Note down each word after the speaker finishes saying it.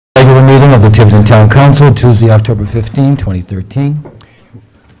of the Tiverton Town Council, Tuesday, October 15, 2013.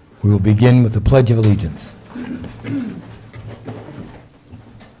 We will begin with the Pledge of Allegiance.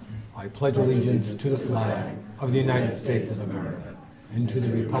 I pledge allegiance to the flag of the United States of America and to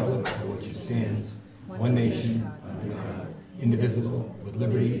the republic for which it stands, one nation, under God, indivisible, with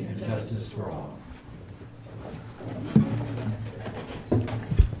liberty and justice for all.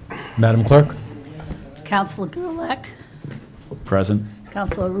 Madam Clerk. Councilor Gerlach. Present.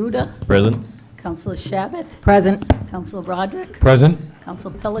 Councilor Ruda. Present. Councilor Shabbat. Present. Councilor Roderick. Present.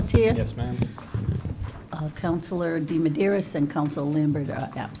 Councilor Pelletier. Yes, ma'am. Councilor DiMederos and Councilor Lambert are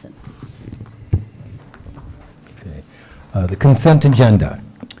absent. Okay. The consent agenda.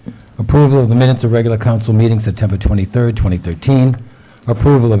 Approval of the minutes of regular council meeting September 23rd, 2013.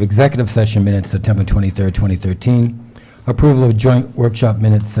 Approval of executive session minutes September 23rd, 2013. Approval of joint workshop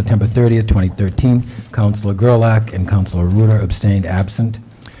minutes September 30th, 2013. Councilor Gerlach and Councilor Ruder abstained, absent.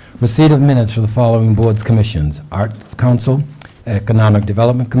 Receipt of minutes for the following boards commissions: Arts Council, Economic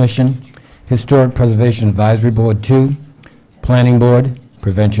Development Commission, Historic Preservation Advisory Board 2, Planning Board,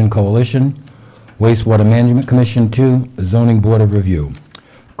 Prevention Coalition, Wastewater Management Commission 2, Zoning Board of Review.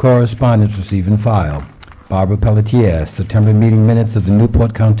 Correspondence received and filed. Barbara Pelletier, September meeting minutes of the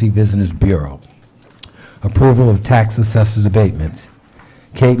Newport County Visitors Bureau. Approval of tax assessors abatements.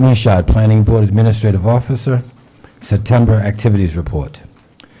 Kate Michaud, Planning Board Administrative Officer, September Activities Report.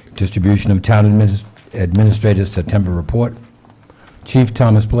 Distribution of Town Administrator's September Report. Chief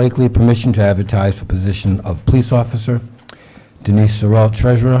Thomas Blakely, permission to advertise for position of Police Officer. Denise Sorrell,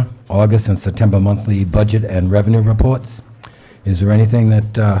 Treasurer, August and September monthly budget and revenue reports. Is there anything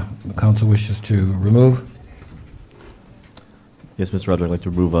that the Council wishes to remove? Yes, Mr. Roger, I'd like to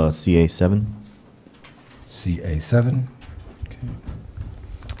remove CA7. CA7. Okay.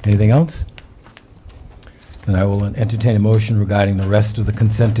 Anything else? Then I will entertain a motion regarding the rest of the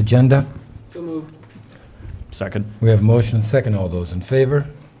consent agenda. So moved. Second. We have a motion and second. All those in favor?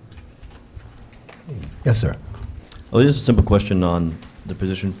 Yes, sir. Oh, just a simple question on the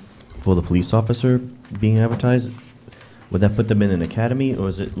position for the police officer being advertised. Would that put them in an academy, or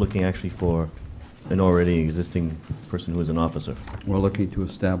is it looking actually for an already existing person who is an officer? We're looking to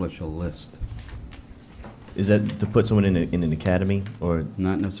establish a list. Is that to put someone in an academy, or?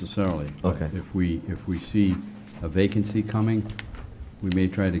 Not necessarily. but Okay. If we see a vacancy coming, we may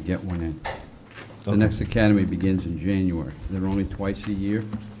try to get one in. The Okay. next academy begins in January. They're only twice a year,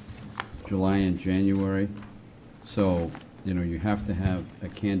 July and January. So, you know, you have to have a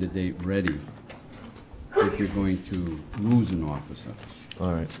candidate ready if you're going to lose an officer.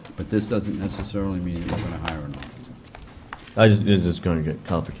 All right. But this doesn't necessarily mean we're going to hire an officer. I was just going to get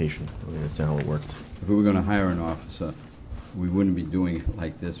clarification. I mean, that's not how it worked. If we were going to hire an officer, we wouldn't be doing it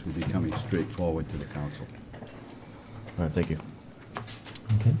like this. We'd be coming straightforward to the council. All right, thank you.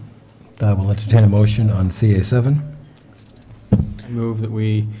 Okay. I will entertain a motion on CA7. I move that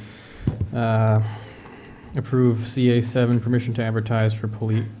we approve CA7, permission to advertise for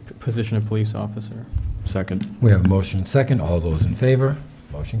position of police officer. Second. We have a motion and second. All those in favor?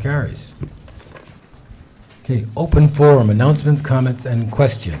 Motion carries. Okay, open forum, announcements, comments, and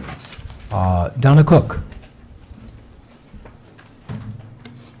questions. Donna Cook.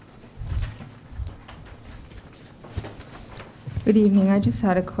 Good evening. I just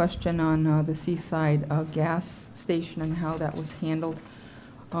had a question on the Seaside gas station and how that was handled.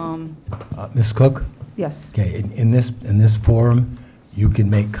 Ms. Cook? Yes. Okay, in this forum, you can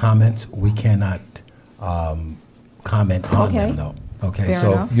make comments. We cannot comment on them, Okay. though. Okay, Fair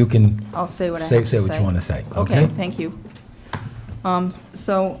so enough. you can I'll say what I have to say what you want to say. Okay, thank you.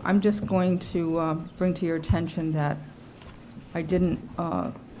 So I'm just going to bring to your attention that I didn't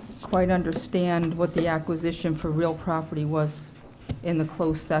quite understand what the acquisition for real property was in the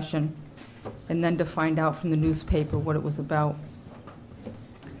closed session, and then to find out from the newspaper what it was about.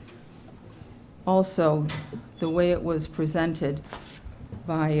 Also, the way it was presented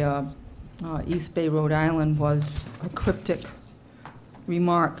by East Bay, Rhode Island, was a cryptic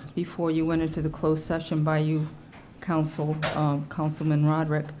remark before you went into the closed session by you, Councilman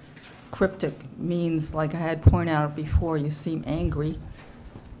Roderick. Cryptic means, like I had pointed out before, you seem angry.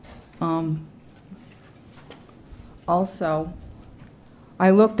 Also,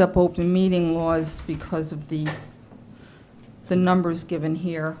 I looked up open meeting laws because of the numbers given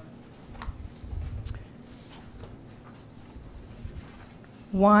here.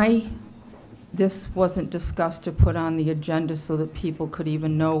 Why this wasn't discussed or put on the agenda so that people could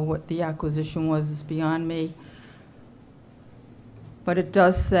even know what the acquisition was is beyond me. But it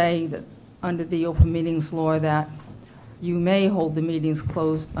does say that under the open meetings law that you may hold the meetings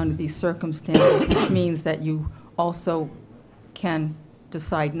closed under these circumstances, which means that you also can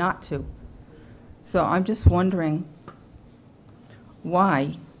decide not to. So I'm just wondering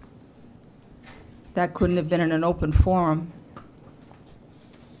why that couldn't have been in an open forum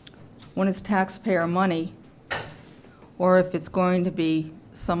when it's taxpayer money, or if it's going to be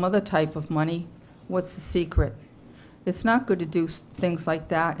some other type of money, what's the secret? It's not good to do things like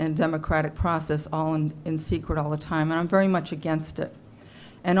that in a democratic process all in secret all the time, and I'm very much against it.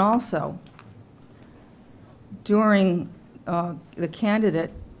 And also, during the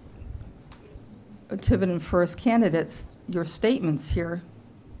candidate, Tiverton First candidates, your statements here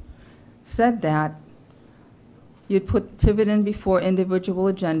said that you'd put Tiverton before individual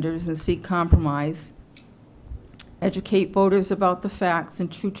agendas and seek compromise, educate voters about the facts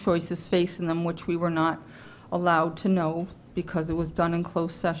and true choices facing them, which we were not allowed to know because it was done in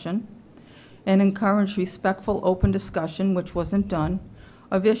closed session, and encourage respectful, open discussion, which wasn't done,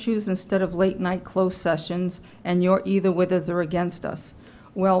 of issues instead of late-night closed sessions, and you're either with us or against us.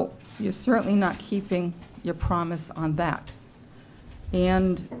 Well, you're certainly not keeping your promise on that.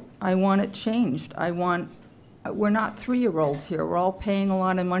 And I want it changed. We're not 3-year-olds here. We're all paying a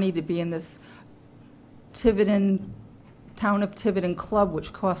lot of money to be in this Tiverton, Town of Tiverton Club,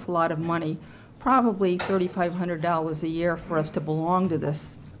 which costs a lot of money, probably $3,500 a year for us to belong to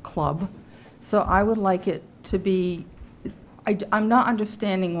this club. So I would like it to be, I'm not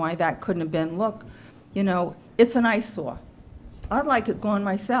understanding why that couldn't have been, look, you know, it's an eyesore. I'd like it gone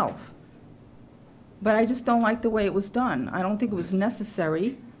myself. But I just don't like the way it was done. I don't think it was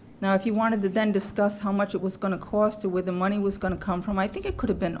necessary. Now, if you wanted to then discuss how much it was going to cost or where the money was going to come from, I think it could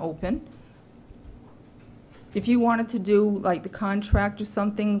have been open. If you wanted to do like the contract or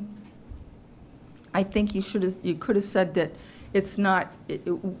something, I think you could have said that it's not,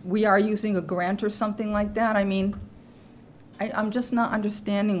 we are using a grant or something like that. I mean, I'm just not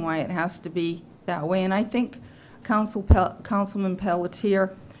understanding why it has to be that way. And I think Councilman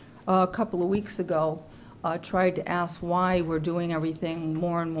Pelletier a couple of weeks ago tried to ask why we're doing everything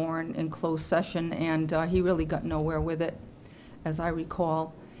more and more in closed session, and he really got nowhere with it, as I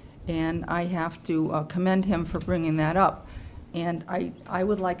recall. And I have to commend him for bringing that up. And I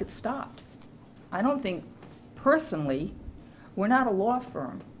would like it stopped. I don't think, personally, we're not a law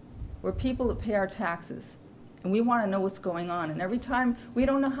firm. We're people that pay our taxes. And we want to know what's going on. And every time, we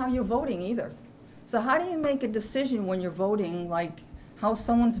don't know how you're voting either. So how do you make a decision when you're voting like how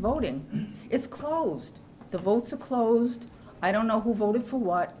someone's voting? It's closed. The votes are closed. I don't know who voted for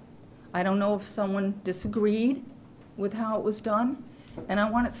what. I don't know if someone disagreed with how it was done. And I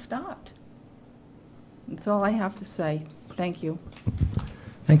want it stopped. That's all I have to say. Thank you.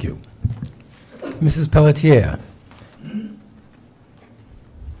 Thank you. Mrs. Pelletier.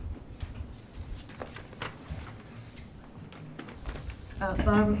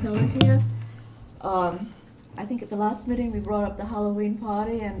 Barbara Pelletier. I think at the last meeting we brought up the Halloween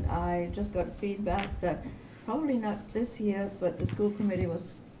party, and I just got feedback that probably not this year, but the school committee was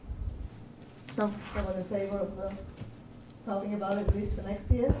somewhat in favor of talking about it at least for next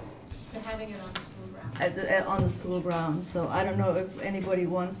year. They're having it on the school grounds. On the school grounds. So I don't know if anybody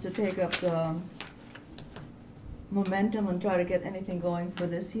wants to take up the momentum and try to get anything going for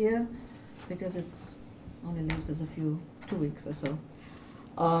this year, because it's only leaves us 2 weeks or so.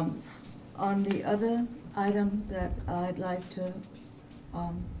 On the other item that I'd like to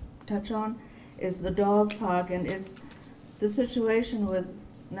touch on is the dog park, and if the situation with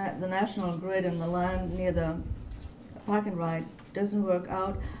the National Grid and the land near the park and ride doesn't work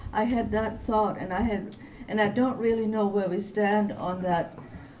out, I had that thought, and I don't really know where we stand on that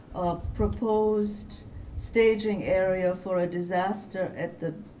proposed staging area for a disaster at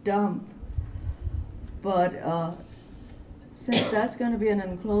the dump. But since that's going to be an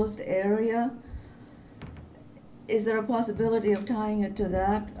enclosed area, is there a possibility of tying it to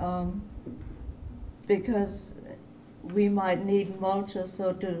that? Because we might need mulch or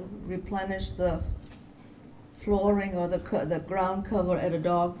so to replenish the flooring or the ground cover at a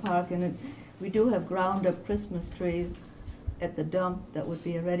dog park, and we do have ground up Christmas trees at the dump that would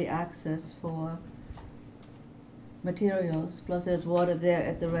be a ready access for materials. Plus there's water there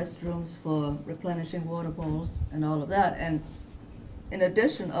at the restrooms for replenishing water bowls and all of that. And in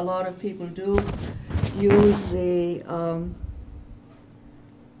addition, a lot of people do use the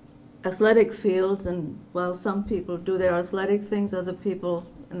athletic fields, and while some people do their athletic things, other people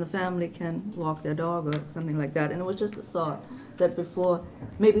in the family can walk their dog or something like that. And it was just a thought that before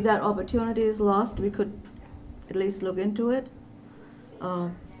maybe that opportunity is lost, we could at least look into it.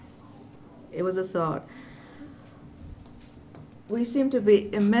 It was a thought. We seem to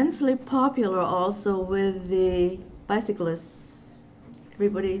be immensely popular also with the bicyclists.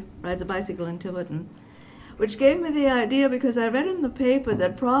 Everybody rides a bicycle in Tiverton. which gave me the idea, because I read in the paper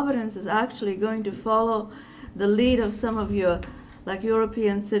that Providence is actually going to follow the lead of some of your like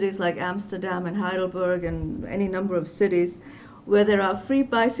European cities like Amsterdam and Heidelberg and any number of cities where there are free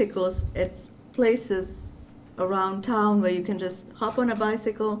bicycles at places around town where you can just hop on a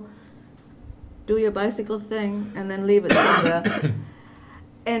bicycle, do your bicycle thing, and then leave it somewhere.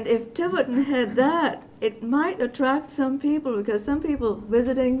 And if Tiverton had that, it might attract some people, because some people,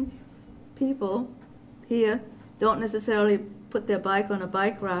 visiting people here, don't necessarily put their bike on a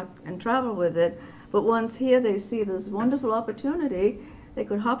bike rack and travel with it. But once here they see this wonderful opportunity, they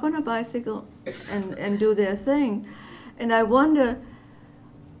could hop on a bicycle and do their thing. And I wonder,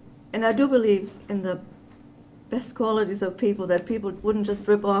 and I do believe in the best qualities of people, that people wouldn't just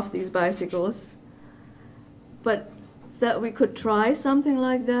rip off these bicycles, but that we could try something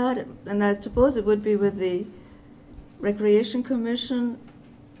like that. And I suppose it would be with the Recreation Commission,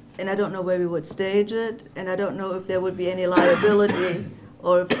 and I don't know where we would stage it, and I don't know if there would be any liability,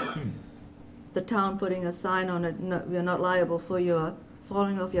 or if the town putting a sign on it, no, you're not liable for your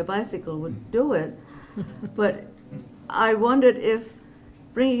falling off your bicycle, would do it. But I wondered if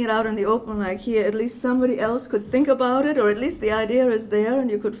bringing it out in the open like here, at least somebody else could think about it, or at least the idea is there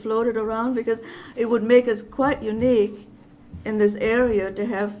and you could float it around, because it would make us quite unique in this area to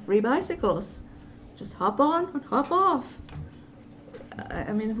have free bicycles. Just hop on and hop off.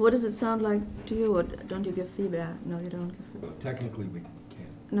 I mean, what does it sound like to you, or don't you give feedback? No, you don't give feedback. Well, technically, we can't.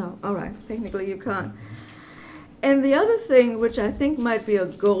 No, all right, technically you can't. And the other thing, which I think might be a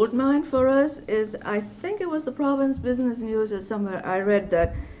gold mine for us, is I think it was the Providence Business News or somewhere I read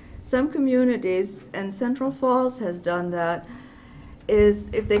that some communities, and Central Falls has done that, is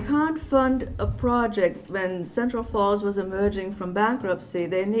if they can't fund a project, when Central Falls was emerging from bankruptcy,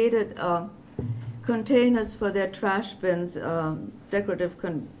 they needed containers for their trash bins, decorative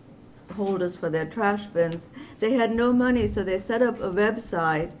holders for their trash bins. They had no money, so they set up a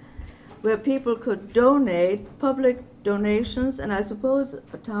website where people could donate, public donations, and I suppose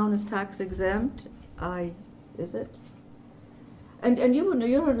a town is tax exempt. Is it? And you would,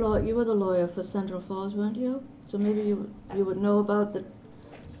 you were the lawyer for Central Falls, weren't you? So maybe you would know about the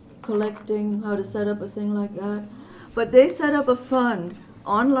collecting, how to set up a thing like that. But they set up a fund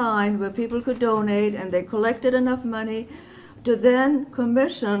online where people could donate, and they collected enough money to then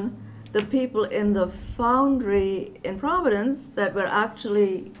commission the people in the foundry in Providence that were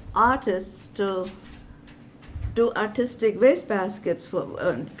actually artists to do artistic waste baskets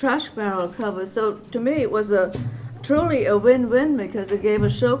for trash barrel covers. So to me it was truly a win-win, because it gave a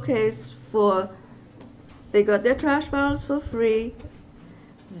showcase for, they got their trash barrels for free,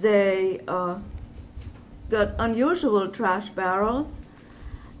 they got unusual trash barrels,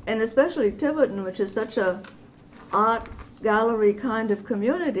 and especially Tiverton, which is such a art gallery kind of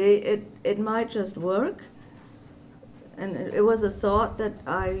community, it might just work. And it was a thought that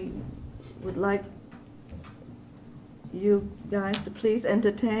I would like you guys to please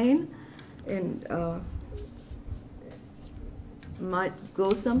entertain, and might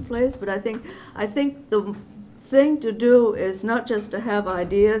go someplace. But I think the thing to do is not just to have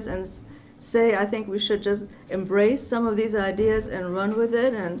ideas and say, I think we should just embrace some of these ideas and run with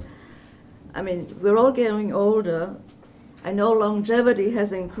it. And I mean, we're all getting older. I know longevity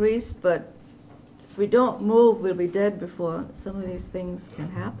has increased, but if we don't move, we'll be dead before some of these things can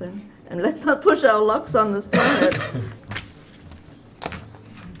happen. And let's not push our lucks on this planet.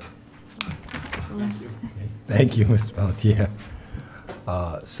 Thank you, Ms. Pelletier.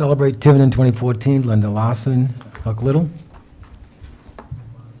 Celebrate Tiverton 2014, Linda Larson, Huck Little.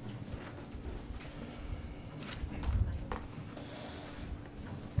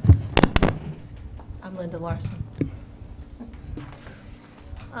 I'm Linda Larson.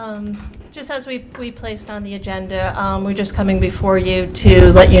 Just as we placed on the agenda, we're just coming before you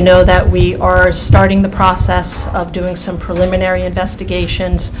to let you know that we are starting the process of doing some preliminary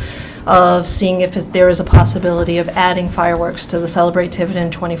investigations of seeing if there is a possibility of adding fireworks to the Celebrate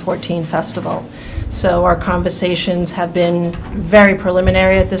Tiverton 2014 festival. So our conversations have been very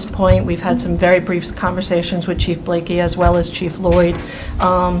preliminary at this point. We've had some very brief conversations with Chief Blakey as well as Chief Lloyd.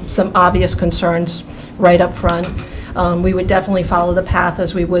 Some obvious concerns right up front. We would definitely follow the path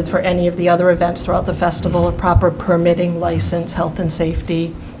as we would for any of the other events throughout the festival, of proper permitting, license, health and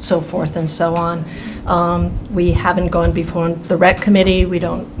safety, so forth and so on. We haven't gone before the rec committee. We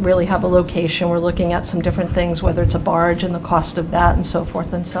don't really have a location. We're looking at some different things, whether it's a barge and the cost of that and so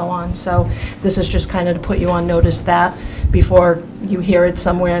forth and so on. So this is just kind of to put you on notice that before you hear it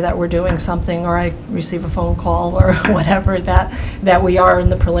somewhere that we're doing something, or I receive a phone call or whatever, that we are in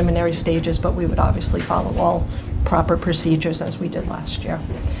the preliminary stages, but we would obviously follow all proper procedures as we did last year.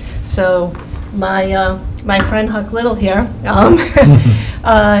 So my my friend Huck Little here,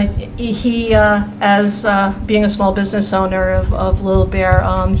 he, as being a small business owner of Little Bear,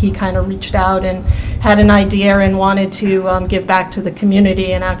 he kind of reached out and had an idea and wanted to give back to the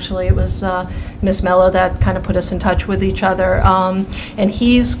community, and actually it was Miss Mello that kind of put us in touch with each other, and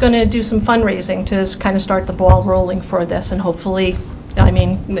he's going to do some fundraising to kind of start the ball rolling for this, and hopefully, I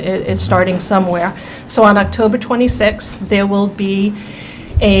mean, it's starting somewhere. So on October 26th, there will be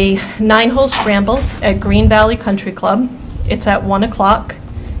a 9-hole scramble at Green Valley Country Club. It's at 1 o'clock.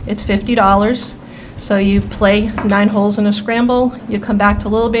 It's $50. So you play 9 holes in a scramble, you come back to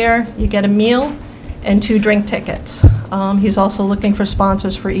Little Bear, you get a meal and 2 drink tickets. He's also looking for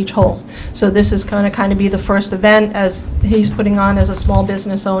sponsors for each hole. So this is going to kind of be the first event as he's putting on as a small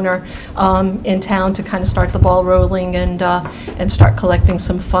business owner in town to kind of start the ball rolling and start collecting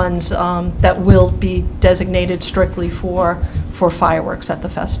some funds that will be designated strictly for fireworks at the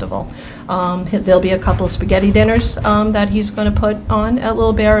festival. There'll be a couple of spaghetti dinners that he's going to put on at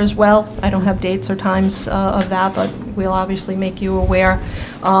Little Bear as well. I don't have dates or times of that, but we'll obviously make you aware.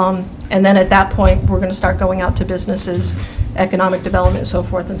 And then at that point, we're going to start going out to businesses, economic development, and so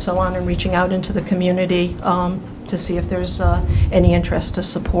forth and so on, and reaching out into the community to see if there's any interest to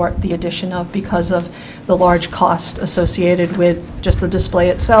support the addition of, because of the large cost associated with just the display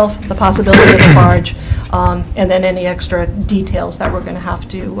itself, the possibility of a barge, and then any extra details that we're going to have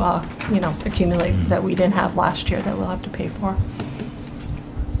to, you know, accumulate that we didn't have last year that we'll have to pay for.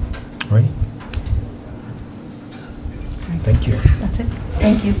 Right. Thank you. That's it.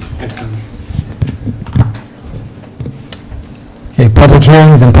 Thank you. Okay, public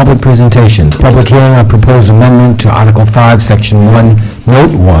hearings and public presentations. Public hearing on proposed amendment to Article 5, Section 1,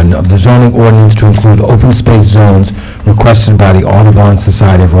 Note 1 of the zoning ordinance to include open space zones requested by the Audubon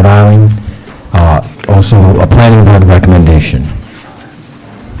Society of Rhode Island. Also, a planning board recommendation.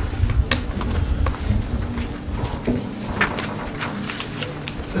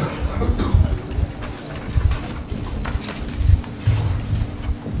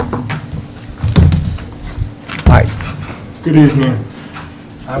 Good evening.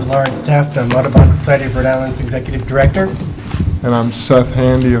 I'm Lawrence Taft. I'm Audubon Society of Rhode Island's Executive Director. And I'm Seth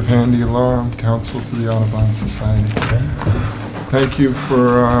Handy of Handy Law. I'm counsel to the Audubon Society. Thank you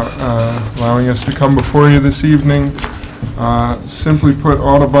for allowing us to come before you this evening. Simply put,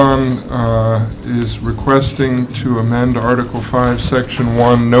 Audubon is requesting to amend Article 5, Section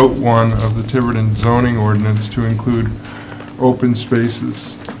 1, Note 1 of the Tiverton zoning ordinance to include open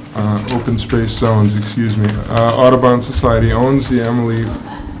spaces. Open space zones, excuse me. Audubon Society owns the Emily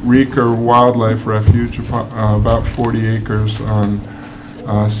Reeker Wildlife Refuge, about 40 acres on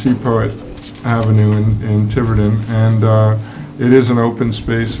Seapoet Avenue in Tiverton, and it is an open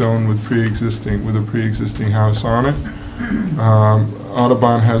space zone with a pre-existing house on it.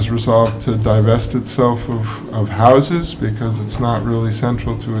 Audubon has resolved to divest itself of houses because it's not really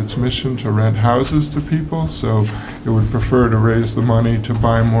central to its mission to rent houses to people, so it would prefer to raise the money to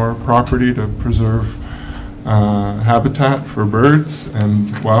buy more property to preserve habitat for birds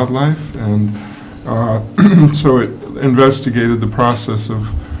and wildlife, and so it investigated the process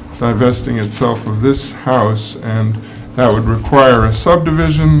of divesting itself of this house, and that would require a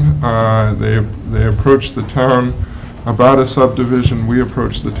subdivision. They approached the town about a subdivision. We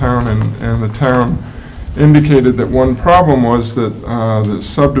approached the town, and the town indicated that one problem was that the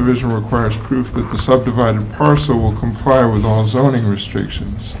subdivision requires proof that the subdivided parcel will comply with all zoning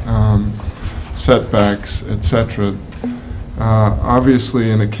restrictions, setbacks, etc.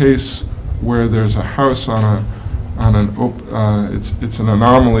 Obviously, in a case where there's a house it's an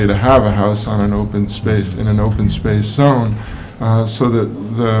anomaly to have a house on an open space, in an open space zone, so that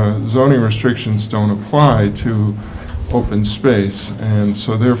the zoning restrictions don't apply to open space, and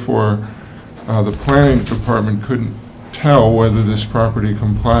so therefore the planning department couldn't tell whether this property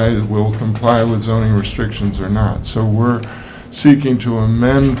will comply with zoning restrictions or not. So we're seeking to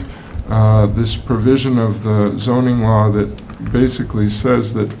amend this provision of the zoning law that basically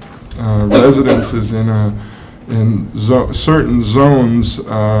says that residences in certain zones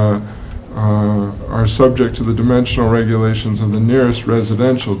are subject to the dimensional regulations of the nearest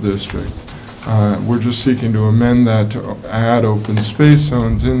residential district. We're just seeking to amend that to add open space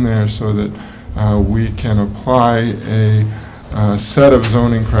zones in there so that we can apply a set of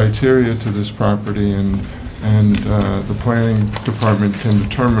zoning criteria to this property, and the planning department can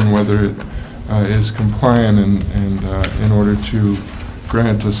determine whether it is compliant and in order to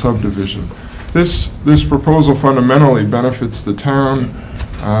grant a subdivision. This proposal fundamentally benefits the town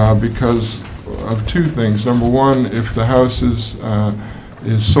because of two things. Number one, if the house is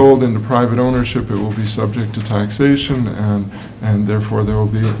is sold into private ownership, it will be subject to taxation, and therefore there will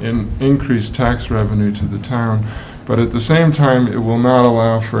be increased tax revenue to the town. But at the same time, it will not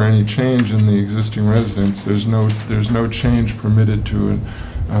allow for any change in the existing residence. There's no change permitted to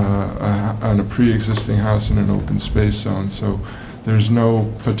on a pre-existing house in an open space zone. So there's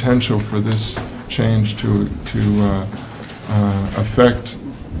no potential for this change to affect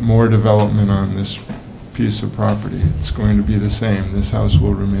more development on this piece of property. It's going to be the same. This house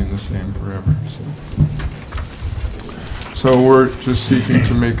will remain the same forever. So we're just seeking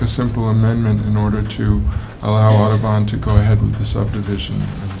to make a simple amendment in order to allow Audubon to go ahead with the subdivision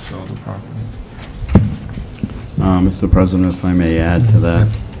and sell the property. Mr. President, if I may add to that,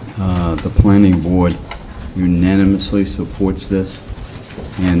 the planning board unanimously supports this,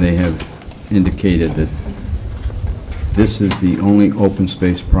 and they have indicated that this is the only open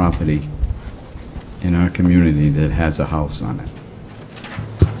space property in our community that has a house on it.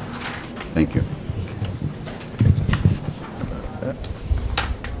 Thank you.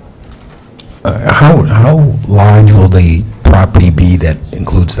 How large will the property be that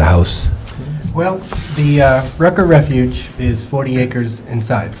includes the house? Well, the Rucker Refuge is 40 acres in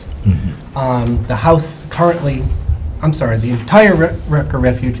size. The house currently, the entire Rucker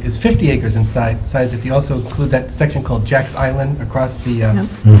Refuge is 50 acres in size if you also include that section called Jack's Island across the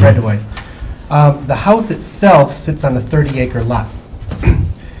right-of-way. The house itself sits on a 30-acre lot.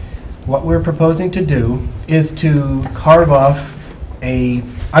 What we're proposing to do is to carve off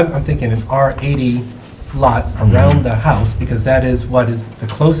I'm thinking an R80 lot around the house, because that is what is the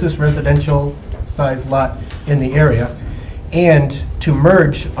closest residential size lot in the area, and to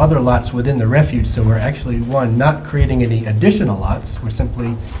merge other lots within the refuge. So we're actually, not creating any additional lots. We're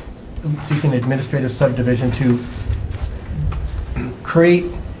simply seeking administrative subdivision to create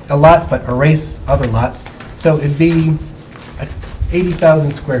a lot but erase other lots. So it'd be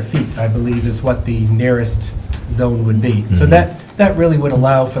 80,000 square feet, I believe, is what the nearest zone would be. So that really would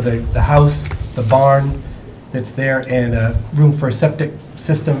allow for the house, the barn that's there, and room for a septic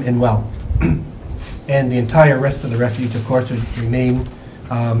system and well. And the entire rest of the refuge, of course, would remain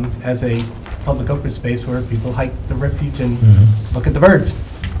as a public open space where people hike the refuge and look at the birds.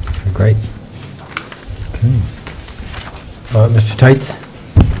 Great. Okay. Mr. Tights?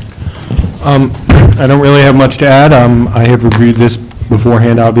 I don't really have much to add. I have reviewed this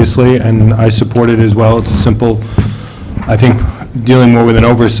beforehand, obviously, and I support it as well. It's a simple, I think, dealing more with an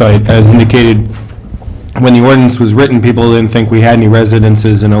oversight. As indicated, when the ordinance was written, people didn't think we had any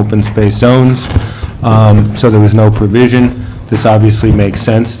residences in open space zones, so there was no provision. This obviously makes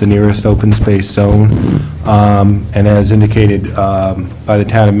sense, the nearest open space zone. And as indicated by the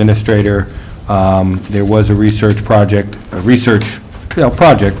town administrator, there was a research project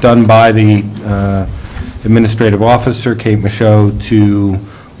done by the administrative officer, Kate Michaud, to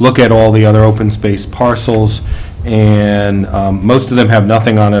look at all the other open space parcels, and most of them have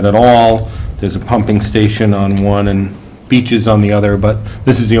nothing on it at all. There's a pumping station on one and beaches on the other, but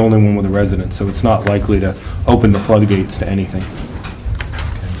this is the only one with a residence, so it's not likely to open the floodgates to anything.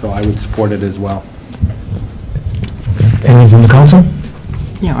 So I would support it as well. Anyone from the council?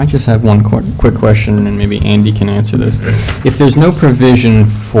 Yeah, I just have one quick question, and maybe Andy can answer this. If there's no provision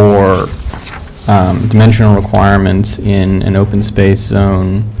for dimensional requirements in an open space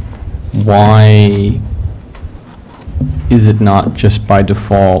zone, why is it not just by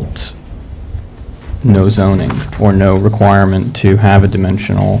default no zoning or no requirement to have a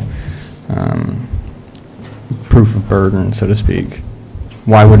dimensional proof of burden, so to speak?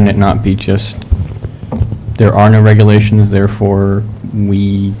 Why wouldn't it not be just there are no regulations, therefore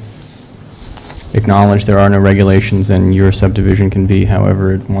we acknowledge there are no regulations and your subdivision can be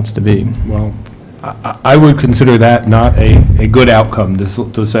however it wants to be? Well, I would consider that not a good outcome,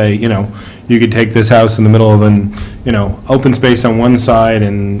 to say, you could take this house in the middle of an, open space on one side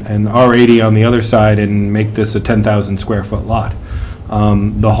and R80 on the other side and make this a 10,000 square foot lot.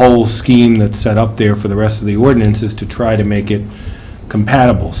 The whole scheme that's set up there for the rest of the ordinance is to try to make it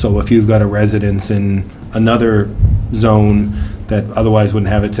compatible. So if you've got a residence in another zone that otherwise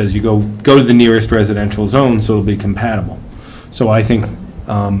wouldn't have it, says you go to the nearest residential zone, so it'll be compatible. So I think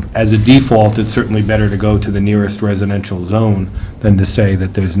as a default, it's certainly better to go to the nearest residential zone than to say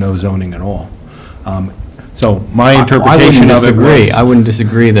that there's no zoning at all. So my interpretation of it was... I wouldn't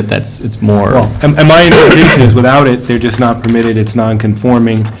disagree that it's more... Well, and my interpretation is without it, they're just not permitted, it's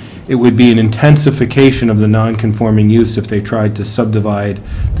non-conforming. It would be an intensification of the non-conforming use if they tried to subdivide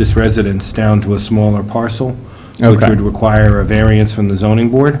this residence down to a smaller parcel, which would require a variance from the zoning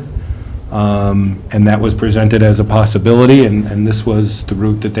board. And that was presented as a possibility, and this was the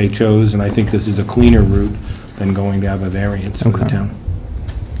route that they chose, and I think this is a cleaner route than going to have a variance for the town.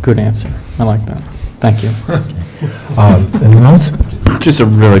 Good answer. I like that. Thank you. Anyone else? Just a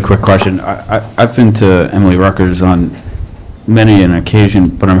really quick question. I've been to Emily Rucker's on many an occasion,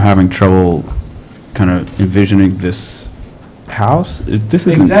 but I'm having trouble kind of envisioning this house. This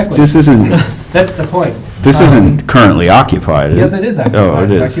isn't. Exactly. This isn't. That's the point. This isn't currently occupied. Yes, it is occupied. Oh,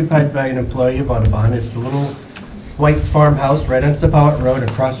 it is. It's occupied by an employee of Audubon. It's the little white farmhouse right on Sepauwett Road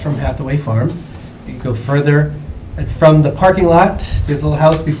across from Hathaway Farm. You go further from the parking lot, there's a little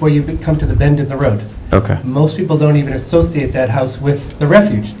house before you come to the bend in the road. Okay. Most people don't even associate that house with the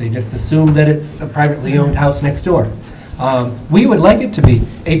refuge. They just assume that it's a privately owned house next door. We would like it to be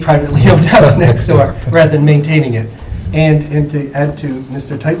a privately owned house next door rather than maintaining it. And to add to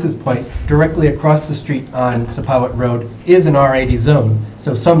Mr. Teitz's point, directly across the street on Sepauwett Road is an R80 zone.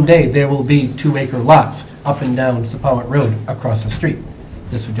 So someday there will be 2-acre lots up and down Sepauwett Road across the street.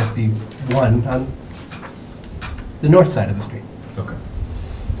 This would just be one on the north side of the street. Okay.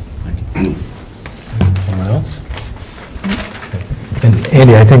 Someone else? And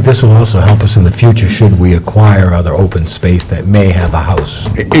Andy, I think this will also help us in the future should we acquire other open space that may have a house.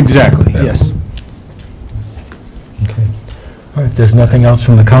 Exactly, yes. Okay. All right, if there's nothing else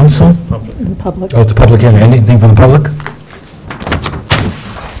from the council? In public. Oh, it's a public hearing. Anything from the public?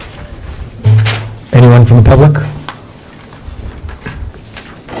 Anyone from the public?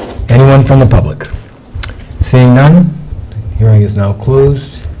 Anyone from the public? Seeing none, the hearing is now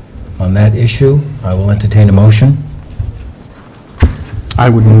closed. On that issue, I will entertain a motion. I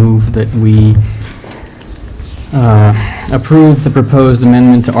would move that we approve the proposed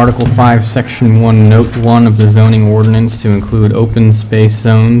amendment to Article 5, Section 1, Note 1 of the zoning ordinance to include open space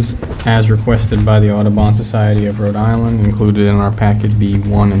zones as requested by the Audubon Society of Rhode Island, included in our packet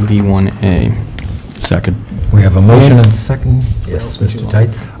B1 and B1A. Second. We have a motion and a second. Yes, Mr.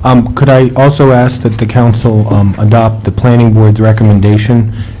 Teitz. Could I also ask that the council adopt the planning board's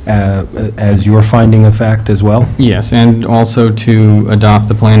recommendation as your finding of fact as well? Yes, and also to adopt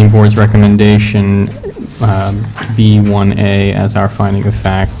the planning board's recommendation B1A as our finding of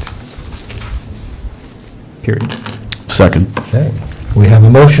fact, period. Second. Okay. We have a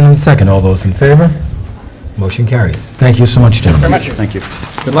motion and a second. All those in favor? Motion carries. Thank you so much, gentlemen. Very much. Thank you.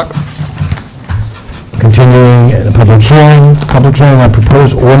 Good luck. Continuing the public hearing on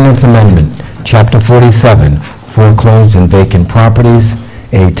proposed ordinance amendment, Chapter 47, foreclosed and vacant properties.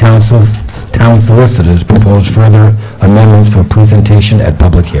 A town solicitor's proposed further amendments for presentation at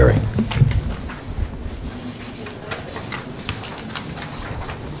public hearing.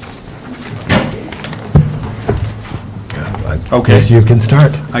 Okay. Yes, you can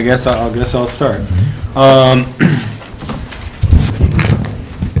start. I guess I'll start.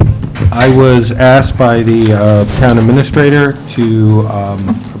 I was asked by the town administrator to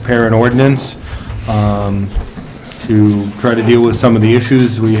prepare an ordinance to try to deal with some of the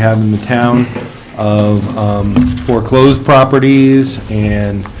issues we have in the town of foreclosed properties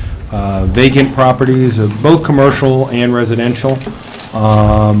and vacant properties of both commercial and residential,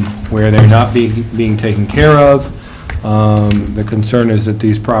 where they're not being taken care of. The concern is that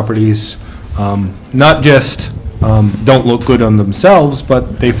these properties not just don't look good on themselves,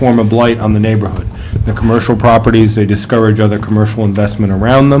 but they form a blight on the neighborhood. The commercial properties, they discourage other commercial investment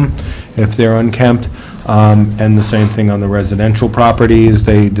around them if they're unkempt, and the same thing on the residential properties.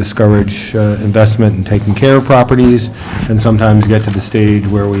 They discourage investment in taking care of properties, and sometimes get to the stage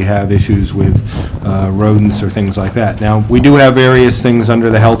where we have issues with rodents or things like that. Now, we do have various things under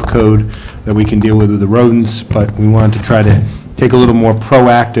the health code that we can deal with the rodents, but we wanted to try to take a little more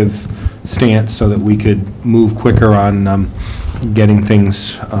proactive stance so that we could move quicker on getting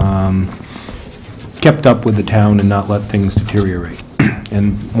things kept up with the town and not let things deteriorate.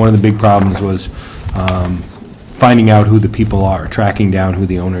 And one of the big problems was finding out who the people are, tracking down who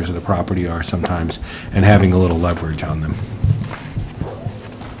the owners of the property are sometimes, and having a little leverage on them.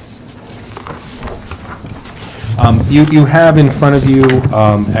 You have in front of you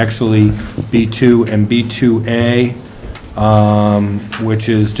actually B2 and B2A, which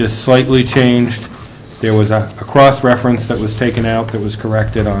is just slightly changed. There was a cross-reference that was taken out that was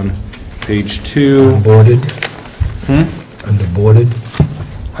corrected on page 2. Unboarded? Underboarded?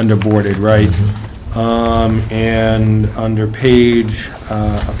 Underboarded, right. And under page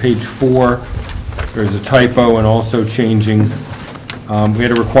 4, there's a typo and also changing. We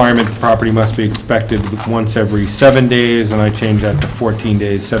had a requirement the property must be inspected once every 7 days, and I changed that to 14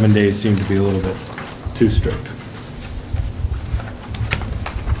 days. 7 days seemed to be a little bit too strict.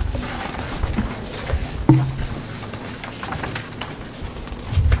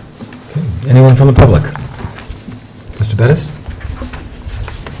 Anyone from the public? Mr. Bettis?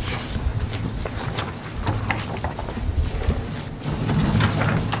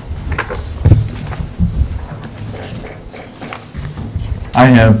 I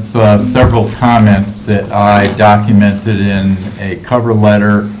have several comments that I documented in a cover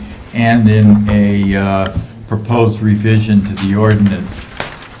letter and in a proposed revision to the ordinance,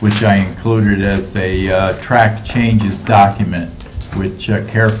 which I included as a track changes document, which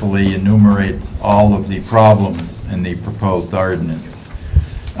carefully enumerates all of the problems in the proposed ordinance.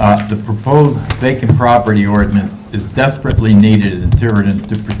 The proposed vacant property ordinance is desperately needed in Tiverton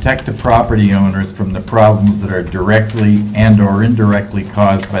to protect the property owners from the problems that are directly and/or indirectly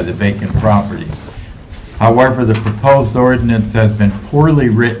caused by the vacant properties. However, the proposed ordinance has been poorly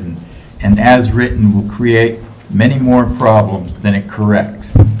written, and as written will create many more problems than it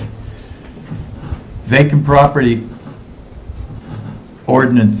corrects. Vacant property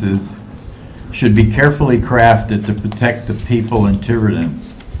ordinances should be carefully crafted to protect the people in Tiverton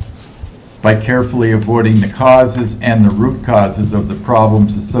by carefully avoiding the causes and the root causes of the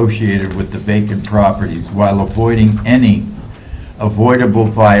problems associated with the vacant properties, while avoiding any avoidable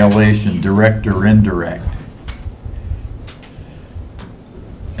violation, direct or indirect,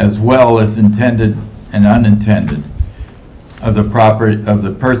 as well as intended and unintended, of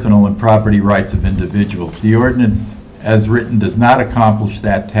the personal and property rights of individuals. The ordinance as written does not accomplish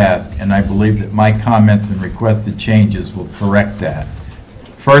that task, and I believe that my comments and requested changes will correct that.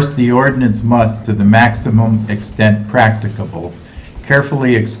 First, the ordinance must, to the maximum extent practicable,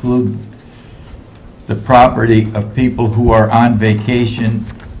 carefully exclude the property of people who are on vacation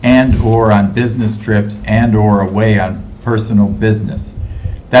and/or on business trips and/or away on personal business.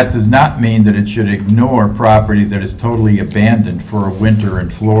 That does not mean that it should ignore property that is totally abandoned for a winter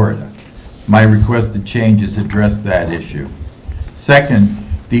in Florida. My requested changes address that issue. Second,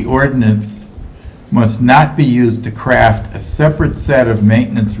 the ordinance must not be used to craft a separate set of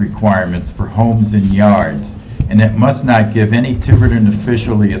maintenance requirements for homes and yards, and it must not give any Tiverton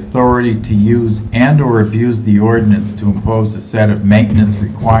official the authority to use and/or abuse the ordinance to impose a set of maintenance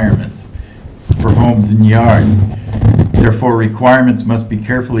requirements for homes and yards. Therefore, requirements must be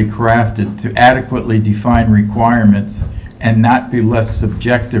carefully crafted to adequately define requirements and not be left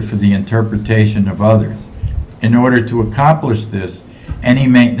subjective for the interpretation of others. In order to accomplish this, any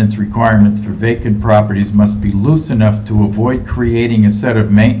maintenance requirements for vacant properties must be loose enough to avoid creating a set of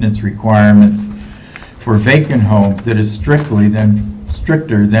maintenance requirements for vacant homes that is stricter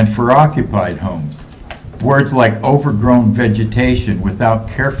than for occupied homes. Words like overgrown vegetation without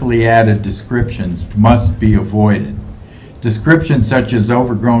carefully added descriptions must be avoided. Descriptions such as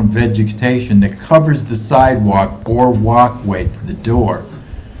overgrown vegetation that covers the sidewalk or walkway to the door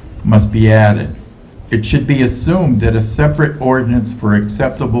must be added. It should be assumed that a separate ordinance for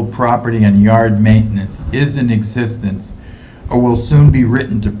acceptable property and yard maintenance is in existence or will soon be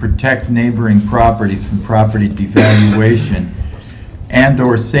written to protect neighboring properties from property devaluation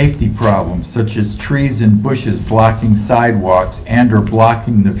and/or safety problems such as trees and bushes blocking sidewalks and/or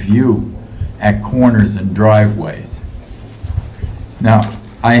blocking the view at corners and driveways. Now,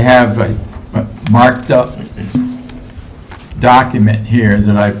 I have a marked up document here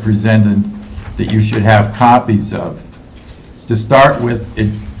that I presented that you should have copies of. To start with,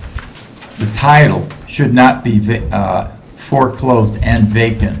 the title should not be foreclosed and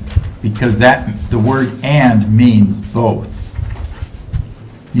vacant, because the word "and" means both.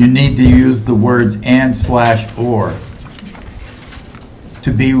 You need to use the words "and/or"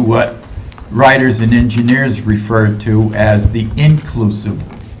 to be what writers and engineers refer to as the inclusive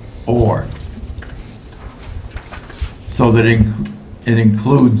 "or," so that it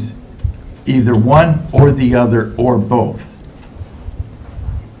includes either one or the other or both.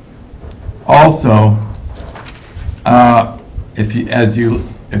 Also, if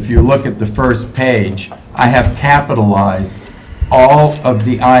you look at the first page, I have capitalized all of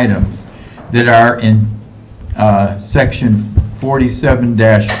the items that are in section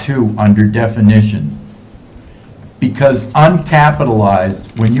 47-2 under definitions. Because uncapitalized,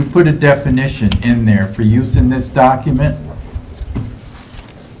 when you put a definition in there for use in this document,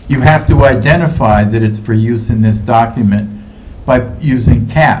 you have to identify that it's for use in this document by using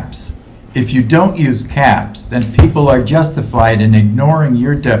caps. If you don't use caps, then people are justified in ignoring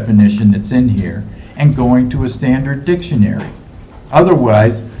your definition that's in here and going to a standard dictionary.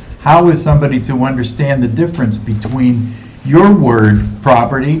 Otherwise, how is somebody to understand the difference between your word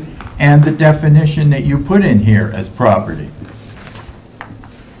property and the definition that you put in here as property?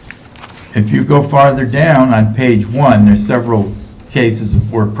 If you go farther down on page 1, there's several cases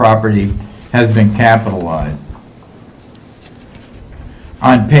where property has been capitalized.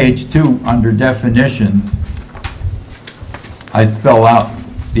 On page 2, under definitions, I spell out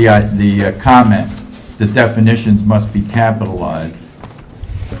the comment, the definitions must be capitalized.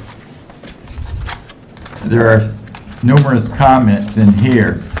 There are numerous comments in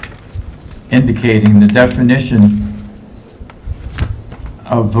here indicating the definition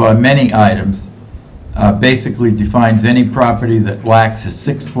of many items basically defines any property that lacks a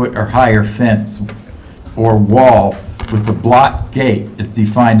 6-foot or higher fence or wall with a block gate is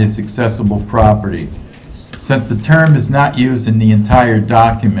defined as accessible property. Since the term is not used in the entire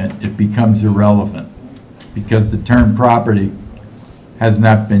document, it becomes irrelevant because the term property has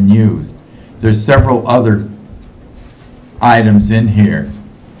not been used. There's several other items in here.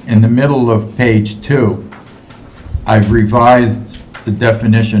 In the middle of page 2, I've revised the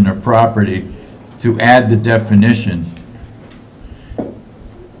definition of property to add the definition: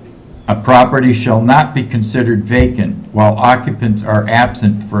 a property shall not be considered vacant while occupants are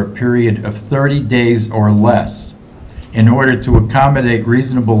absent for a period of 30 days or less in order to accommodate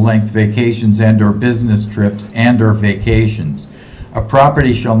reasonable length vacations and/or business trips and/or vacations. A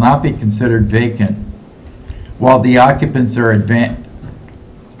property shall not be considered vacant while the occupants are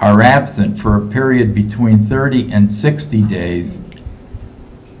absent for a period between 30 and 60 days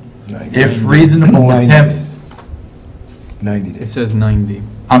if reasonable 90 attempts... days. 90 It days. says 90.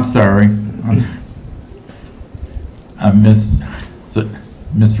 I'm sorry. I'm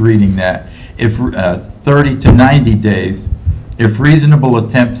misreading that. If 30 to 90 days, if reasonable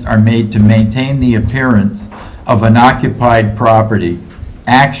attempts are made to maintain the appearance of an occupied property,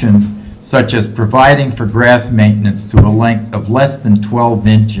 actions such as providing for grass maintenance to a length of less than 12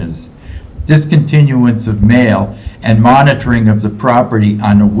 inches, discontinuance of mail, and monitoring of the property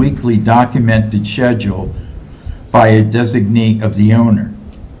on a weekly documented schedule by a designee of the owner.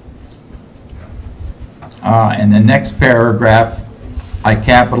 In the next paragraph, I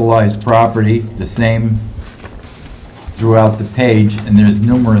capitalized property, the same throughout the page, and there's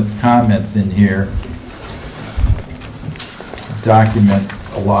numerous comments in here to document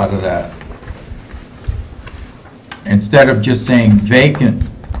a lot of that. Instead of just saying vacant,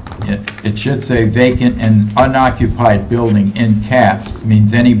 it should say vacant and unoccupied building in caps.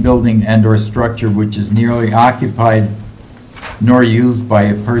 Means any building and or structure which is nearly occupied nor used by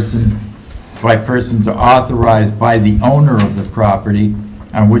a person, by persons authorized by the owner of the property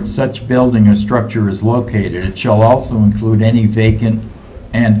on which such building or structure is located. It shall also include any vacant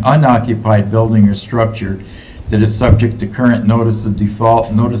and unoccupied building or structure that is subject to current notice of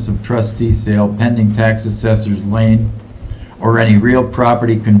default, notice of trustee sale, pending tax assessor's lien, or any real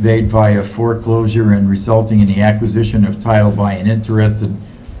property conveyed via foreclosure and resulting in the acquisition of title by an interested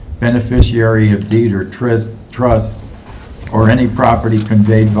beneficiary of deed or trust, or any property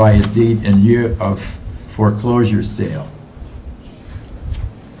conveyed via deed in lieu of foreclosure sale.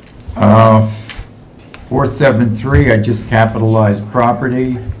 473, I just capitalized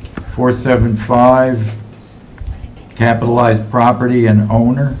property. 475, capitalized property and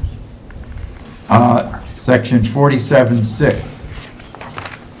owner. Section 47.6,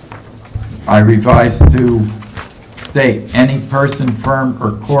 I revised to state any person, firm,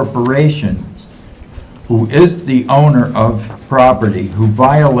 or corporation who is the owner of property who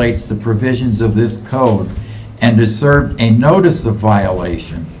violates the provisions of this code and is served a notice of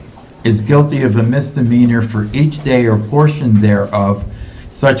violation is guilty of a misdemeanor for each day or portion thereof.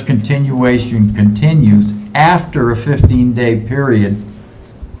 Such continuation continues after a 15-day period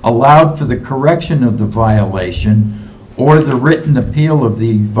allowed for the correction of the violation or the written appeal of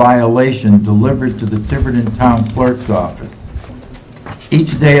the violation delivered to the Tiverton Town Clerk's office.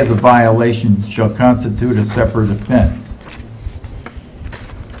 Each day of the violation shall constitute a separate offense.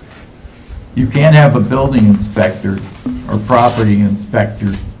 You can't have a building inspector or property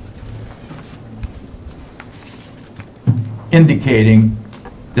inspector indicating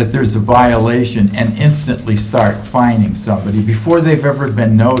that there's a violation and instantly start fining somebody before they've ever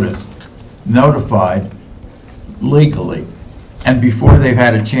been notified legally, and before they've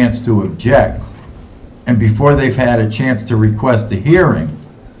had a chance to object, and before they've had a chance to request a hearing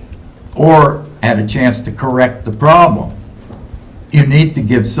or had a chance to correct the problem. You need to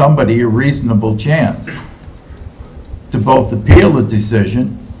give somebody a reasonable chance to both appeal the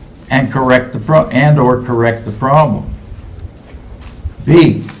decision and correct the correct the problem.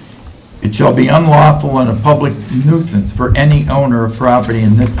 B, it shall be unlawful and a public nuisance for any owner of property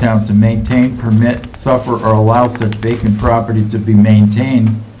in this town to maintain, permit, suffer, or allow such vacant property to be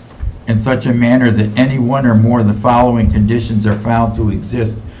maintained in such a manner that any one or more of the following conditions are found to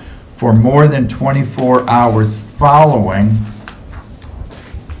exist for more than 24 hours following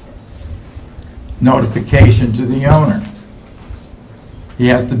notification to the owner. He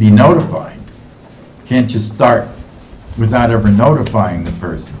has to be notified. Can't just start without ever notifying the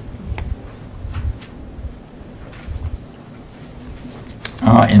person.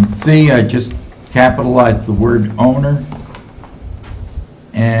 In C, I just capitalize the word owner.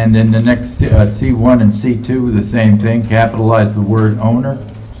 And in the next C1 and C2, the same thing, capitalize the word owner.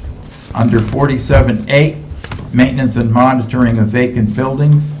 Under 47.8, maintenance and monitoring of vacant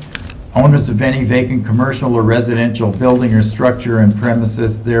buildings. Owners of any vacant commercial or residential building or structure and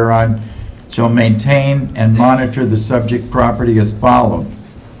premises thereon shall maintain and monitor the subject property as follows.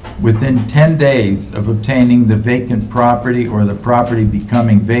 Within 10 days of obtaining the vacant property or the property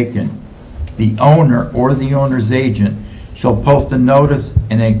becoming vacant, the owner or the owner's agent shall post a notice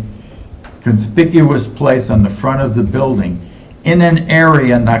in a conspicuous place on the front of the building in an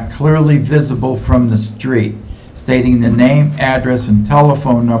area not clearly visible from the street, stating the name, address, and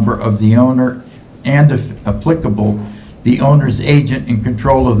telephone number of the owner and, if applicable, the owner's agent in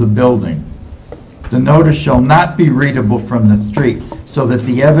control of the building. The notice shall not be readable from the street, so that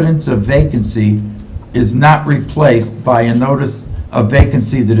the evidence of vacancy is not replaced by a notice of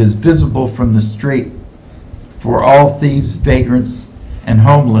vacancy that is visible from the street for all thieves, vagrants, and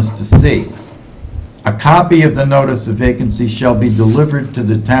homeless to see. A copy of the notice of vacancy shall be delivered to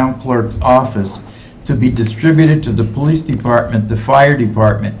the town clerk's office to be distributed to the police department, the fire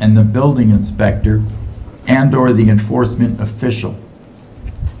department, and the building inspector and/or the enforcement official.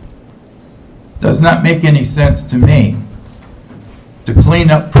 Does not make any sense to me to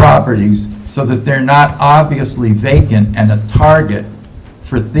clean up properties so that they're not obviously vacant and a target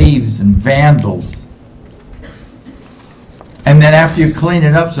for thieves and vandals. And then after you clean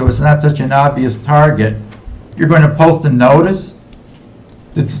it up so it's not such an obvious target, you're going to post a notice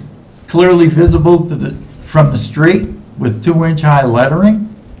that's clearly visible to from the street with 2-inch high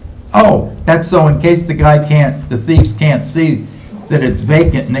lettering? Oh, that's so in case the thieves can't see that it's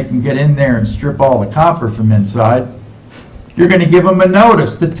vacant and they can get in there and strip all the copper from inside. You're going to give them a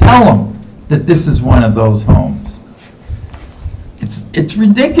notice to tell them that this is one of those homes. It's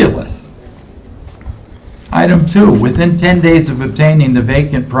ridiculous. Item 2, within 10 days of obtaining the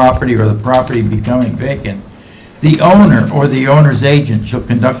vacant property or the property becoming vacant, the owner or the owner's agent shall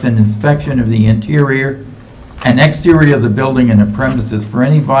conduct an inspection of the interior and exterior of the building and the premises for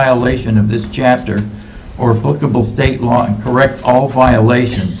any violation of this chapter or applicable state law and correct all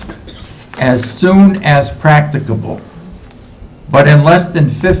violations as soon as practicable, but in less than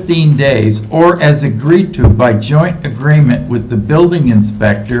 15 days or as agreed to by joint agreement with the building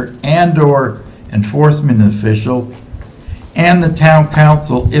inspector and/or enforcement official and the town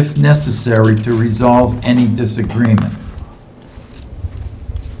council if necessary to resolve any disagreement.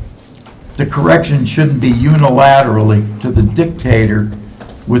 The correction shouldn't be unilaterally to the dictator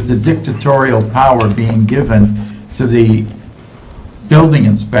with the dictatorial power being given to the building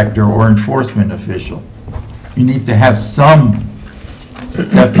inspector or enforcement official. You need to have some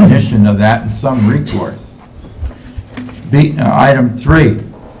definition of that and some recourse. Item 3.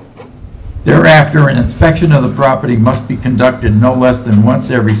 Thereafter, an inspection of the property must be conducted no less than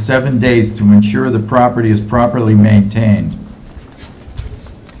once every 7 days to ensure the property is properly maintained.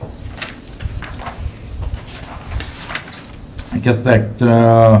 I guess that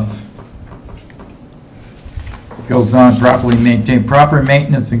goes on, properly maintained. Proper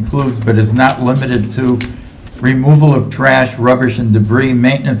maintenance includes, but is not limited to, removal of trash, rubbish, and debris,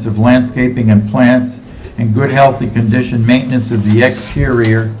 maintenance of landscaping and plants in good healthy condition, maintenance of the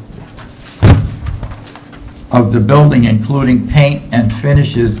exterior of the building, including paint and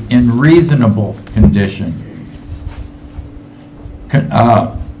finishes in reasonable condition.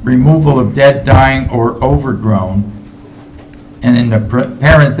 Removal of dead, dying, or overgrown. And in the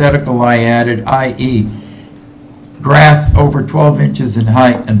parenthetical I added, i.e., grass over 12 inches in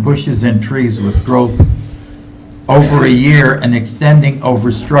height and bushes and trees with growth over a year and extending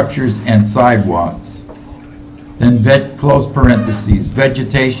over structures and sidewalks. Then close parentheses,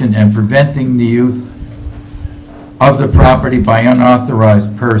 vegetation and preventing the use of the property by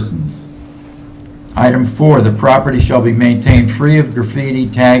unauthorized persons. Item 4, the property shall be maintained free of graffiti,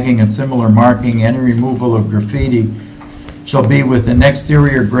 tagging, and similar marking. Any removal of graffiti shall be with an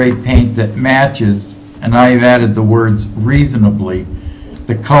exterior grade paint that matches, and I have added the words reasonably,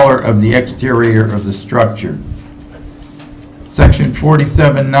 the color of the exterior of the structure. Section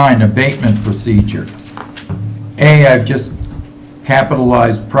 47.9, abatement procedure. A, I've just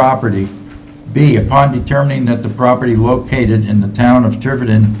capitalized property. B, upon determining that the property located in the town of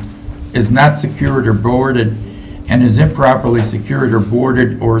Tiverton is not secured or boarded and is improperly secured or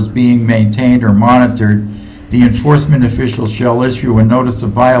boarded or is being maintained or monitored, the enforcement official shall issue a notice of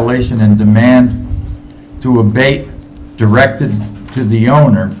violation and demand to abate directed to the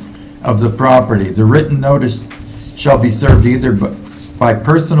owner of the property. The written notice shall be served either by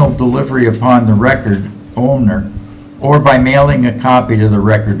personal delivery upon the record owner or by mailing a copy to the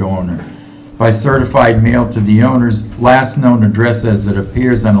record owner. by certified mail to the owner's last known address as it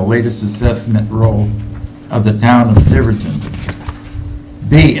appears on the latest assessment roll of the town of Tiverton.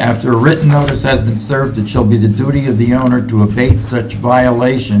 B, after a written notice has been served, it shall be the duty of the owner to abate such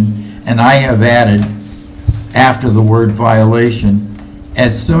violation, and I have added, after the word violation,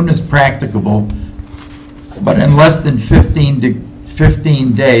 as soon as practicable, but in less than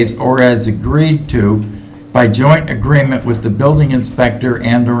 15 days, or as agreed to by joint agreement with the building inspector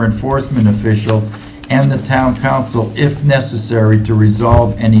and/or enforcement official and the town council, if necessary, to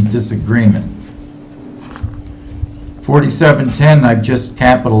resolve any disagreement. 4710, I've just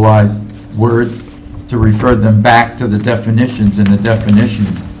capitalized words to refer them back to the definitions in the definition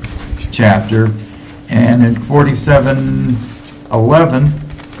chapter. And in 4711,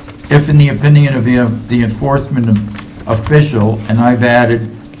 if in the opinion of the enforcement official, and I've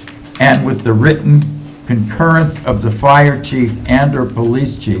added, and with the written concurrence of the fire chief and/or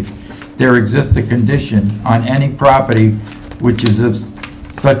police chief, there exists a condition on any property which is of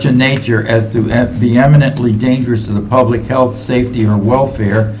such a nature as to be eminently dangerous to the public health, safety, or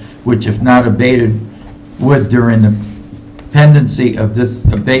welfare, which if not abated would during the pendency of this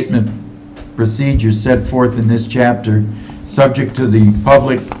abatement procedure set forth in this chapter, subject the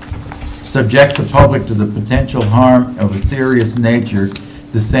public to the potential harm of a serious nature,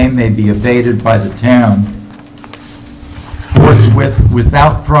 the same may be abated by the town forthwith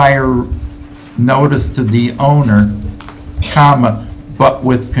without prior notice to the owner, comma, but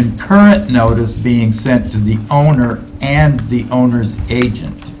with concurrent notice being sent to the owner and the owner's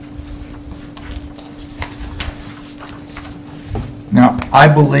agent. Now, I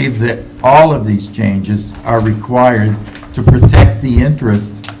believe that all of these changes are required to protect the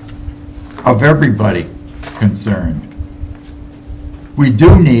interest of everybody concerned. We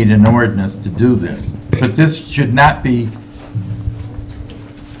do need an ordinance to do this, but this should not be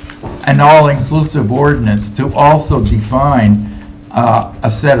an all-inclusive ordinance to also define a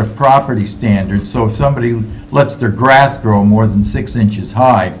set of property standards. So if somebody lets their grass grow more than 6 inches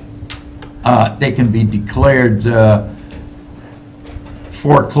high, they can be declared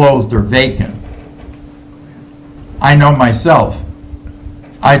foreclosed or vacant. I know myself,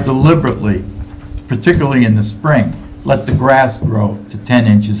 I deliberately, particularly in the spring, let the grass grow to 10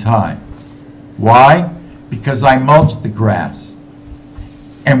 inches high. Why? Because I mulch the grass.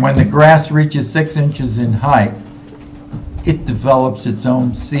 And when the grass reaches 6 inches in height, it develops its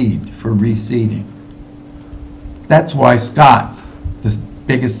own seed for reseeding. That's why Scott's, the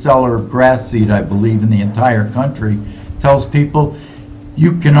biggest seller of grass seed, I believe, in the entire country, tells people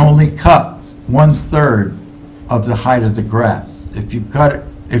you can only cut 1/3 of the height of the grass. If you cut it,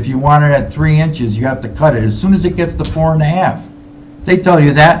 if you want it at 3 inches, you have to cut it as soon as it gets to 4.5. They tell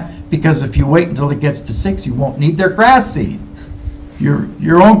you that because if you wait until it gets to 6, you won't need their grass seed.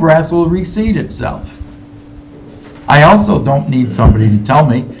 Your own grass will reseed itself. I also don't need somebody to tell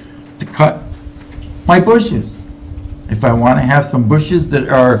me to cut my bushes. If I want to have some bushes that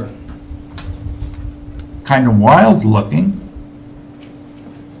are kind of wild looking,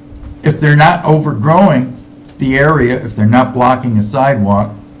 if they're not overgrowing the area, if they're not blocking a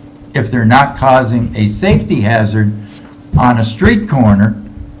sidewalk, if they're not causing a safety hazard on a street corner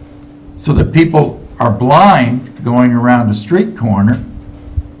so that people are blind going around a street corner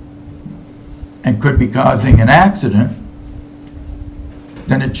and could be causing an accident,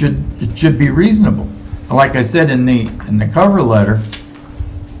 then it should be reasonable. Like I said in the cover letter,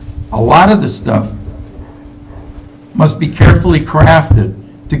 a lot of the stuff must be carefully crafted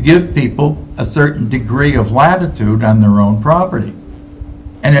to give people a certain degree of latitude on their own property.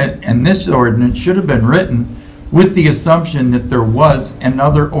 And this ordinance should have been written with the assumption that there was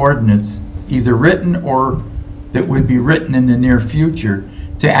another ordinance, either written or that would be written in the near future,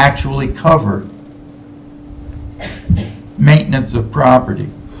 to actually cover maintenance of property.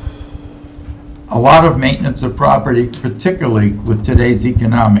 A lot of maintenance of property, particularly with today's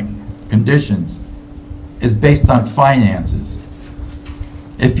economic conditions, is based on finances.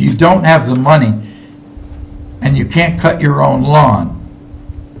 If you don't have the money and you can't cut your own lawn,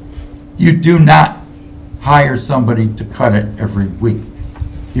 you do not hire somebody to cut it every week.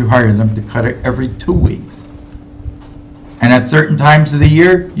 You hire them to cut it every 2 weeks. And at certain times of the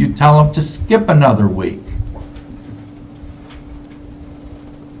year, you tell them to skip another week.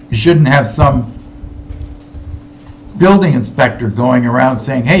 You shouldn't have some building inspector going around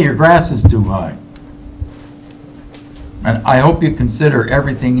saying, hey, your grass is too high. And I hope you consider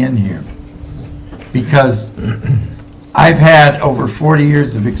everything in here, because I've had over 40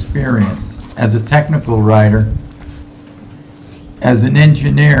 years of experience as a technical writer, as an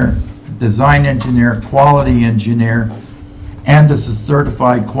engineer, design engineer, quality engineer, and as a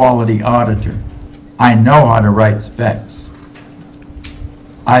certified quality auditor, I know how to write specs.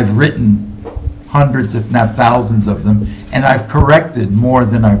 I've written hundreds, if not thousands of them, and I've corrected more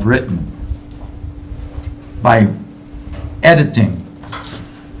than I've written by editing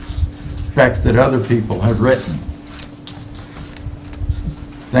specs that other people have written.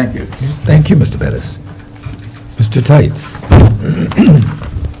 Thank you. Thank you, Mr. Bettis. Mr. Tights.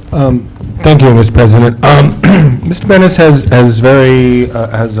 Thank you, Mr. President. Mr. Bennis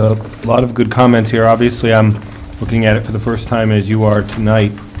has a lot of good comments here. Obviously, I'm looking at it for the first time as you are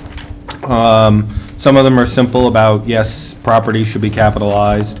tonight. Some of them are simple about, yes, property should be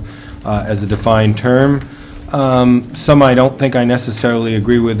capitalized as a defined term. Some I don't think I necessarily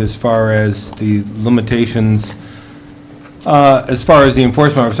agree with as far as the limitations, as far as the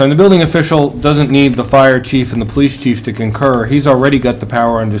enforcement officer. And the building official doesn't need the fire chief and the police chief to concur. He's already got the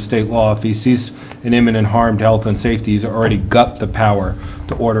power under state law. If he sees an imminent harm to health and safety, he's already got the power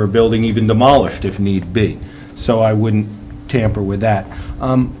to order a building even demolished if need be. So I wouldn't tamper with that.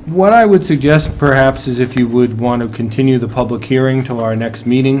 What I would suggest perhaps is if you would want to continue the public hearing till our next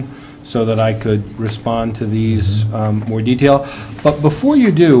meeting so that I could respond to these more detail. But before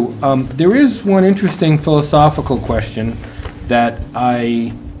you do, there is one interesting philosophical question that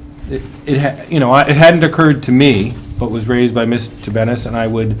it hadn't occurred to me, but was raised by Mr. Bennis, and I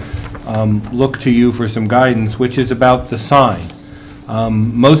would look to you for some guidance, which is about the sign.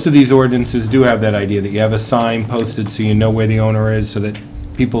 Most of these ordinances do have that idea that you have a sign posted so you know where the owner is so that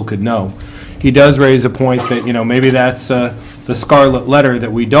people could know. He does raise a point that, maybe that's the scarlet letter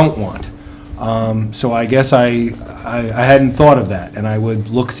that we don't want. So I guess I hadn't thought of that, and I would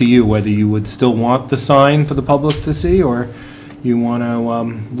look to you whether you would still want the sign for the public to see, or you want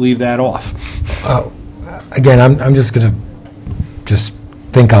to leave that off. Again, I'm just going to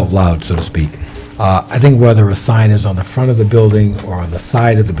think out loud, so to speak. I think whether a sign is on the front of the building or on the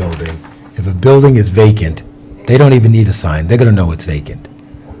side of the building, if a building is vacant, they don't even need a sign. They're going to know it's vacant.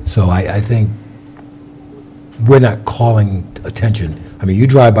 So I think we're not calling attention. I mean, you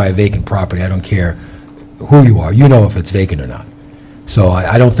drive by a vacant property, I don't care who you are, you know if it's vacant or not. So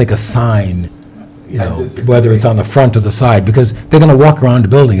I don't think a sign, whether it's on the front or the side, because they're going to walk around the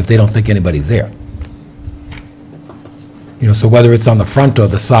building if they don't think anybody's there. So whether it's on the front or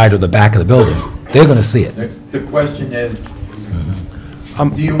the side or the back of the building, they're going to see it. The question is,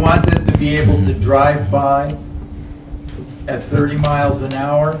 do you want them to be able to drive by at 30 miles an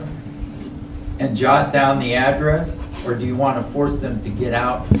hour and jot down the address? Or do you want to force them to get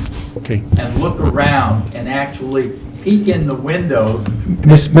out and look around and actually peek in the windows?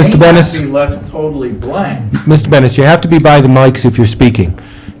 Mr. Bennis, be left totally blank. Mr. Bennis, you have to be by the mics if you're speaking.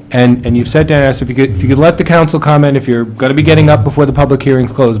 And you've said down, if you could let the council comment if you're going to be getting up before the public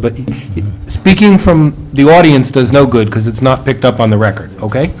hearing's closed. But speaking from the audience does no good because it's not picked up on the record,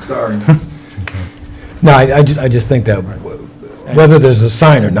 okay? Sorry. No, I just think that whether there's a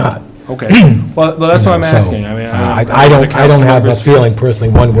sign or not. Okay. Well, that's what I'm asking. I mean, I don't have that feeling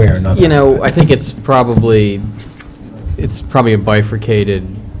personally one way or another. I think it's probably a bifurcated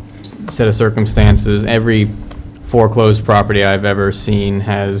set of circumstances. Every foreclosed property I've ever seen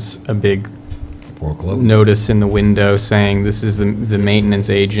has a big notice in the window saying this is the maintenance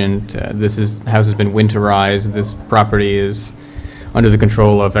agent, house has been winterized, this property is under the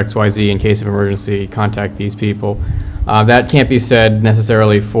control of XYZ, in case of emergency, contact these people. That can't be said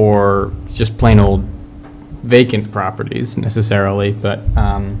necessarily for just plain old vacant properties necessarily, but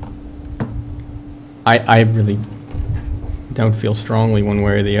I really don't feel strongly one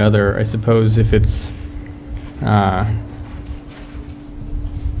way or the other. I suppose if it's, I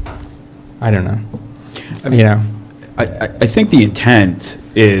don't know. I think the intent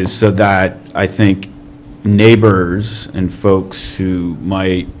is so that I think neighbors and folks who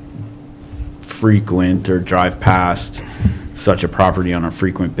might frequent or drive past such a property on a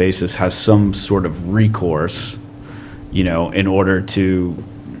frequent basis has some sort of recourse, in order to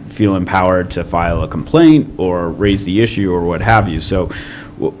feel empowered to file a complaint or raise the issue or what have you. So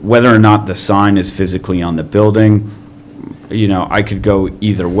whether or not the sign is physically on the building, I could go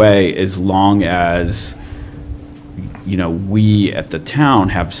either way as long as, we at the town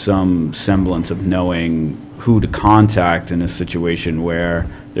have some semblance of knowing who to contact in a situation where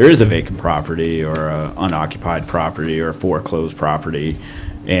there is a vacant property or an unoccupied property or a foreclosed property.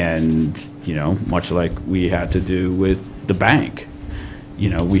 And, much like we had to do with the bank,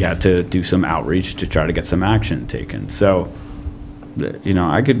 we had to do some outreach to try to get some action taken. So,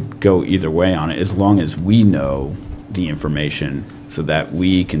 I could go either way on it as long as we know the information so that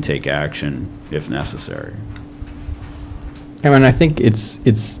we can take action if necessary. I mean, I think it's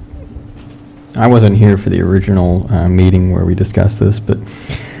I wasn't here for the original meeting where we discussed this, but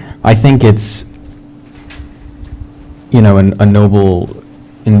I think it's, you know, a noble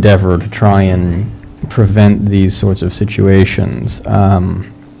endeavor to try and prevent these sorts of situations. And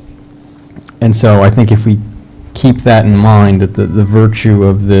so I think if we keep that in mind, that the virtue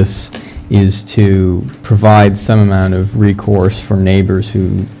of this is to provide some amount of recourse for neighbors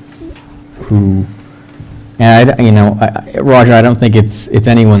who and Roger, I don't think it's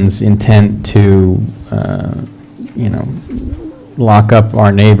anyone's intent to, you know, lock up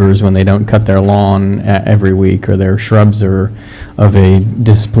our neighbors when they don't cut their lawn every week, or their shrubs are of a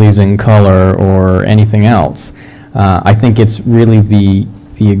displeasing color, or anything else. I think it's really the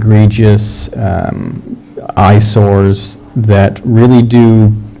egregious eyesores that really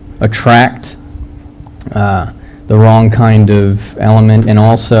do attract the wrong kind of element, and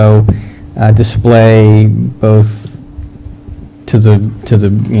also display both to the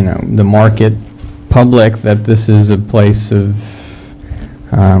you know, the market public that this is a place of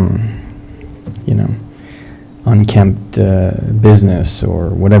you know, unkempt business or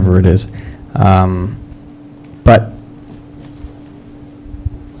whatever it is. But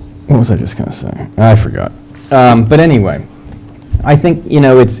what was I just going to say? I forgot. But anyway, I think, you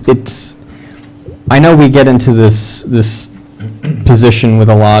know, it's I know we get into this position with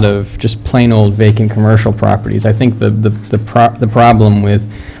a lot of just plain old vacant commercial properties. I think the problem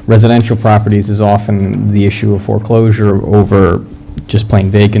with residential properties is often the issue of foreclosure over just plain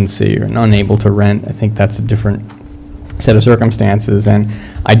vacancy or unable to rent. I think that's a different set of circumstances, and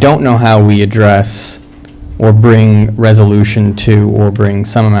I don't know how we address or bring resolution to, or bring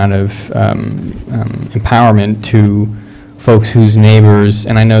some amount of empowerment to folks whose neighbors,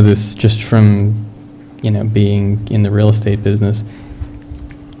 and I know this just from, you know, being in the real estate business,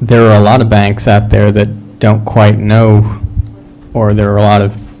 there are a lot of banks out there that don't quite know, or there are a lot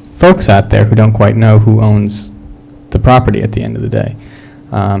of folks out there who don't quite know who owns the property at the end of the day.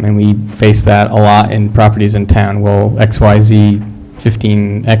 And we face that a lot in properties in town. Well, XYZ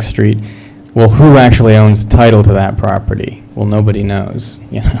 15X Street, well, who actually owns the title to that property? Well, nobody knows,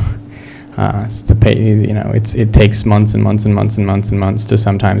 you know. You know, it takes months and months and months and months and months to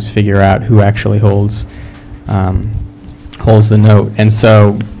sometimes figure out who actually holds the note. And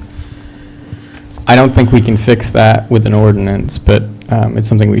so I don't think we can fix that with an ordinance, but it's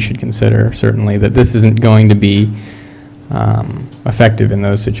something we should consider, certainly, that this isn't going to be effective in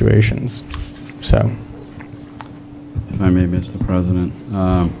those situations. So, if I may, Mr. President,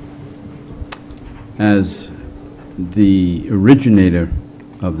 as the originator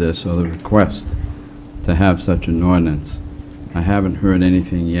of this, or the request to have such an ordinance, I haven't heard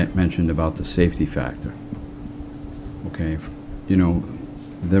anything yet mentioned about the safety factor. Okay, you know,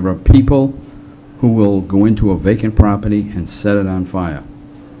 there are people who will go into a vacant property and set it on fire,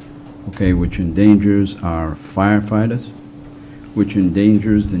 okay, which endangers our firefighters, which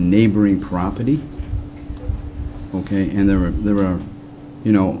endangers the neighboring property, okay, and there are,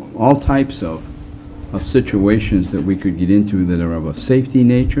 you know, all types of situations that we could get into that are of a safety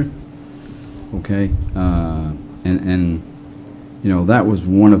nature, okay, and you know, that was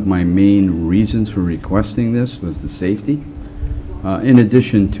one of my main reasons for requesting this, was the safety, in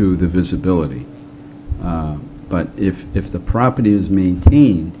addition to the visibility. But if the property is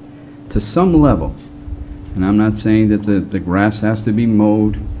maintained to some level, and I'm not saying that the grass has to be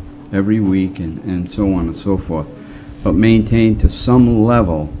mowed every week and so on and so forth, but maintained to some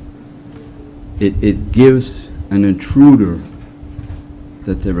level, it gives an intruder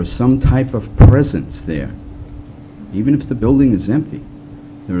that there is some type of presence there. Even if the building is empty,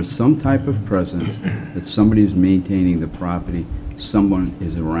 there is some type of presence that somebody is maintaining the property, someone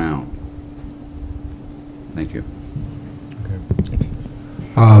is around. Thank you.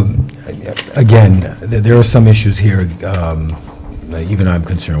 Again, there are some issues here, even I'm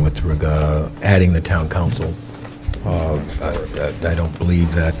concerned with adding the town council. I don't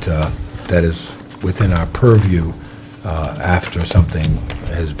believe that that is within our purview after something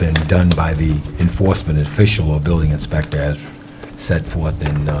has been done by the enforcement official or building inspector as set forth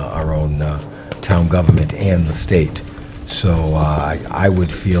in our own town government and the state. So I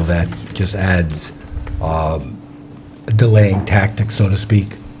would feel that just adds a delaying tactic, so to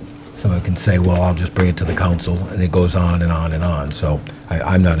speak. Someone can say, well, I'll just bring it to the council, and it goes on and on and on. So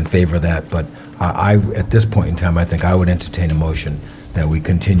I'm not in favor of that, but at this point in time, I think I would entertain a motion that we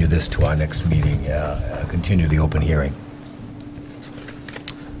continue this to our next meeting, continue the open hearing.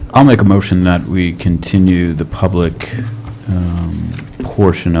 I'll make a motion that we continue the public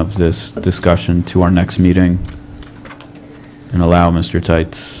portion of this discussion to our next meeting and allow Mr.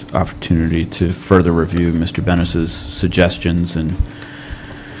 Teitz opportunity to further review Mr. Bennis's suggestions and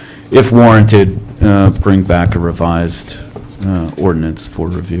if warranted, bring back a revised ordinance for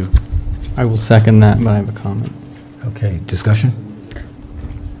review. I will second that, but I have a comment. Okay, discussion?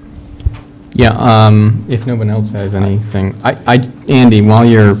 Yeah, if no one else has anything, Andy, while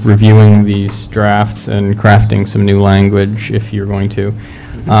you're reviewing these drafts and crafting some new language, if you're going to,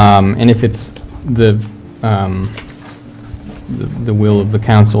 and if it's the will of the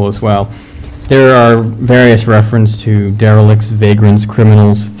council as well, there are various references to derelicts, vagrants,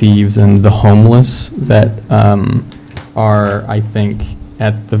 criminals, thieves, and the homeless that are, I think,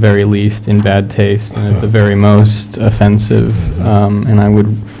 at the very least in bad taste and at the very most offensive, and I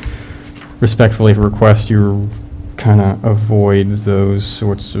would respectfully request you kind of avoid those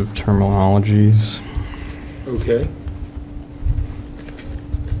sorts of terminologies. Okay.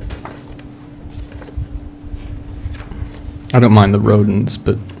 I don't mind the rodents,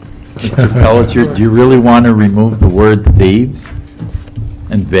 but... Mr. Pelletier, do you really want to remove the word thieves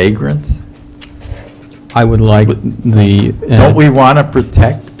and vagrants? I would like the... Don't we want to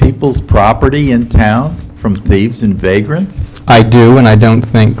protect people's property in town from thieves and vagrants? I do, and I don't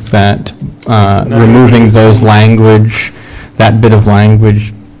think that removing those language, that bit of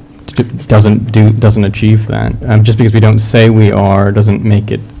language, doesn't achieve that. Just because we don't say we are doesn't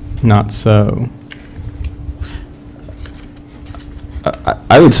make it not so.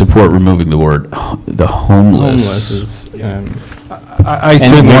 I would support removing the word the homeless. Homeless is. I And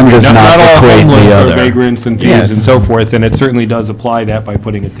certainly one agree. does not all equate the homeless other. are vagrants and thieves Yes. and so forth, and it certainly does apply that by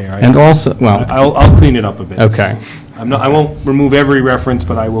putting it there. And also, well. I'll clean it up a bit. Okay. I won't remove every reference,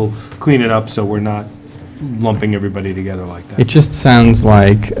 but I will clean it up so we're not lumping everybody together like that. It just sounds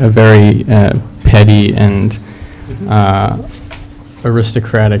like a very petty and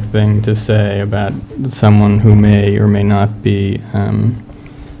aristocratic thing to say about someone who may or may not be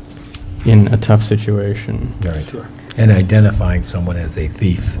in a tough situation. Right. And identifying someone as a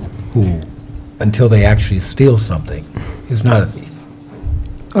thief who, until they actually steal something, is not a thief.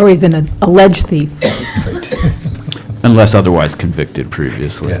 Or he's an alleged thief. Unless otherwise convicted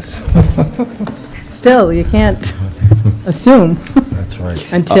previously. Yes. Still, you can't assume That's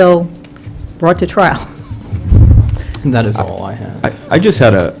right. until brought to trial. That is all I have. I just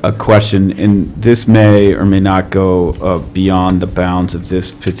had a question, and this may or may not go beyond the bounds of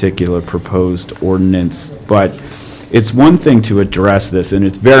this particular proposed ordinance, but it's one thing to address this, and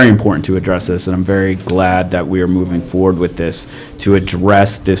it's very important to address this, and I'm very glad that we are moving forward with this, to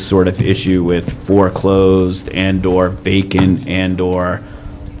address this sort of issue with foreclosed and/or vacant and/or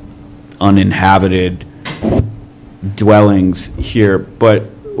uninhabited dwellings here, but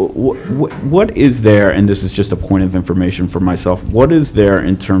what is there, and this is just a point of information for myself, what is there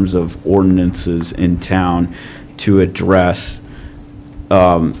in terms of ordinances in town to address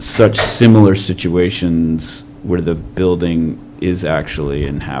such similar situations where the building is actually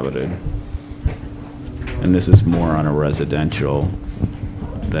inhabited? And this is more on a residential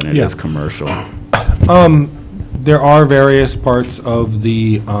than it is commercial. There are various parts of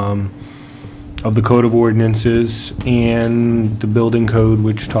the Code of Ordinances and the Building Code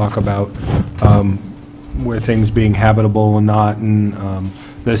which talk about where things being habitable and not, and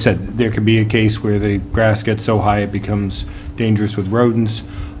as I said, there could be a case where the grass gets so high it becomes dangerous with rodents.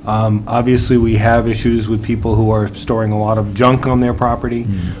 Obviously, we have issues with people who are storing a lot of junk on their property,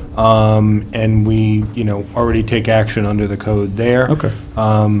 and we, already take action under the code there. Okay.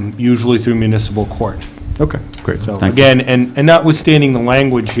 Usually through municipal court. Okay, great. So Thank you. again, and notwithstanding the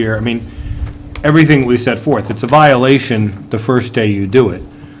language here, I mean, everything we set forth, it's a violation the first day you do it.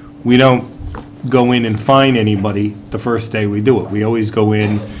 We don't go in and fine anybody the first day we do it. We always go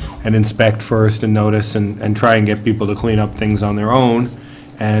in and inspect first and notice and try and get people to clean up things on their own.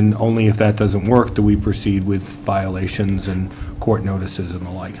 And only if that doesn't work do we proceed with violations and court notices and the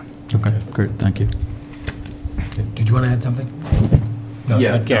like. Okay, great, thank you. Did you want to add something? No,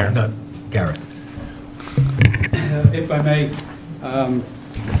 Yeah, not Gareth. Not Gareth. If I may,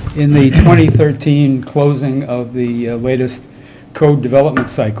 in the 2013 closing of the latest code development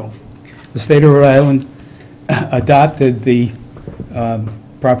cycle, the state of Rhode Island adopted the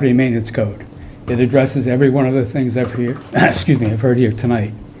property maintenance code. It addresses every one of the things I've heard here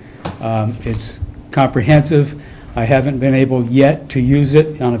tonight. It's comprehensive. I haven't been able yet to use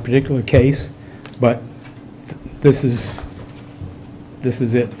it on a particular case, but this is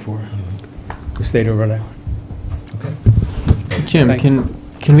it for the state of Rhode Island. Jim, Thanks.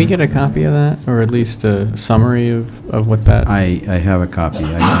 can we get a copy of that, or at least a summary of what that? I have a copy.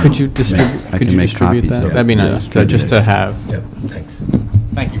 Could you distribute? I Could can you make distribute copies that? of it. That'd be nice, just to have. Yep, thanks.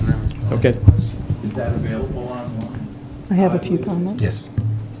 Thank you very much. Okay. Is that available online? I have a few comments. Yes.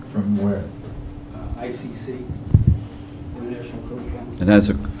 From where? ICC, International Code Council.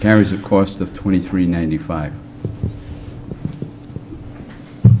 It carries a cost of $23.95.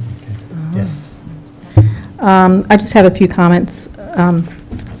 Yes. I just have a few comments.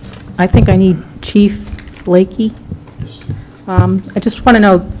 I think I need Chief Blakey. I just want to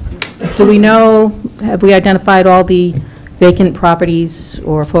know, do we know, have we identified all the vacant properties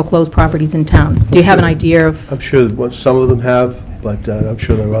or foreclosed properties in town? Do you have an idea of? I'm sure that some of them have, but I'm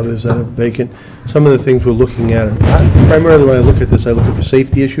sure there are others that are vacant. Some of the things we're looking at, primarily when I look at this, I look at the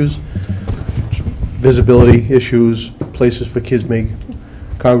safety issues, visibility issues, places for kids may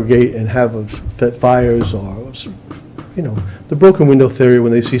congregate and have fires, or, you know, the broken window theory.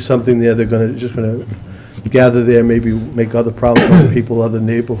 When they see something there, they're just going to gather there, maybe make other problems for other people, other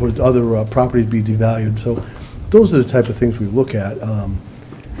neighborhoods, other properties be devalued. So those are the type of things we look at.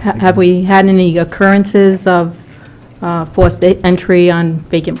 Have we had any occurrences of forced entry on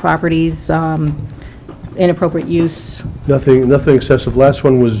vacant properties, inappropriate use? Nothing excessive. Last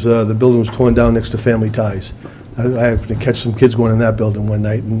one was, the building was torn down next to Family Ties. I happened to catch some kids going in that building one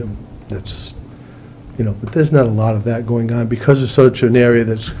night, and that's, you know, but there's not a lot of that going on. Because it's such an area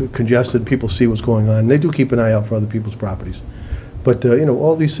that's congested, people see what's going on. They do keep an eye out for other people's properties. But, you know,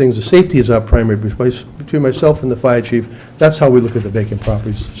 all these things, the safety is our primary, between myself and the fire chief, that's how we look at the vacant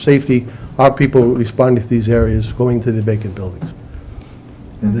properties. Safety, our people responding to these areas, going to the vacant buildings.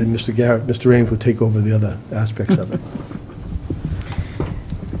 And then Mr. Ames would take over the other aspects of it.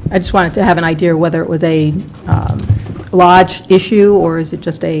 I just wanted to have an idea whether it was a large issue, or is it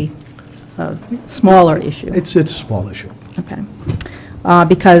just a smaller issue? It's a small issue. Okay.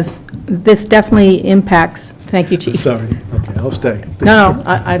 Because this definitely impacts, thank you, Chief. Sorry. Okay, I'll stay. No,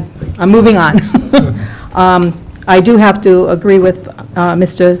 I'm moving on. I do have to agree with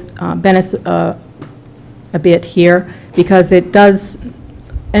Mr. Bennis a bit here, because it does,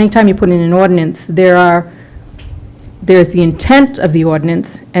 anytime you put in an ordinance, there's the intent of the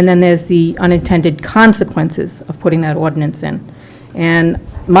ordinance, and then there's the unintended consequences of putting that ordinance in. And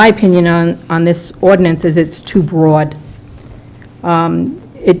my opinion on this ordinance is it's too broad.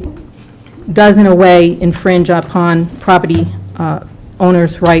 It does, in a way, infringe upon property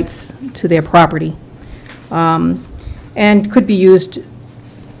owners' rights to their property, and could be used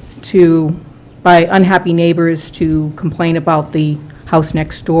by unhappy neighbors to complain about the house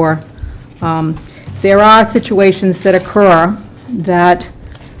next door. There are situations that occur that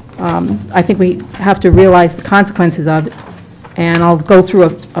I think we have to realize the consequences of, and I'll go through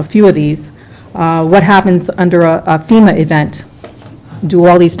a few of these. What happens under a FEMA event? Do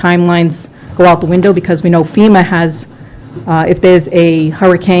all these timelines go out the window? Because we know FEMA has, if there's a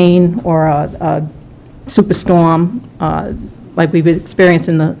hurricane or a superstorm, like we've experienced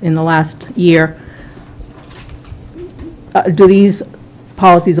in the last year, do these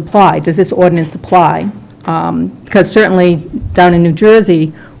policies apply? Does this ordinance apply? Because certainly down in New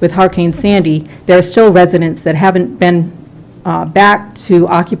Jersey with Hurricane Sandy, there are still residents that haven't been back to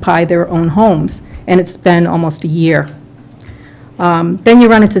occupy their own homes, and it's been almost a year. Then you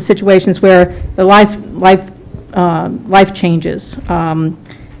run into situations where the life changes.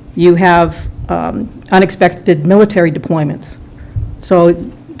 You have unexpected military deployments. So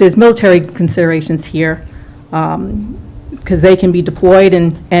there's military considerations here, because they can be deployed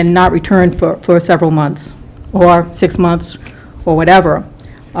and not return for several months, or 6 months, or whatever.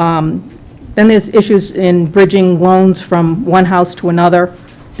 Then there's issues in bridging loans from one house to another.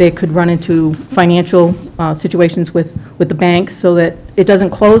 They could run into financial situations with the banks so that it doesn't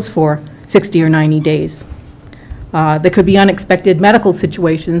close for 60 or 90 days. There could be unexpected medical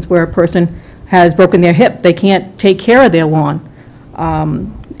situations where a person has broken their hip. They can't take care of their lawn,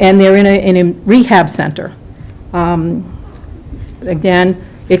 and they're in a rehab center. Again,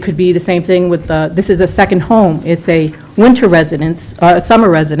 it could be the same thing with this is a second home. It's a winter residence, summer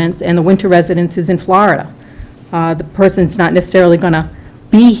residence, and the winter residence is in Florida. The person's not necessarily going to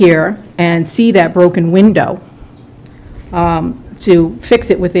be here and see that broken window to fix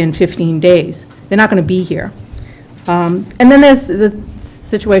it within 15 days. They're not going to be here. And then there's the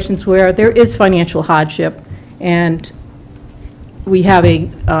situations where there is financial hardship, and we have a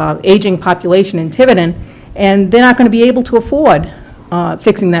aging population in Tiverton, and they're not going to be able to afford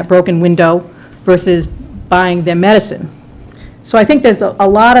fixing that broken window versus buying their medicine. So I think there's a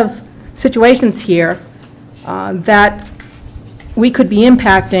lot of situations here that we could be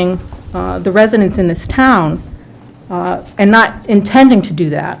impacting the residents in this town and not intending to do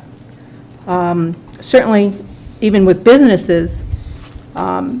that. Certainly, even with businesses,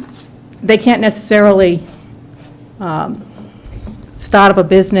 they can't necessarily start up a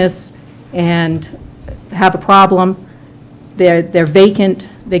business and have a problem. They're vacant.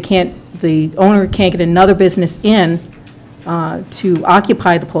 They can't. The owner can't get another business in to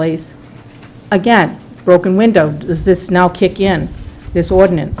occupy the place. Again, broken window, does this now kick in, this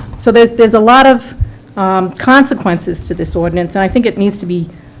ordinance? So there's a lot of consequences to this ordinance, and I think it needs to be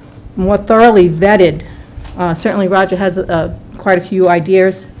more thoroughly vetted. Certainly Roger has quite a few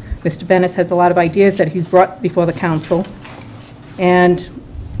ideas. Mr. Bennis has a lot of ideas that he's brought before the council. And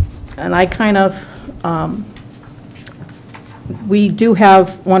I kind of, we do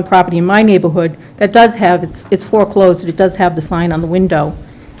have one property in my neighborhood that does have, it's foreclosed, it does have the sign on the window.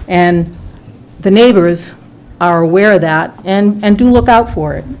 And the neighbors are aware of that and do look out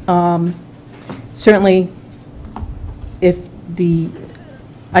for it. Certainly,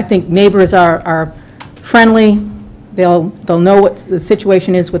 I think neighbors are friendly, they'll know what the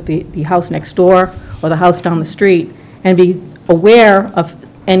situation is with the house next door or the house down the street, and be aware of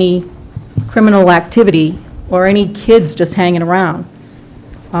any criminal activity or any kids just hanging around.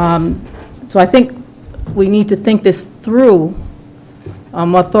 So I think we need to think this through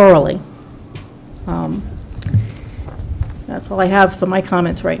more thoroughly. That's all I have for my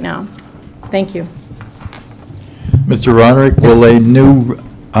comments right now. Thank you. Mr. Roderick, will a new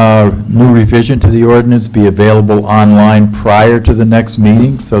revision to the ordinance be available online prior to the next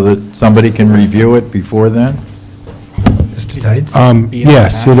meeting so that somebody can review it before then? Mr. Tights?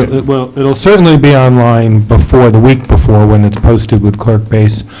 Yes, it'll certainly be online the week before when it's posted with Clerk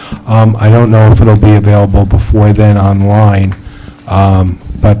Base. I don't know if it'll be available before then online,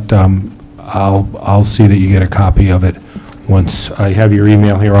 but I'll see that you get a copy of it once. I have your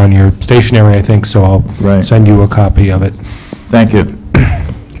email here on your stationery, I think, so I'll send you a copy of it. Thank you.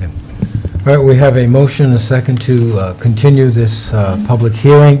 Okay. All right, we have a motion and a second to continue this public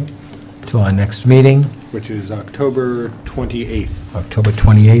hearing to our next meeting. Which is October 28th. October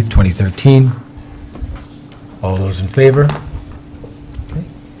 28th, 2013. All those in favor? Okay,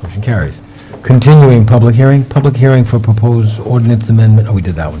 motion carries. Continuing public hearing for proposed ordinance amendment. Oh, we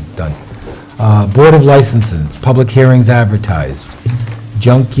did that one, done. Board of Licenses, public hearings advertised.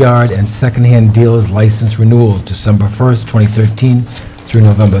 Junkyard and secondhand dealers license renewals, December 1st, 2013 through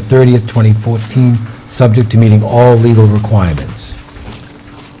November 30th, 2014, subject to meeting all legal requirements.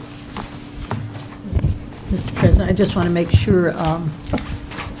 Mr. President, I just want to make sure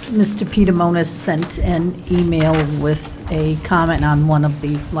Mr. Peter Monas sent an email with a comment on one of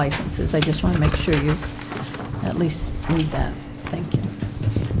these licenses. I just want to make sure you at least read that. Thank you.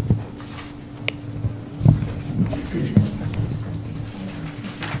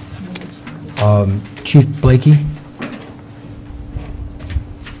 Chief Blakey?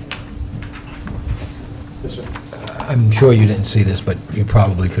 Yes, sir. I'm sure you didn't see this, but you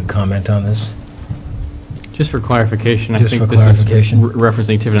probably could comment on this. Just for clarification, I Just think for this is clarification.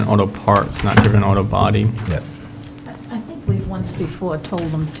 referencing Tiverton Auto Parts, not Tiverton Auto Body. Yep. I think we've once before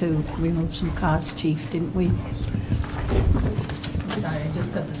told them to remove some cars, Chief, didn't we? I'm sorry, I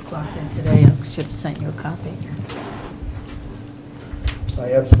just got this clocked in today. I should have sent you a copy. I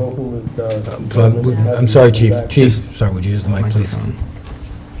have spoken with... I'm sorry, Chief. Chief, sorry, would you use the mic, please?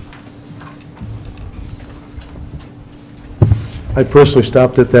 I personally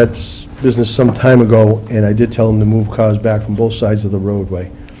stopped at that business some time ago, and I did tell them to move cars back from both sides of the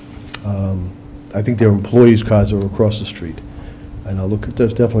roadway. I think their employees' cars are across the street. And I'll look at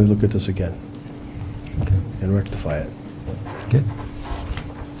this, definitely look at this again and rectify it. Okay.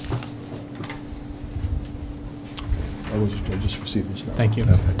 I just received this now. Thank you.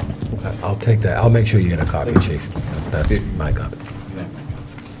 Okay. I'll take that. I'll make sure you get a copy, Chief. That's my copy.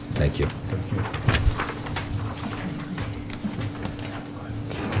 Thank you.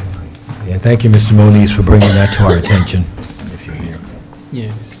 Yeah, thank you, Mr. Moniz, for bringing that to our attention, if you're here.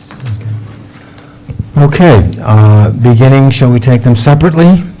 Yes. Okay, beginning, shall we take them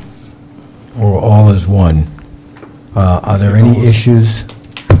separately, or all as one? Are there any issues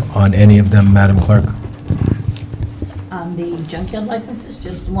on any of them, Madam Clerk? The junkyard licenses,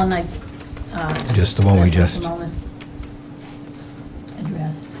 just the one I... Just the one we just...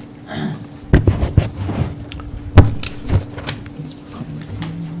 addressed.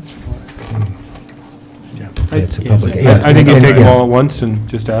 It's a public... I think you can take them all at once and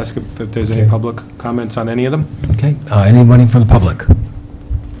just ask if there's any public comments on any of them. Okay, anybody from the public?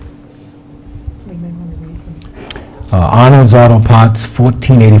 Arnold's Auto Parts,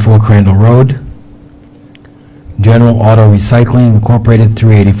 1484 Crandall Road. General Auto Recycling Incorporated,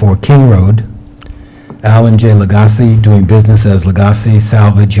 384 King Road. Alan J. Lagasse, doing business as Lagasse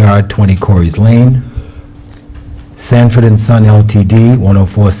Salvage Yard, 20 Corey's Lane. Sanford & Son Ltd.,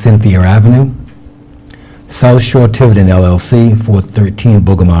 104 Cynthia Avenue. South Shore Tiverton LLC, 413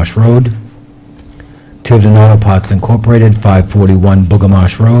 Boogamosh Road. Tiverton Auto Parts Incorporated, 541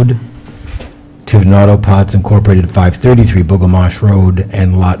 Boogamosh Road. Tiverton Auto Parts Incorporated, 533 Boogle Marsh Road,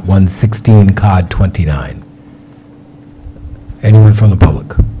 and Lot 116, Cod 29. Anyone from the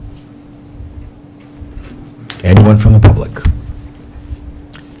public? Anyone from the public?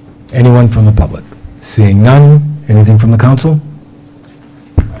 Anyone from the public? Seeing none, anything from the council?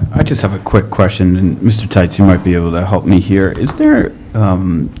 I just have a quick question, and Mr. Tights, you might be able to help me here. Is there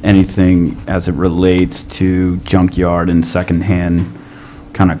anything as it relates to junkyard and secondhand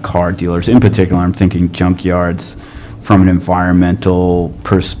kind of car dealers? In particular, I'm thinking junkyards from an environmental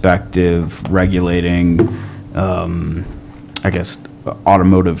perspective, regulating, I guess,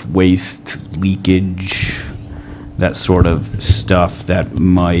 automotive waste, leakage, that sort of stuff that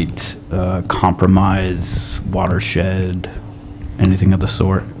might compromise watershed, anything of the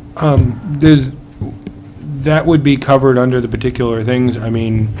sort? That would be covered under the particular things. I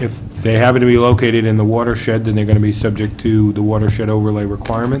mean, if they happen to be located in the watershed, then they're going to be subject to the watershed overlay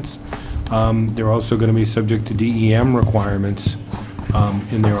requirements. They're also going to be subject to DEM requirements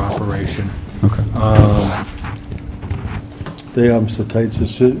in their operation. Okay. Mr. Tights,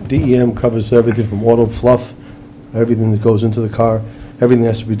 DEM covers everything from auto fluff, everything that goes into the car, everything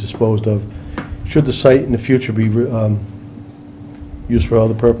has to be disposed of. Should the site in the future be used for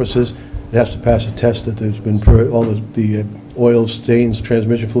other purposes, it has to pass a test that there's been, all the oil stains,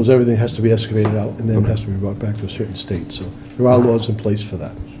 transmission fluids, everything has to be excavated out, and then it has to be brought back to a certain state. So there are laws in place for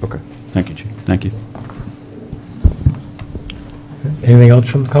that. Okay. Thank you, Chief. Thank you. Anything else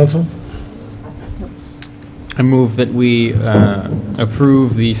from the council? I move that we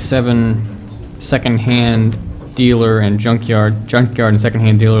approve the 7 second-hand dealer and junkyard and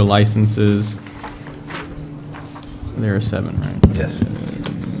second-hand dealer licenses. There are 7, right? Yes.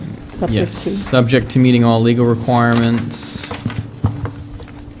 Yes, subject to meeting all legal requirements.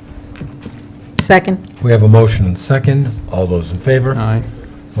 Second. We have a motion and second. All those in favor? Aye.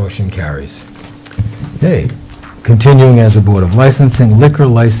 Motion carries. Okay. Continuing as a Board of Licensing, liquor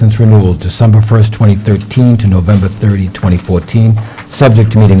license renewals, December 1st, 2013 to November 30, 2014,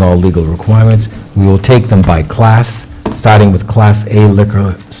 subject to meeting all legal requirements. We will take them by class, starting with Class A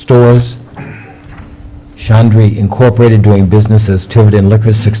liquor stores. Chandri Incorporated, doing business as Tiverton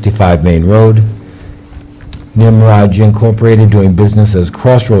Liquors, 65 Main Road. Nimraj Incorporated, doing business as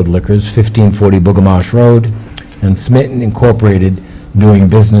Crossroad Liquors, 1540 Boogle Marsh Road. And Smitten Incorporated, doing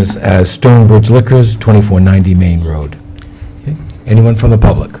business as Stonebridge Liquors, 2490 Main Road. Okay. Anyone from the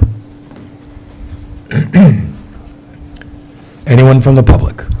public? Anyone from the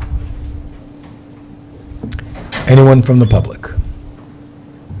public? Anyone from the public?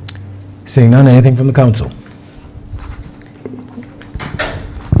 Seeing none, anything from the council?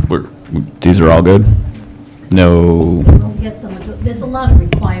 These are all good? No? We'll get them. There's a lot of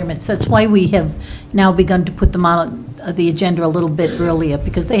requirements. That's why we have now begun to put them on the agenda a little bit earlier,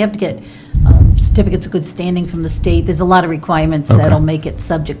 because they have to get certificates of good standing from the state. There's a lot of requirements that'll make it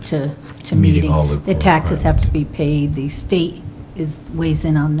subject to meeting. Their taxes have to be paid. The state weighs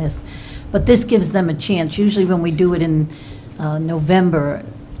in on this. But this gives them a chance. Usually when we do it in November,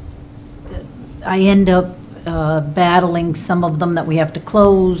 I end up battling some of them that we have to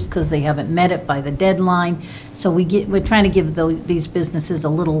close because they haven't met it by the deadline. So we're trying to give these businesses a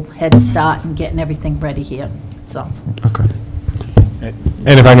little head start in getting everything ready here, so. Okay.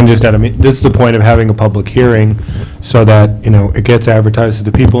 And if I can just add, I mean, this is the point of having a public hearing, so that, you know, it gets advertised so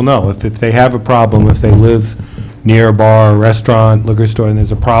the people know. If they have a problem, if they live near a bar, restaurant, liquor store, and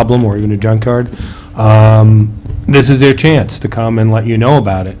there's a problem, or even a junkyard, this is their chance to come and let you know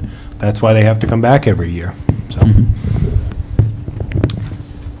about it. That's why they have to come back every year, so.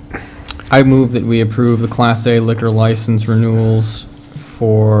 I move that we approve the Class A liquor license renewals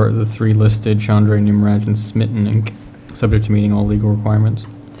for the 3 listed, Chandra, Nimraj, and Smitten, Inc., subject to meeting all legal requirements.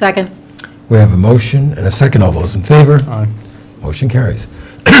 Second. We have a motion and a second. All those in favor? Aye. Motion carries.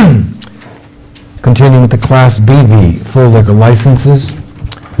 Continuing with the Class BV full liquor licenses,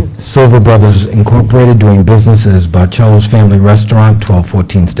 Silver Brothers Incorporated, doing business as Barcello's Family Restaurant,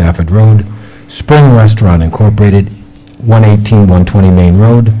 1214 Stafford Road. Spring Restaurant Incorporated, 118-120 Main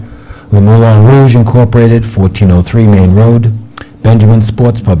Road. Le Moulin Rouge Incorporated, 1403 Main Road. Benjamin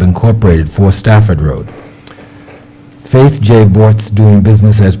Sports Pub Incorporated, 4 Stafford Road. Faith J. Bortz, doing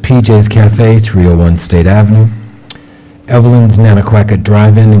business as PJ's Cafe, 301 State Avenue. Evelyn's Nanaquacket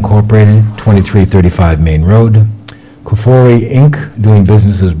Drive-In Incorporated, 2335 Main Road. Kufori Inc., doing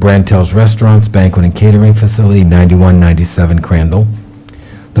business as Brantel's Restaurants, Banquet and Catering Facility, 9197 Crandall.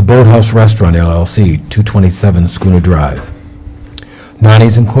 The Boathouse Restaurant LLC, 227 Schooner Drive.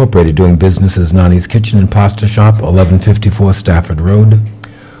 Nani's Incorporated, doing business as Nani's Kitchen and Pasta Shop, 1154 Stafford Road.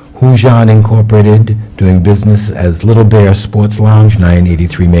 Hujan Incorporated, doing business as Little Bear Sports Lounge,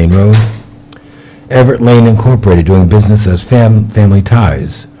 983 Main Road. Everett Lane Incorporated, doing business as Family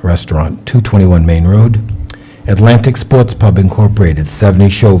Ties Restaurant, 221 Main Road. Atlantic Sports Pub Incorporated, 70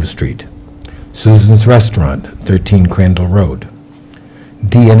 Shove Street. Susan's Restaurant, 13 Crandall Road.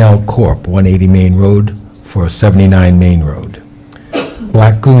 D&L Corp., 180 Main Road for 79 Main Road.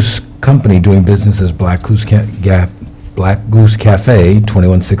 Black Goose Company, doing business as Black Goose Cafe,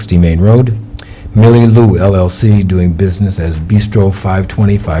 2160 Main Road. Millie Lou LLC, doing business as Bistro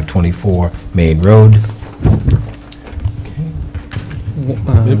 520, 524 Main Road.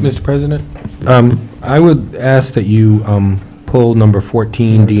 Mr. President, I would ask that you pull number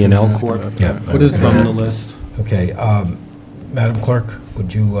 14, D&L Corp. Yeah. What is from the list? Okay, Madam Clerk,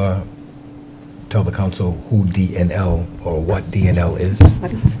 would you tell the council who D&L or what D&L is?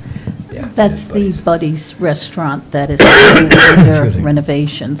 Yeah, That's it the is Buddy's restaurant that is under Excuse me.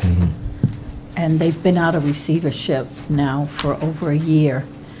 renovations. Mhm. And they've been out of receivership now for over a year.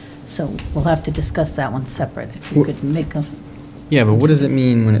 So we'll have to discuss that one separate, if you could make a, Yeah, but what does it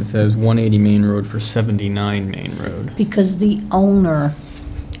mean when it says 180 Main Road for 79 Main Road? because the owner,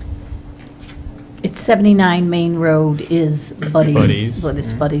 it's 79 Main Road is Buddy's. Buddy's, But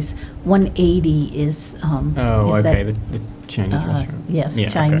it's mhm. Buddy's. 180 is, Oh, is okay, that, the Chinese restaurant. yes, Yeah,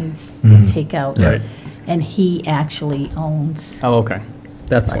 okay. Chinese Mhm. takeout. Right. And he actually owns. Oh, okay.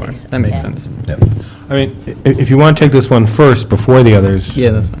 That's why. Buddy's, That makes okay. sense. I mean, if you want to take this one first before the others.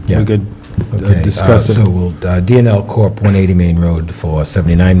 Yeah, that's fine. We could Okay, discuss it. So we'll, D&L Corp., 180 Main Road for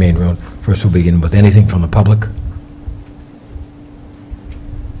 79 Main Road. First, we'll begin with anything from the public.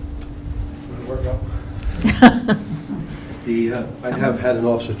 I have had an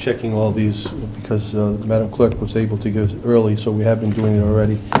officer checking all these because Madam Clerk was able to get early, so we have been doing it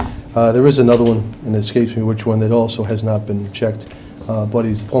already. There is another one, and it escapes me which one, that also has not been checked.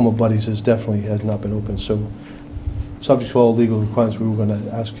 Buddy's, former Buddy's has not been opened, so subject to all legal requirements, we were going to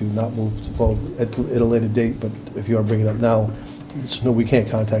ask you not move to vote at a later date, but if you are bringing it up now, no, we can't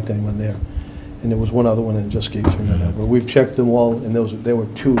contact anyone there. And there was one other one, and it just escapes me right now. But we've checked them all, and there were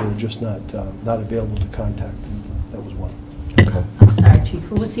two that are just not available to contact. That was one. I'm sorry, Chief,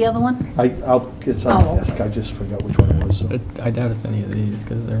 who was the other one? It's on Oh, the desk, I just forgot which one it was, so. I doubt it's any of these,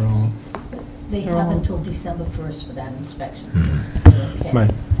 because they're all... They have until December 1st for that inspection. Okay.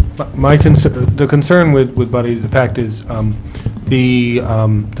 The concern with Buddy's, the fact is, the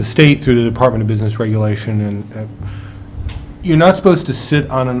state through the Department of Business Regulation, and you're not supposed to sit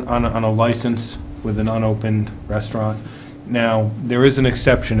on a license with an unopened restaurant. Now, there is an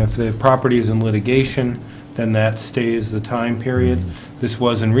exception. If the property is in litigation, then that stays the time period. This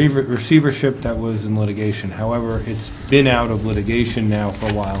was in receivership, that was in litigation. However, it's been out of litigation now for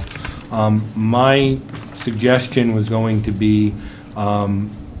a while. My suggestion was going to be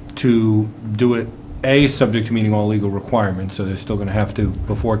to do it, A, subject to meeting all legal requirements, so they're still going to have to,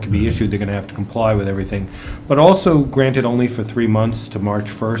 before it can be issued, they're going to have to comply with everything, but also granted only for 3 months to March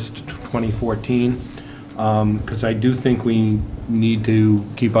 1st, 2014, because I do think we need to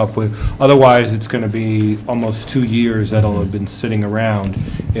keep up with, otherwise it's going to be almost 2 years that'll have been sitting around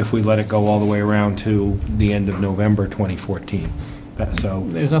if we let it go all the way around to the end of November 2014. So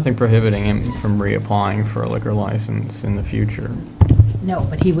There's nothing prohibiting him from reapplying for a liquor license in the future. No,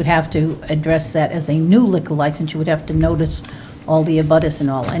 but he would have to address that as a new liquor license. You would have to notice all the abutters and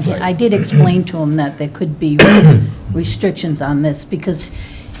all. And I did explain to him that there could be restrictions on this, because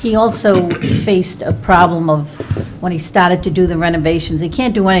he also faced a problem of when he started to do the renovations. He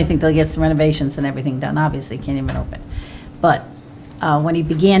can't do anything till he gets the renovations and everything done. Obviously, he can't even open. But when he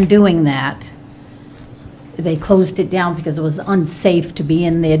began doing that, they closed it down because it was unsafe to be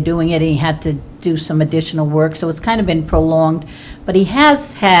in there doing it, and he had to do some additional work, so it's kind of been prolonged. But he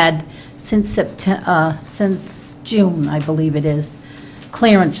has had, since June, I believe it is,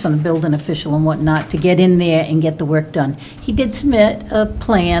 clearance from the building official and whatnot to get in there and get the work done. He did submit a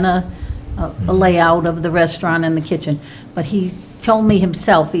plan, a layout of the restaurant and the kitchen, but he told me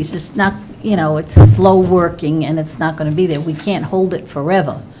himself, he's just not, it's slow working and it's not going to be there. We can't hold it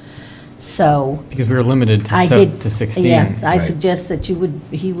forever. So. Because we were limited to 16. Yes, I suggest that he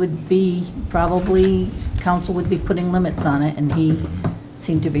would be, probably, council would be putting limits on it, and he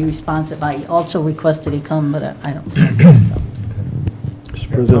seemed to be responsive. I also requested he come, but I don't see him, so. Mr.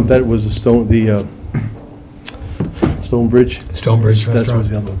 President, that was the Stonebridge? Stonebridge That was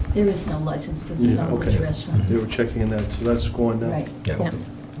the other one. There is no license to the Stonebridge restaurant. They were checking in that, so that's going now. Right, yeah,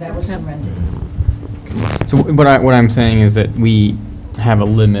 that was surrendered. So what I'm saying is that we have a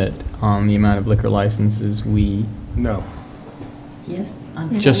limit on the amount of liquor licenses we... No. Yes.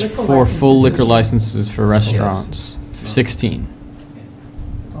 On Just full for full licenses. liquor licenses for restaurants, 16.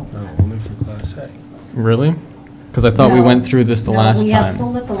 No, only for Class A. Really? Because I thought we No. went through this the last No, we have time.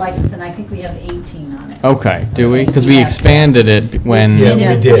 full liquor license, and I think we have 18 on it. Okay, do we? Because we Yeah. expanded it when Yeah,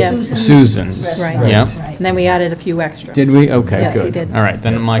 we did. Yeah. Susan's. Right. Yep. And then we added a few extra. Did we? Okay, Yeah, we good. did. All right,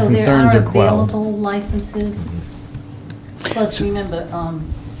 then my concerns are So quelled. there are available licenses. Plus, remember,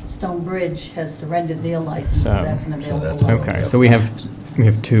 Stone Bridge has surrendered their license, so So- that's an available that's- license. Okay, so we have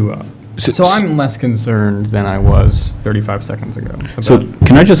two up. So- So I'm less concerned than I was 35 seconds ago. So about-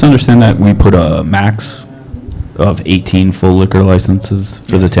 can I just understand that we put a max of 18 full liquor licenses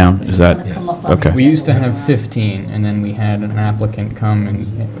for the town? Is that, It's gonna come up on okay. We used to have 15, and then we had an applicant come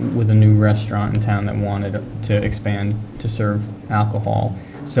with a new restaurant in town that wanted to expand to serve alcohol.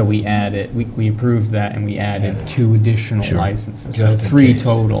 So we added, we approved that, and we added 2 additional Sure. licenses. So Just in 3 case.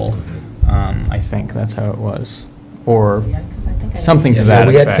 total, I think that's how it was. Or Yeah, 'cause I think I something to Yeah, that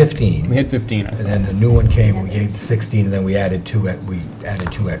we had effect. 15. We had 15, I And thought. then the new one came, we gave 16, and then we added 2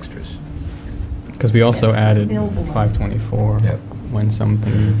 extras. Because we also Yes, added available ones. 524 Yep. when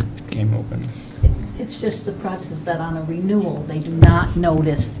something came open. It's just the process that on a renewal, they do not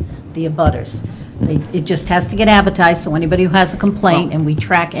notice the abutters. It just has to get advertised, so anybody who has a complaint, and we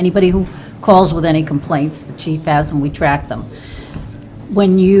track anybody who calls with any complaints, the chief has them, we track them.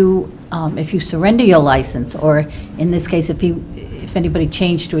 When you, if you surrender your license, or in this case, if anybody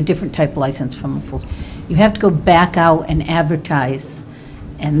changed to a different type of license from a full, you have to go back out and advertise,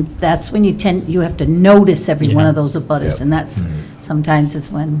 and that's when you have to notice every one of those abutters, and that's sometimes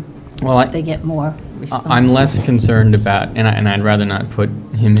is when Well, they get more response. I'm less concerned about, and I'd rather not put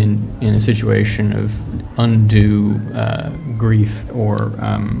him in a situation of undue grief or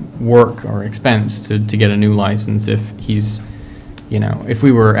work or expense to get a new license if he's, if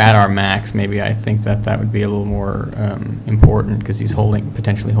we were at our max, maybe I think that would be a little more important because he's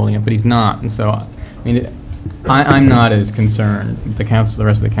potentially holding up, but he's not. And so, I mean, I'm not as concerned. The rest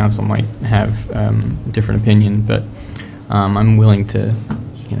of the council might have a different opinion, but I'm willing to,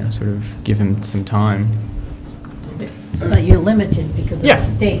 sort of give him some time. But you're limited because of the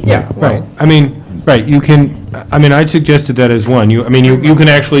state. Yeah, right. I mean, right, you can, I suggested that as one. You can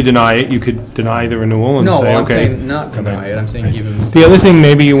actually deny it. You could deny the renewal and say, okay. No, I'm saying not deny it. I'm saying give him. The other thing,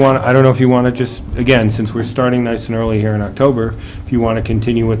 maybe you want, I don't know if you want to just, again, since we're starting nice and early here in October, if you want to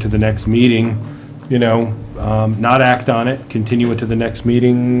continue it to the next meeting, not act on it, continue it to the next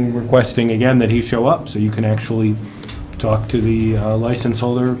meeting, requesting again that he show up, so you can actually talk to the license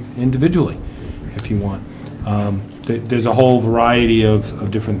holder individually, if you want. There's a whole variety of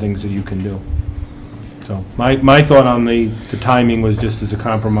different things that you can do. So my thought on the timing was just as a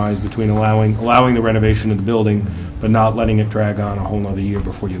compromise between allowing the renovation of the building, but not letting it drag on a whole nother year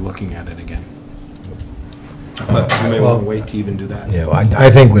before you're looking at it again. You may want to wait to even do that. Yeah,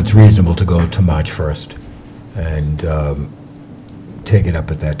 I think it's reasonable to go to March 1st and take it up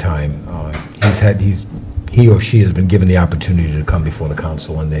at that time. He or she has been given the opportunity to come before the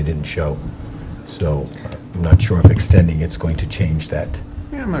council, and they didn't show. So I'm not sure if extending it's going to change that.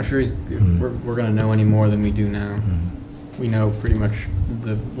 Yeah, I'm not sure we're going to know any more than we do now. We know pretty much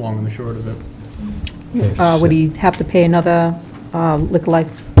the long and the short of it. Would he have to pay another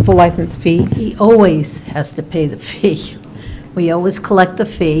full license fee? He always has to pay the fee. We always collect the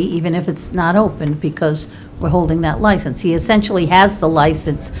fee, even if it's not open, because we're holding that license. He essentially has the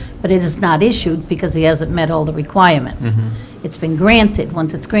license, but it is not issued because he hasn't met all the requirements. It's been granted.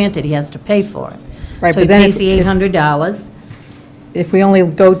 Once it's granted, he has to pay for it. Right, So he but then pays the $800. If we only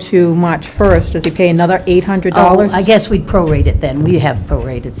go to March 1st, does he pay another $800? Oh, I guess we'd prorate it then. We have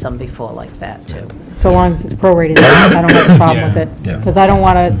prorated some before like that, too. So long as it's prorated, I don't have a problem with it. Yeah. Because I don't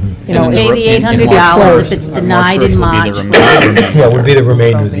want to, Pay the $800 if it's denied in March. Yeah, it would be the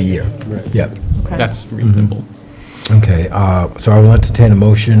remainder of the year. Yep. That's reasonable. Okay, so I will entertain a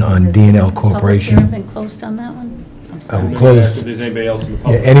motion on D&L Corporation. Public hearing been closed on that one? I'm I sorry. will close. If there's anybody else in the Yeah,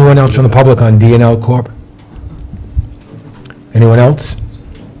 public. anyone else from the public on D&L Corp? Anyone else?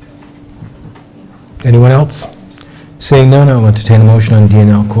 Anyone else? Seeing none, I will entertain a motion on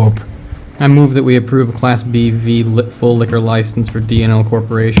D&L Corp. I move that we approve a Class BV full liquor license for DNL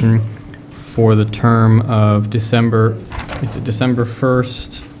Corporation for the term of December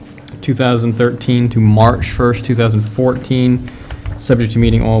 1st, 2013 to March 1st, 2014, subject to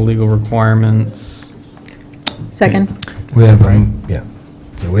meeting all legal requirements. Second. We have,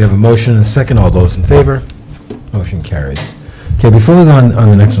 we have a motion and a second. All those in favor? Motion carries. Okay, before we go on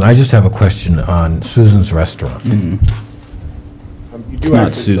the next one, I just have a question on Susan's Restaurant. You It's do not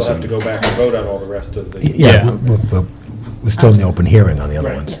actually still have Susan. to go back and vote on all the rest of the. Yeah, we're still in the open hearing on the other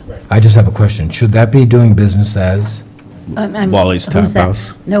Right, ones. right. I just have a question. Should that be doing business as? Wally's Tap who's that?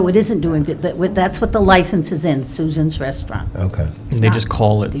 House. No, it isn't doing, that's what the license is in, Susan's Restaurant. Okay. They just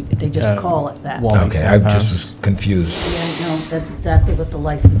call it. They just call it that. Wally's Okay, I Tap just House. was confused. Yeah, no, that's exactly what the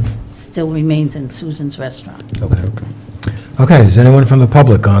license still remains in, Susan's Restaurant. Okay. Okay, is anyone from the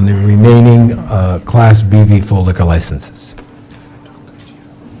public on the remaining Class BV full liquor licenses?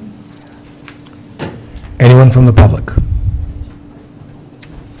 Anyone from the public?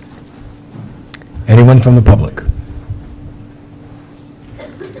 Anyone from the public?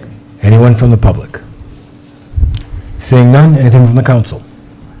 Anyone from the public? Seeing none, anything from the council?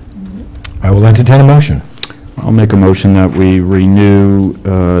 I will entertain a motion. I'll make a motion that we renew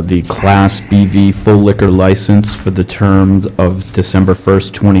the Class BV full liquor license for the term of December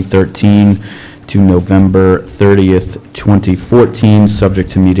 1st, 2013 to November 30th, 2014,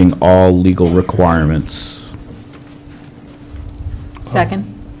 subject to meeting all legal requirements. Second.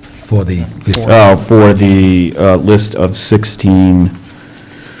 For the For the list of 16,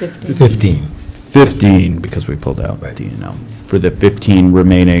 15, because we pulled out the, for the 15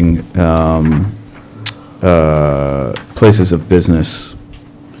 remaining places of business.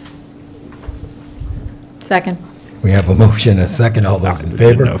 Second. We have a motion, a second. All those in I didn't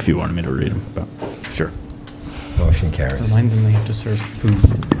favor? know if you wanted me to read them, but sure. Motion carries. Remind them they have to serve food.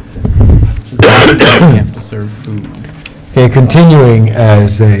 They have to serve food. Okay, continuing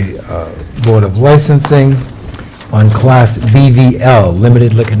as a Board of Licensing on Class BVL,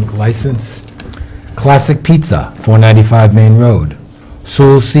 limited liquor license, Classic Pizza, 495 Main Road,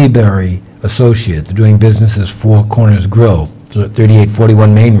 Sewell Seabury Associates, doing business as Four Corners Grill,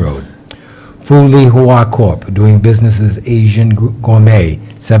 3841 Main Road, Fu Li Hua Corp., doing business as Asian Gourmet,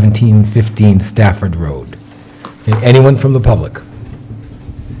 1715 Stafford Road. Okay, anyone from the public?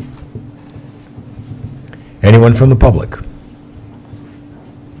 Anyone from the public?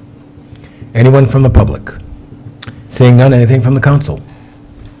 Anyone from the public? Seeing none, anything from the council?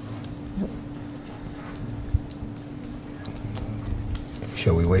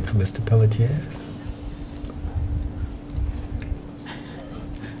 Shall we wait for Mr. Pelletier?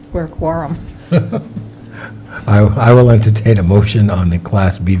 We're a quorum. I will entertain a motion on the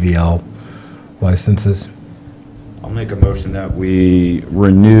Class BVL licenses. I'll make a motion that we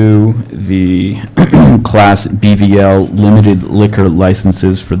renew the Class BVL limited liquor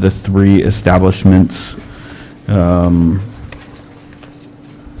licenses for the 3 establishments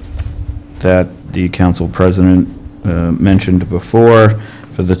that the council president mentioned before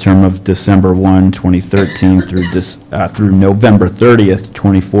for the term of December 1, 2013 through November 30th,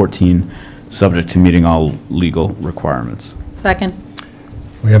 2014, subject to meeting all legal requirements. Second.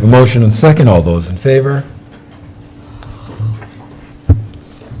 We have a motion and second. All those in favor?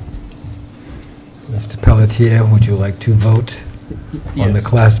 Mr. Pelletier, would you like to vote on the Yes.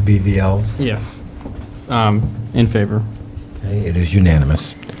 Class BVLs? Yes. In favor. Okay, it is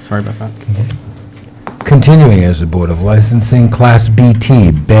unanimous. Sorry about that. Continuing as the Board of Licensing, Class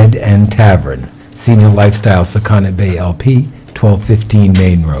BT Bed and Tavern, Senior Lifestyle, Secana Bay LP, 1215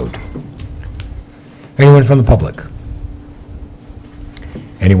 Main Road. Anyone from the public?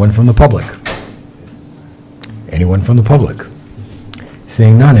 Anyone from the public? Anyone from the public?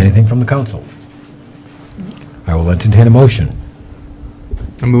 Seeing none, anything from the council? I will entertain a motion.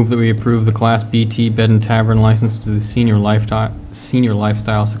 I move that we approve the Class BT Bed and Tavern license to the Senior Lifestyle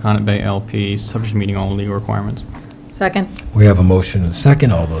Secana Bay LP, subject to meeting all legal requirements. Second. We have a motion and a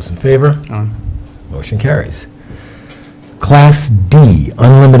second. All those in favor? Aye. Motion carries. Class D,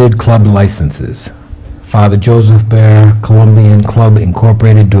 unlimited club licenses. Father Joseph Bear Columbian Club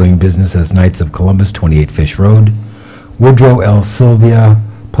Incorporated, doing business as Knights of Columbus, 28 Fish Road. Woodrow L. Sylvia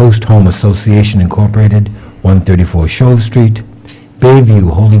Post Home Association Incorporated, 134 Shove Street. Bayview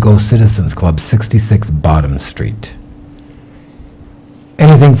Holy Ghost Citizens Club, 66 Bottom Street.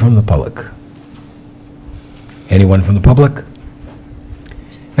 Anything from the public? Anyone from the public?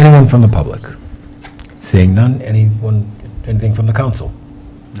 Anyone from the public? Seeing none, anything from the council?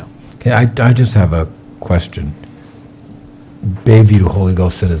 No. Okay, I just have a question. Bayview Holy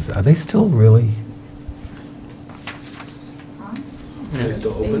Ghost Citizens, are they still really? Yeah.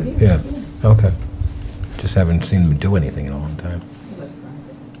 Still open? Yeah, okay. Just haven't seen them do anything in a long time.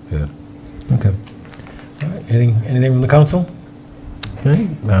 Yeah, okay. All right, anything from the council? Okay.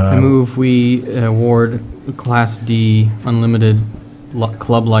 I move we award Class D unlimited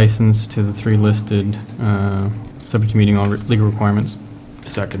club license to the 3 listed, subject to meeting all legal requirements.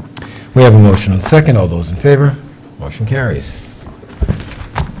 Second. We have a motion and a second. All those in favor? Motion carries.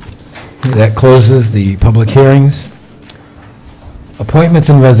 That closes the public hearings. Appointments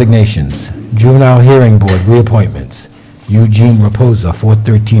and resignations. Juvenile Hearing Board reappointments. Eugene Raposa,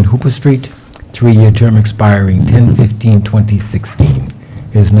 413 Hooper Street. 3-year term expiring 10/15/2016.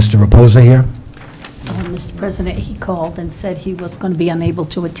 Is Mr. Reposa here? Mr. President, he called and said he was going to be unable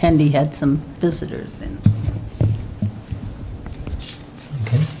to attend. He had some visitors in.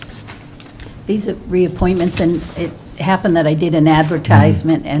 Okay. These are reappointments, and it happened that I did an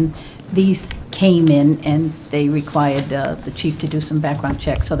advertisement, and these came in, and they required the chief to do some background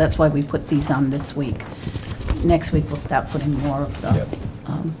checks, so that's why we put these on this week. Next week, we'll start putting more of the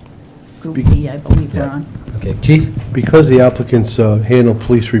Group B, I believe we're on. Okay, Chief? Because the applicants handle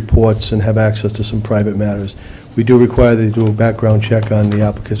police reports and have access to some private matters, we do require they do a background check on the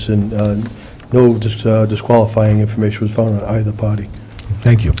applicants, and no disqualifying information was found on either party.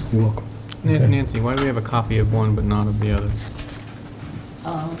 Thank you. You're welcome. Nancy, why do we have a copy of one but not of the other?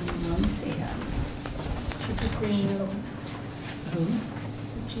 Let me see. Chief was bringing the other one. Who?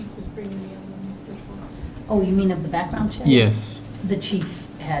 The chief was bringing the other one. Oh, you mean of the background check? Yes. The chief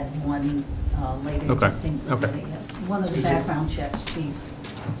had one later. Okay, just in- okay. One of the background checks, chief.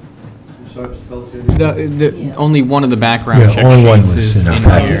 Only one of the background Yeah, check only one sheets was is in in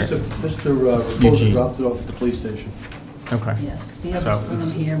our here. Mr. Reposa Eugene. dropped it off at the police station. Okay. Yes, the So others bring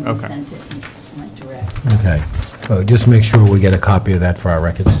them here, and we okay. sent it, and went direct. Okay. So just make sure we get a copy of that for our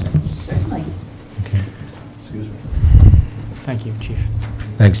records. Certainly. Excuse me. Thank you, Chief.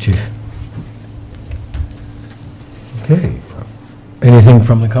 Thanks, Chief. Okay. Anything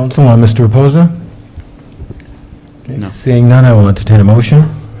from the council on Mr. Reposa? Okay. No. Seeing none, I will entertain a motion.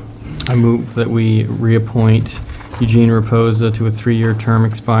 I move that we reappoint Eugene Reposa to a 3-year term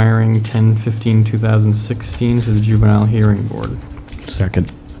expiring 10/15/2016 to the Juvenile Hearing Board.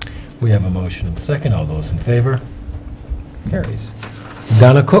 Second. We have a motion and second. All those in favor? Carries.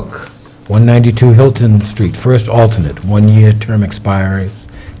 Donna Cook, 192 Hilton Street, first alternate, 1-year term expires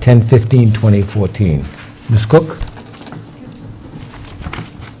 10/15/2014. Ms. Cook?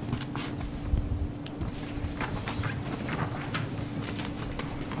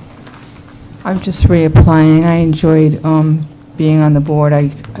 I'm just reapplying. I enjoyed being on the board. I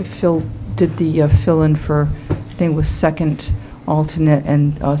did the fill-in for, I think it was second alternate,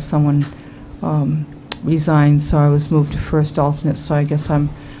 and someone resigned, so I was moved to first alternate, so I guess I'm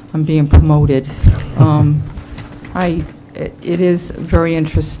being promoted. It is very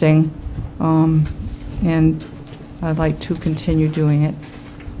interesting, and I'd like to continue doing it,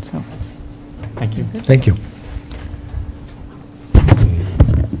 so. Thank you. Thank you.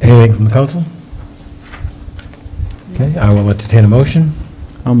 Anything from the council? Okay, I will entertain a motion.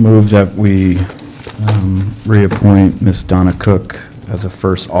 I'll move that we reappoint Ms. Donna Cook as a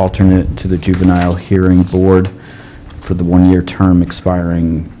first alternate to the Juvenile Hearing Board for the 1-year term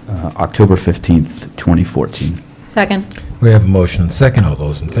expiring October 15th, 2014. Second. We have a motion and second. All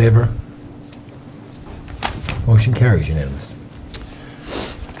those in favor? Motion carries unanimous.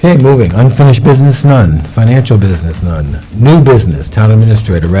 Okay, moving. Unfinished business, none. Financial business, none. New business, town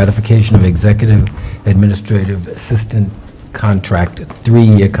administrator, ratification of executive administrative assistant contract,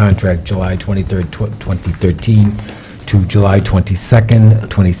 3-year contract, July 23rd, 2013 to July 22nd,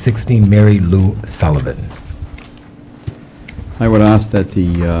 2016, Mary Lou Sullivan. I would ask that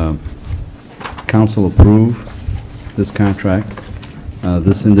the council approve this contract.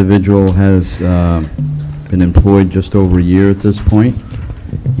 This individual has been employed just over a year at this point,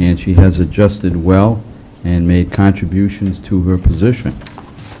 and she has adjusted well and made contributions to her position.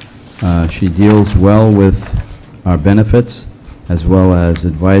 She deals well with our benefits, as well as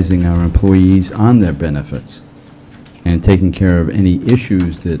advising our employees on their benefits, and taking care of any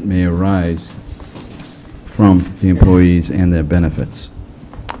issues that may arise from the employees and their benefits.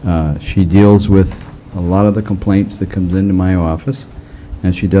 She deals with a lot of the complaints that comes into my office,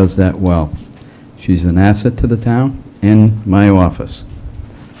 and she does that well. She's an asset to the town and my office.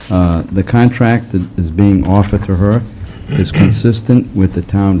 The contract that is being offered to her is consistent with the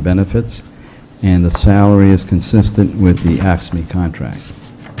town benefits, and the salary is consistent with the AFSCME contract,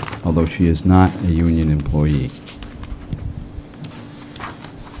 although she is not a union employee.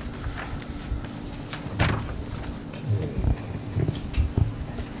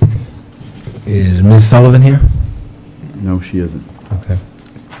 Is Ms. Sullivan here? No, she isn't. Okay.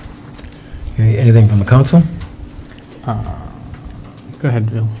 Okay, anything from the council? Go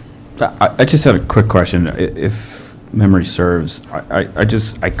ahead, Bill. I just had a quick question. If memory serves,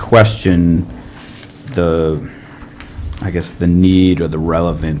 I question I guess the need or the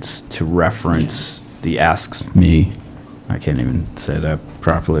relevance to reference the Asks Me. I can't even say that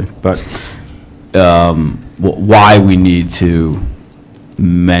properly, but why we need to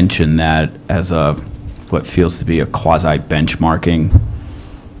mention that as what feels to be a quasi-benchmarking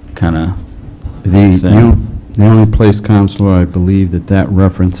kind of thing. The only place, Counselor, I believe that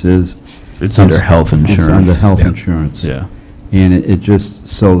reference is It's under health insurance. It's under health Yeah. insurance. Yeah. And it just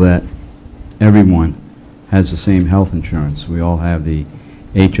so that everyone has the same health insurance. We all have the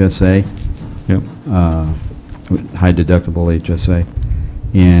HSA, Yep. high deductible HSA.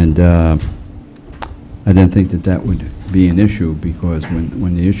 And I didn't think that that would be an issue, because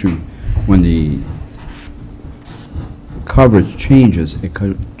when the coverage changes, it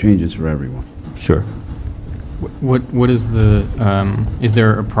changes for everyone. Sure. What is the, is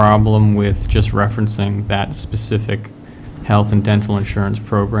there a problem with just referencing that specific health and dental insurance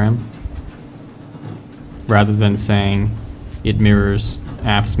program, rather than saying it mirrors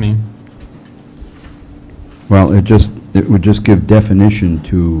AFSCME? Well, it would just give definition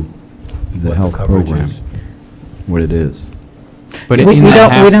to the health program, what it is. But We- in we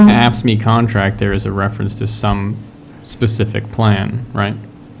that don't- we don't- AFSCME contract, there is a reference to some specific plan, right?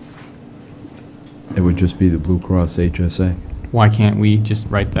 It would just be the Blue Cross HSA. Why can't we just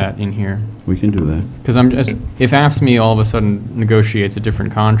write that in here? We can do that. Because I'm just, if AFSCME all of a sudden negotiates a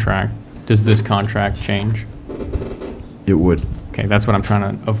different contract, does this contract change? It would. Okay, that's what I'm trying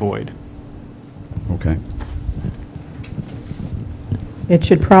to avoid. Okay. It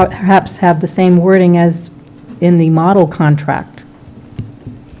should perhaps have the same wording as in the model contract.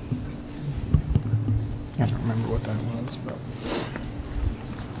 I don't remember what that was, but.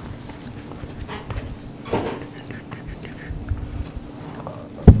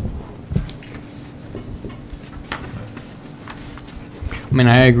 I mean,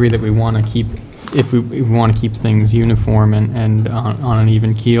 I agree that we want to keep, if we want to keep things uniform and on an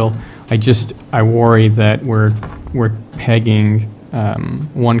even keel. I worry that we're pegging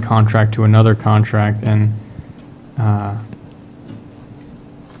one contract to another contract, and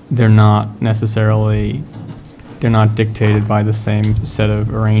they're not necessarily, they're not dictated by the same set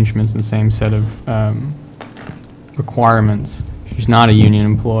of arrangements and same set of requirements. She's not a union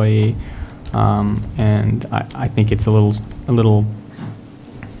employee, and I think it's a little,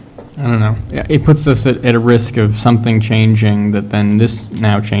 I don't know. It puts us at a risk of something changing that then this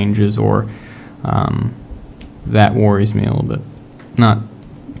now changes, or that worries me a little bit. Not,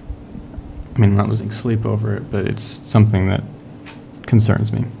 I mean, I'm not losing sleep over it, but it's something that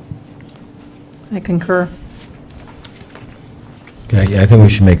concerns me. I concur. Okay, yeah, I think we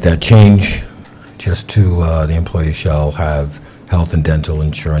should make that change, just to the employee shall have health and dental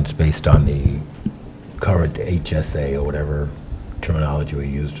insurance based on the current HSA or whatever terminology we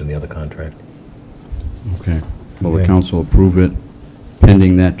used in the other contract. Okay. Will the Okay. council approve it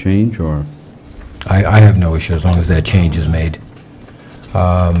pending that change, or? I have no issue as long as that change is made.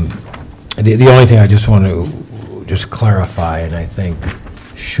 The only thing I just want to just clarify, and I think,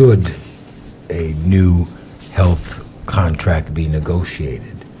 should a new health contract be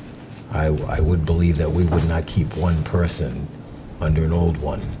negotiated, I would believe that we would not keep one person under an old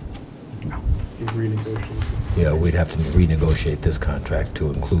one. Yeah, we'd have to renegotiate this contract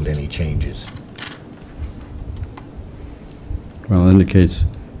to include any changes. Well, it indicates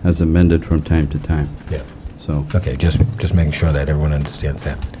as amended from time to time. Yeah. So. Okay, just making sure that everyone understands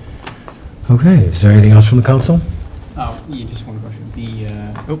that. Okay, is there anything else from the council? Oh, yeah, just one question.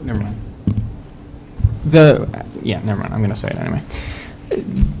 Oh, never mind. Yeah, never mind. I'm going to say it anyway.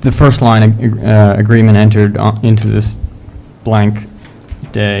 The first line, agreement entered into this blank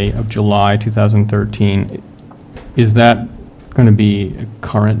day of July 2013, is that going to be a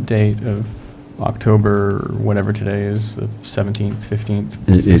current date of October, whatever today is, the 17th, 15th,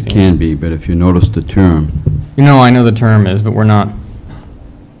 16th? It can be, but if you notice the term. You know, I know the term is, but we're not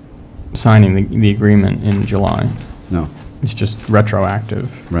signing the agreement in July. No. It's just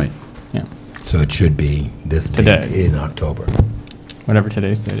retroactive. Right. Yeah. So it should be this date Today. in October. Whatever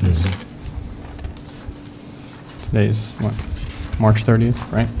today's date is. Today's, what, March 30th,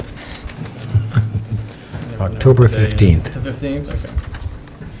 right? October 15th. It's the 15th? Okay.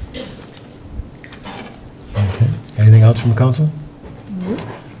 Okay. Anything else from the council?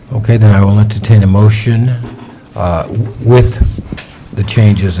 Okay, then I will entertain a motion with the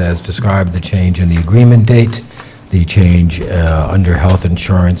changes as described, the change in the agreement date, the change under health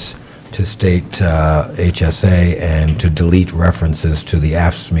insurance to state HSA, and to delete references to the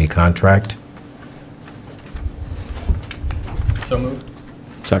AFSCME contract. So moved.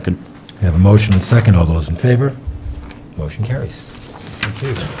 Second. We have a motion and second. All those in favor? Motion carries. Thank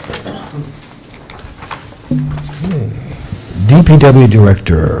you. DPW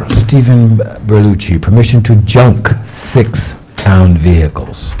Director Stephen Berlucci, permission to junk 6 town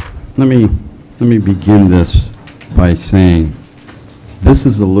vehicles. Let me begin this by saying this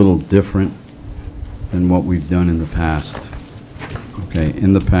is a little different than what we've done in the past. Okay,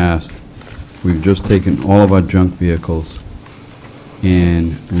 in the past, we've just taken all of our junk vehicles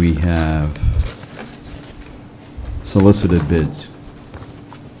and we have solicited bids.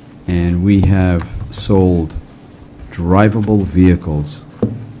 And we have sold drivable vehicles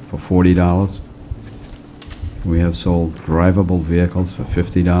for $40. We have sold drivable vehicles for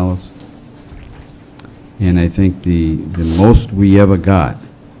 $50. And I think the most we ever got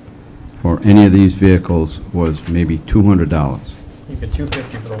for any of these vehicles was maybe $200. You get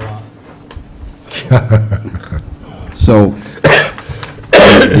 $250 for the lot. So,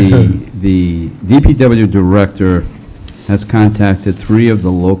 the DPW director has contacted 3 of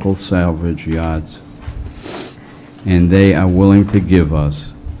the local salvage yards, and they are willing to give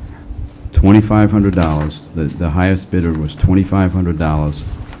us $2,500. The highest bidder was $2,500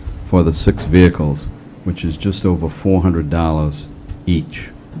 for the 6 vehicles, which is just over $400 each.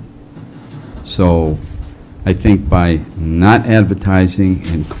 So I think by not advertising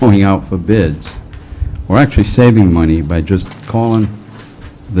and going out for bids, we're actually saving money by just calling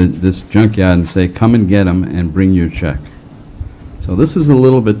this junkyard and say, come and get them and bring your check. So this is a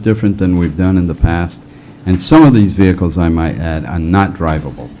little bit different than we've done in the past, and some of these vehicles, I might add, are not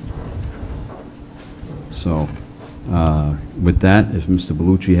drivable. So with that, if Mr.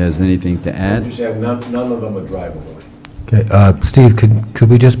 Bellucci has anything to add. Just add, none of them are drivable. Okay, Steve, could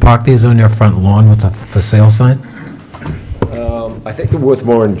we just park these on your front lawn with a for sale sign? I think they're worth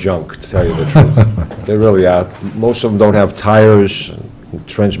more in junk, to tell you the truth. They really are. Most of them don't have tires,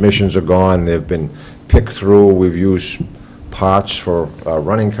 transmissions are gone, they've been picked through, we've used parts for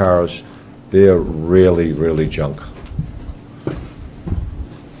running cars. They're really, really junk.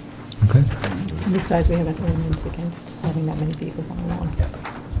 Okay. Besides, we have an ordinance against having that many vehicles on the lawn.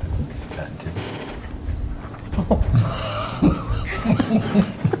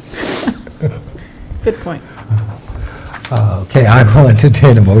 Good point. Okay, I will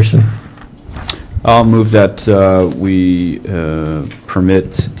entertain a motion. I'll move that we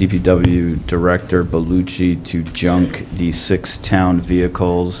permit DPW Director Bellucci to junk the 6 town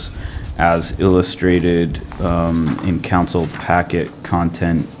vehicles as illustrated in council packet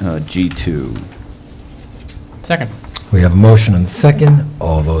content G2. Second. We have a motion and a second.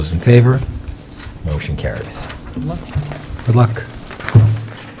 All those in favor? Motion carries. Good luck. Good luck.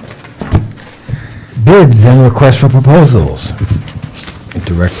 Bids and requests for proposals.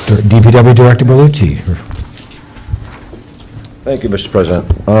 DPW Director Bellucci. Thank you, Mr.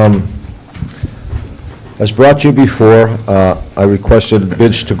 President. As brought to you before, I requested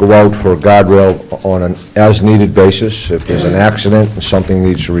bids to go out for a guardrail on an as-needed basis. If there's an accident and something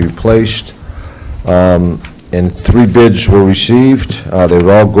needs to be replaced. And 3 bids were received. They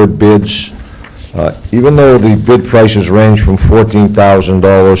were all good bids. Even though the bid prices range from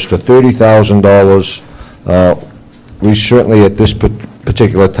 $14,000 to $30,000, we certainly at this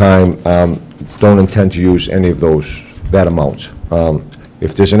particular time don't intend to use any of that amount.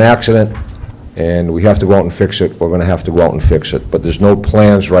 If there's an accident and we have to go out and fix it, we're going to have to go out and fix it. But there's no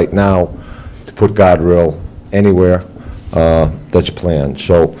plans right now to put guardrail anywhere that's planned.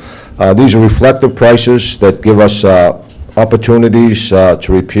 So these are reflective prices that give us opportunities to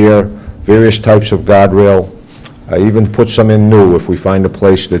repair various types of guardrail. Even put some in new if we find a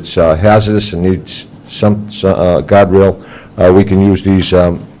place that's hazardous and needs some guardrail. We can use these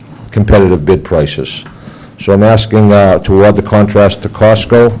competitive bid prices. So I'm asking to award the contract to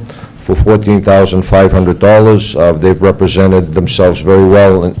Costco for $14,500. They've represented themselves very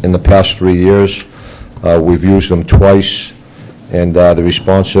well in the past 3 years. We've used them twice, and they're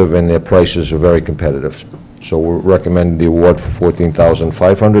responsive, and their prices are very competitive. So we're recommending the award for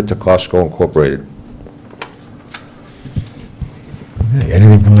 $14,500 to Costco Incorporated. Okay,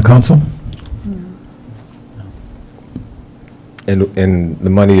 anything from the council? And the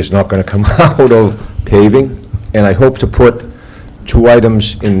money is not going to come out of paving, and I hope to put 2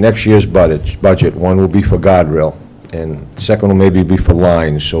 items in next year's budget. One will be for guardrail, and the second will maybe be for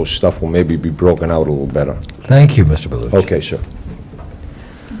lines, so stuff will maybe be broken out a little better. Thank you, Mr. Bellucci. Okay, sir.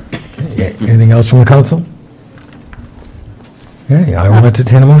 Okay, anything else from the council? Okay, I will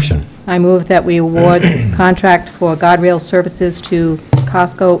entertain a motion. I move that we award contract for guardrail services to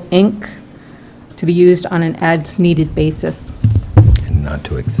Costco, Inc., to be used on an as-needed basis. And not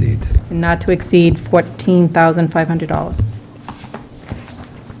to exceed. And not to exceed $14,500.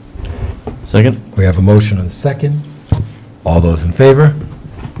 Second? We have a motion and a second. All those in favor?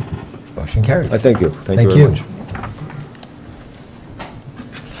 Motion carries. Thank you. Thank you very much.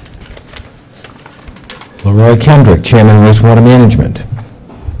 Leroy Kendrick, Chairman, Wastewater Management.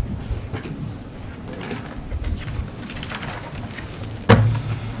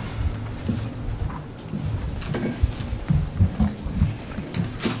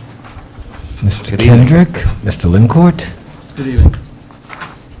 Mr. Kendrick, Mr. Lincourt. Good evening.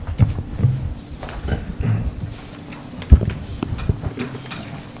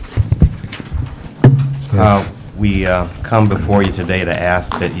 We come before you today to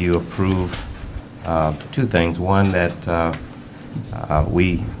ask that you approve two things. One, that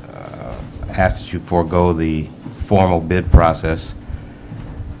we ask that you forego the formal bid process.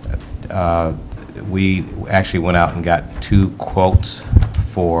 We actually went out and got 2 quotes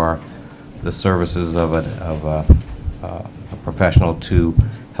for the services of a professional to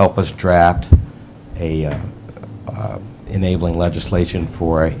help us draft a enabling legislation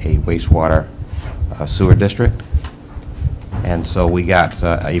for a wastewater sewer district. And so we got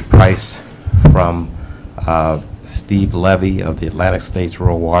a price from Steve Levy of the Atlantic States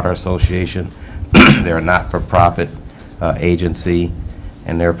Rural Water Association. They're a not-for-profit agency,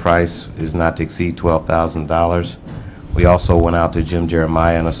 and their price is not to exceed $12,000. We also went out to Jim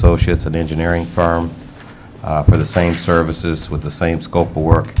Jeremiah and Associates, an engineering firm, for the same services with the same scope of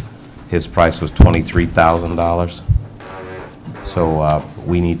work. His price was $23,000. So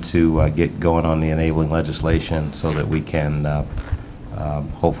we need to get going on the enabling legislation so that we can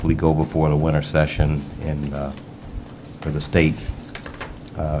hopefully go before the winter session for the state.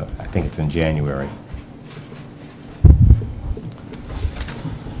 I think it's in January.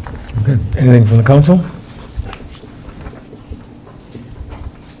 Okay. Anything from the council?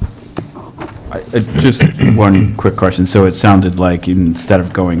 Just one quick question. So it sounded like instead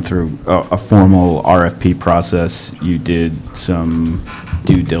of going through a formal RFP process, you did some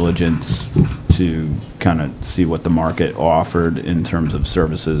due diligence to kind of see what the market offered in terms of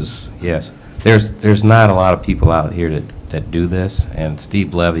services. Yes. There's not a lot of people out here that do this, and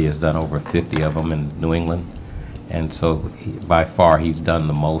Steve Levy has done over 50 of them in New England, and so by far he's done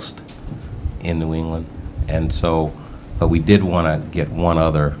the most in New England. And so, but we did want to get one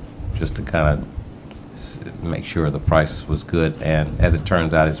other just to kind of make sure the price was good, and as it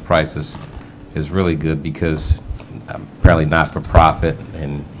turns out, his price is really good because apparently not for profit,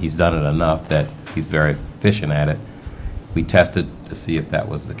 and he's done it enough that he's very efficient at it. We tested to see if that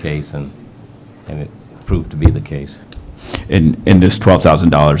was the case, and it proved to be the case. And this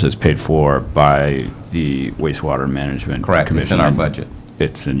 $12,000 is paid for by the wastewater management Correct. commission. It's in our budget.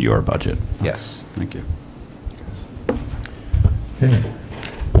 It's in your budget. Yes. Thank you.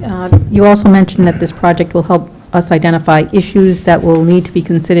 You also mentioned that this project will help us identify issues that will need to be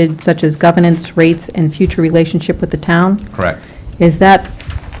considered, such as governance, rates, and future relationship with the town. Correct. Is that,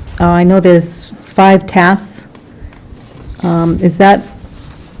 I know there's 5 tasks. Is that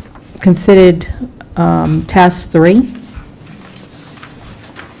considered task 3?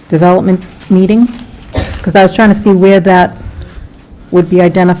 Development meeting? Because I was trying to see where that would be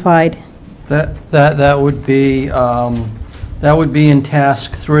identified. That would be in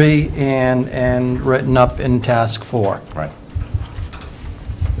task 3 and written up in task 4. Right.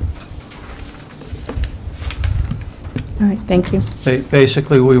 All right, thank you.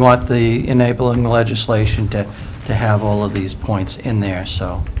 Basically, we want the enabling legislation to have all of these points in there,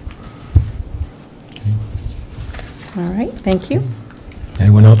 so. All right, thank you.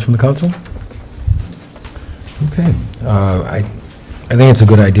 Anyone else from the council? Okay. I think it's a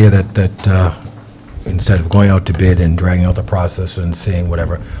good idea that instead of going out to bid and dragging out the process and seeing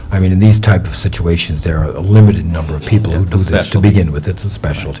whatever, I mean, in these type of situations, there are a limited number of people who do this to begin with. It's a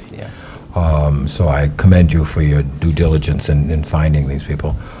specialty. Yeah. So I commend you for your due diligence in finding these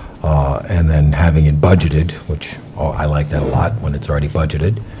people. And then having it budgeted, which I like that a lot when it's already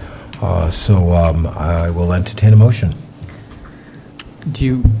budgeted. So I will entertain a motion.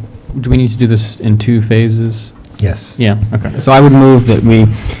 Do we need to do this in 2 phases? Yes. Yeah, okay. So I would move that we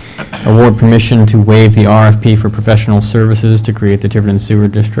award permission to waive the RFP for professional services to create the Tiverton Sewer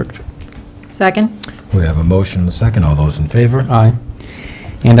District. Second? We have a motion and a second. All those in favor? Aye.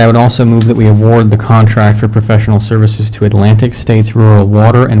 And I would also move that we award the contract for professional services to Atlantic States Rural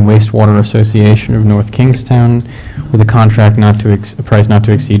Water and Wastewater Association of North Kingstown with a contract a price not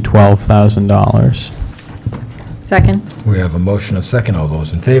to exceed $12,000. Second? We have a motion and a second. All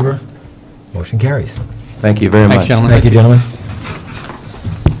those in favor? Motion carries. Thank you very much. Thanks, gentlemen. Thank you, gentlemen.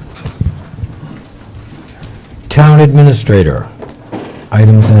 Town Administrator,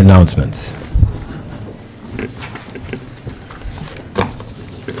 items and announcements.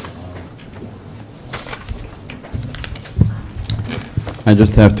 I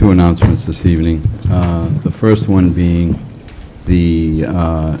just have 2 announcements this evening. The first one being the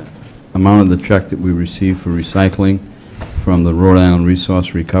amount of the check that we received for recycling from the Rhode Island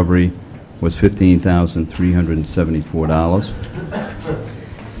Resource Recovery was $15,374.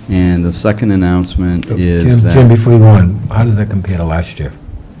 And the second announcement is that... Jim, before you go on, how does that compare to last year?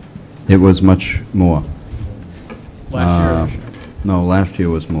 It was much more. Last year? No, last year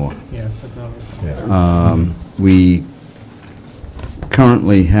was more. Yeah. We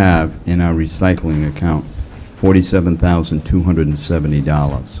currently have in our recycling account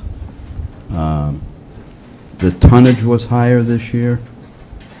 $47,270. The tonnage was higher this year,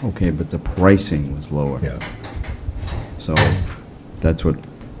 okay, but the pricing was lower. Yeah. So that's what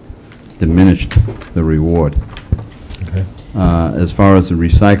diminished the reward. Okay. As far as the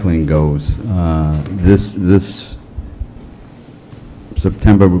recycling goes, this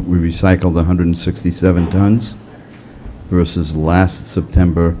September, we recycled 167 tons versus last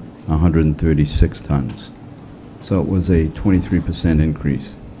September, 136 tons. So it was a 23%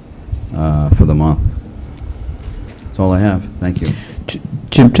 increase for the month. That's all I have. Thank you.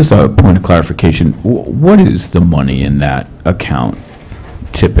 Jim, just a point of clarification. What is the money in that account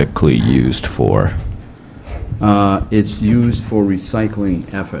typically used for? It's used for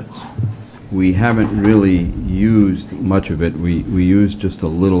recycling efforts. We haven't really used much of it. We used just a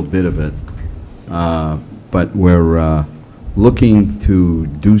little bit of it. But we're looking to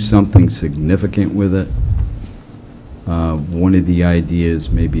do something significant with it. One of the ideas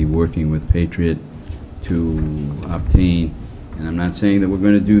may be working with Patriot to obtain, and I'm not saying that we're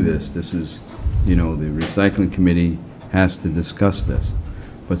going to do this. This is, the recycling committee has to discuss this.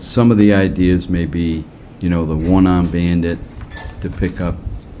 But some of the ideas may be, the one-armed bandit to pick up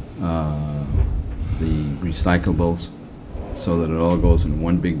the recyclables so that it all goes in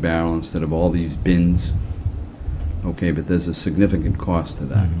one big barrel instead of all these bins. Okay, but there's a significant cost to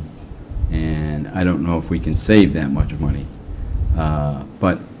that. And I don't know if we can save that much money.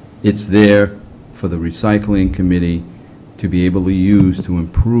 But it's there for the recycling committee to be able to use to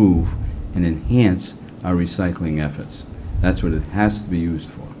improve and enhance our recycling efforts. That's what it has to be used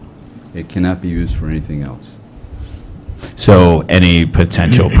for. It cannot be used for anything else. So any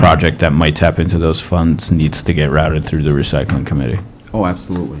potential project that might tap into those funds needs to get routed through the recycling committee? Oh,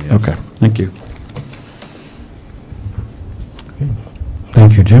 absolutely, yes. Okay, thank you.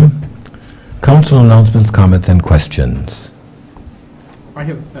 Thank you, Jim. Council announcements, comments, and questions. I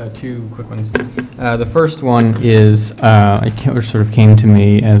have two quick ones. The first one is, it sort of came to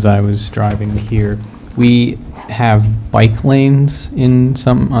me as I was driving here. We have bike lanes on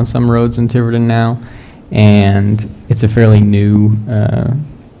some roads in Tiverton now, and it's a fairly new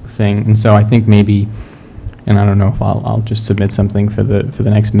thing. And so I think maybe, and I don't know if I'll just submit something for the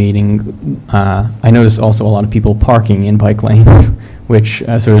next meeting. I noticed also a lot of people parking in bike lanes, which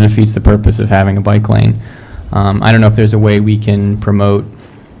sort of defeats the purpose of having a bike lane. I don't know if there's a way we can promote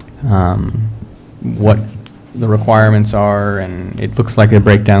what the requirements are, and it looks like a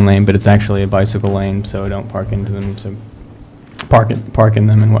breakdown lane, but it's actually a bicycle lane, so don't park into them, so park in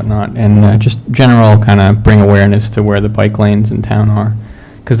them and whatnot, and just general kind of bring awareness to where the bike lanes in town are,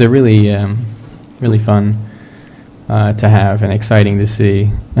 because they're really, really fun to have and exciting to see,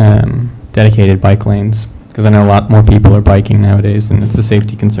 dedicated bike lanes, because I know a lot more people are biking nowadays, and it's a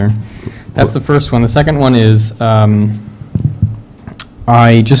safety concern. That's the first one. The second one is,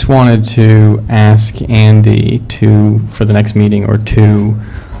 I just wanted to ask Andy for the next meeting or two,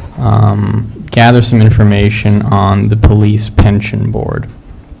 gather some information on the police pension board,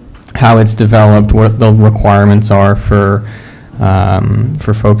 how it's developed, what the requirements are for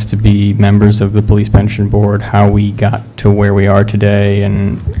folks to be members of the police pension board, how we got to where we are today,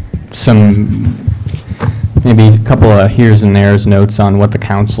 and maybe a couple of here's and there's notes on what the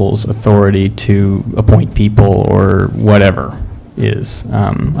council's authority to appoint people or whatever is.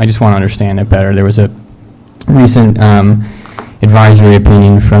 I just want to understand it better. There was a recent advisory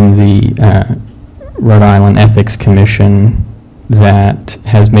opinion from the Rhode Island Ethics Commission that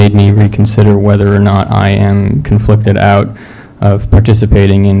has made me reconsider whether or not I am conflicted out of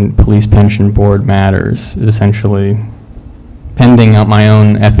participating in police pension board matters, essentially pending out my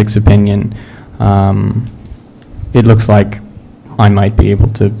own ethics opinion. It looks like I might be able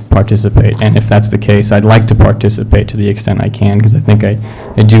to participate, and if that's the case, I'd like to participate to the extent I can, because I think I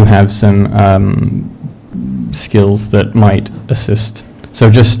do have some skills that might assist. So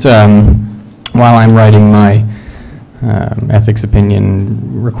just while I'm writing my ethics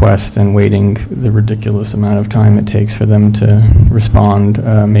opinion request and waiting the ridiculous amount of time it takes for them to respond,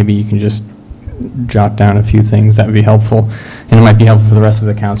 maybe you can just jot down a few things. That would be helpful, and it might be helpful for the rest of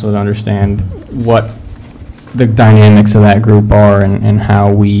the council to understand what the dynamics of that group are, and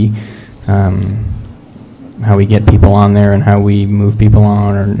how we get people on there and how we move people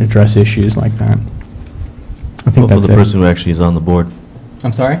on or address issues like that. I think that's for the person who actually is on the board.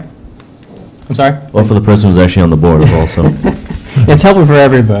 I'm sorry? I'm sorry? Well, for the person who's actually on the board also. It's helpful for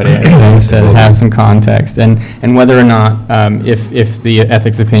everybody, I think, to have some context, and whether or not, if the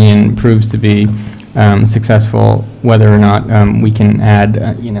ethics opinion proves to be successful, whether or not we can add,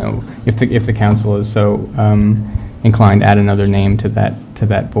 if the council is so inclined to add another name to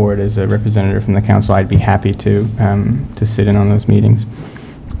that board as a representative from the council, I'd be happy to sit in on those meetings.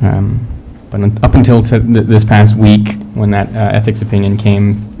 But up until this past week, when that ethics opinion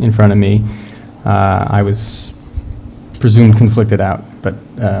came in front of me, I was presumed conflicted out. But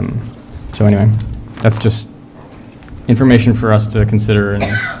so anyway, that's just information for us to consider in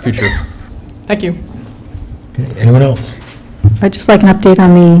the future. Thank you. Okay, anyone else? I'd just like an update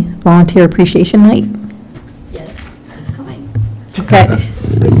on the volunteer appreciation night. Yes, it's coming. Okay.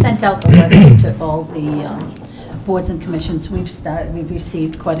 We've sent out the letters to all the boards and commissions. We've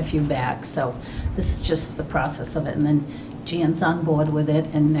received quite a few back, so this is just the process of it. And then Jan's on board with it,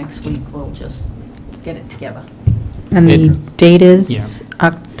 and next week we'll just get it together. And the date is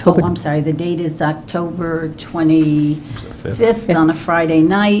October? Oh, I'm sorry, the date is October 25th on a Friday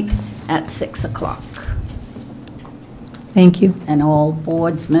night at 6 o'clock. Thank you. And all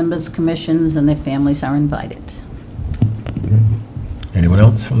boards, members, commissions, and their families are invited. Anyone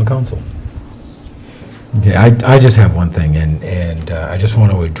else from the council? Okay, I just have one thing, and I just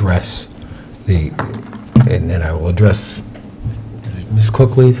want to address and then I will address, Ms.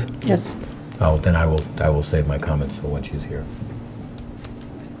 Cook leave? Yes. Oh, then I will save my comments for when she's here.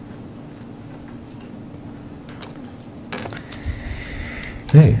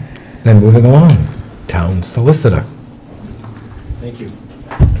 Okay, then moving along, town solicitor. Thank you.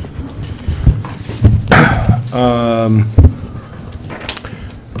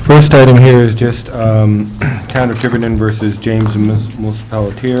 First item here is just Town of Tiverton versus James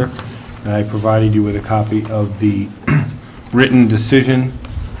Municipalitier. And I provided you with a copy of the written decision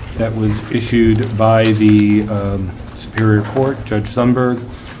that was issued by the Superior Court, Judge Sundberg,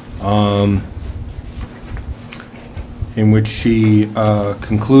 in which she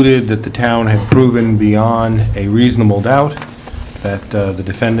concluded that the town had proven beyond a reasonable doubt that the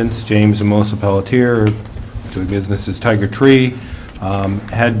defendants, James and Melissa Pelletier, doing business as Tiger Tree,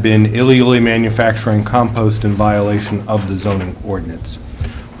 had been illegally manufacturing compost in violation of the zoning ordinance.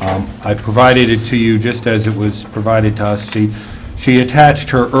 I provided it to you just as it was provided to us. She attached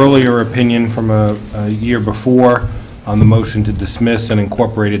her earlier opinion from a year before on the motion to dismiss and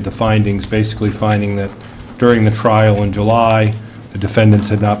incorporated the findings, basically finding that during the trial in July, the defendants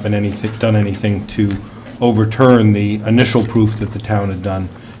had not been done anything to overturn the initial proof that the town had done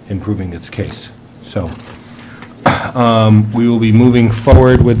in proving its case. So we will be moving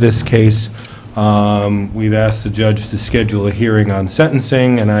forward with this case. We've asked the judge to schedule a hearing on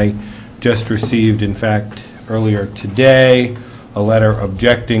sentencing, and I just received, in fact, earlier today, a letter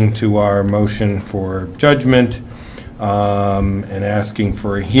objecting to our motion for judgment and asking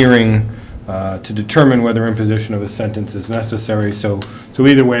for a hearing to determine whether imposition of a sentence is necessary. So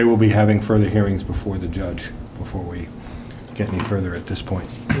either way, we'll be having further hearings before the judge before we get any further at this point.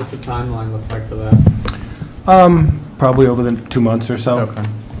 What's the timeline look like for that? Probably over the 2 months or so. Okay.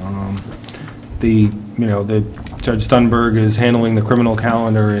 The Judge Sundberg is handling the criminal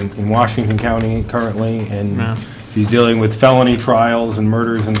calendar in Washington County currently, and she's dealing with felony trials and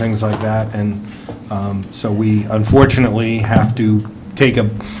murders and things like that. And so we unfortunately have to take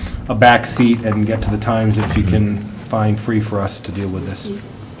a back seat and get to the times that she can find free for us to deal with this.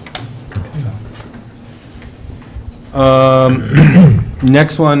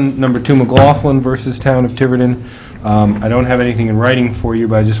 Next one, number 2, McLaughlin versus Town of Tiverton. I don't have anything in writing for you,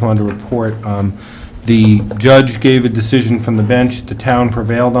 but I just wanted to report. The judge gave a decision from the bench. The town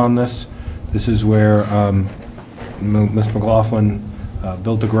prevailed on this. This is where Ms. McLaughlin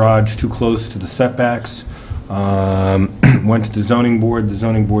built a garage too close to the setbacks, went to the zoning board. The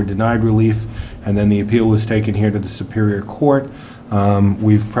zoning board denied relief, and then the appeal was taken here to the Superior Court.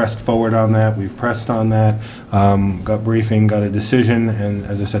 We've pressed forward on that. We've pressed on that, got briefing, got a decision, and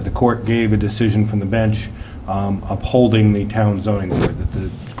as I said, the court gave a decision from the bench upholding the town zoning board that the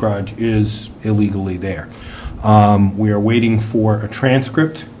garage is illegally there. We are waiting for a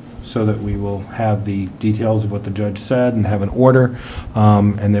transcript so that we will have the details of what the judge said and have an order,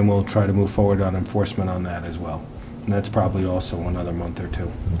 and then we'll try to move forward on enforcement on that as well. And that's probably also another month or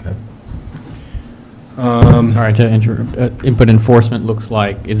two. Okay. Sorry to interrupt. But enforcement looks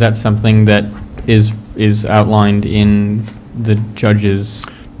like, is that something that is outlined in the judge's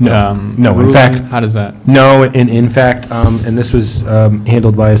No, no. In ruling? fact, How does that? No, in fact, and this was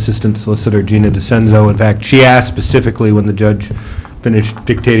handled by Assistant Solicitor Gina DeCenzo. In fact, she asked specifically when the judge finished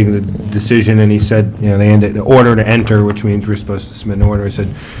dictating the decision, and he said, you know, they ended an order to enter, which means we're supposed to submit an order. He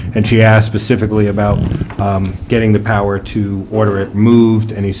said, and she asked specifically about getting the power to order it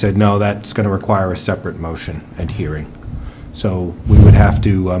moved, and he said, no, that's going to require a separate motion and hearing. So we would have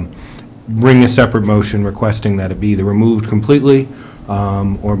to bring a separate motion requesting that it be either removed completely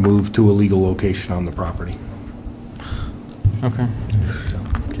or moved to a legal location on the property. Okay.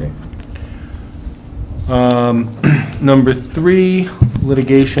 Okay. Number 3,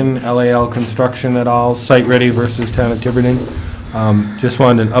 litigation, LAL Construction et al., site ready versus Town of Tiverton. Just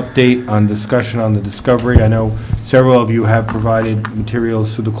wanted an update on discussion on the discovery. I know several of you have provided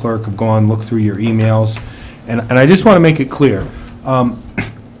materials to the clerk, have gone, looked through your emails, and I just want to make it clear.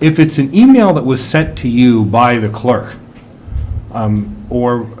 If it's an email that was sent to you by the clerk,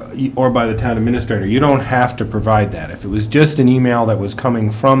 or by the town administrator, you don't have to provide that. If it was just an email that was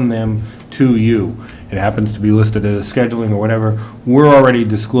coming from them to you, it happens to be listed as scheduling or whatever, we're already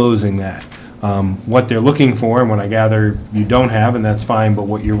disclosing that. What they're looking for, and what I gather you don't have, and that's fine, but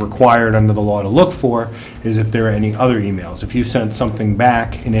what you're required under the law to look for is if there are any other emails. If you sent something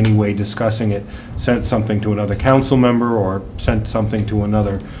back in any way discussing it, sent something to another council member, or sent something to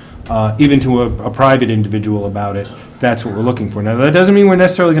another, even to a private individual about it, that's what we're looking for. Now, that doesn't mean we're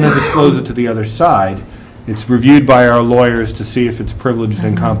necessarily going to disclose it to the other side. It's reviewed by our lawyers to see if it's privileged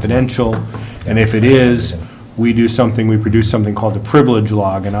and confidential, and if it is, we produce something called the privilege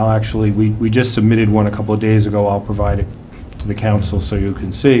log, and we just submitted one a couple of days ago. I'll provide it to the council so you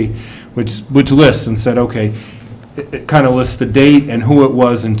can see, which lists and said, okay, it kind of lists the date and who it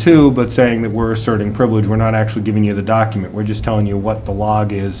was and to, but saying that we're asserting privilege. We're not actually giving you the document. We're just telling you what the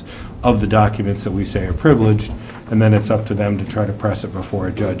log is of the documents that we say are privileged, and then it's up to them to try to press it before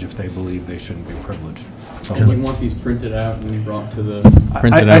a judge if they believe they shouldn't be privileged. And you want these printed out and brought to the...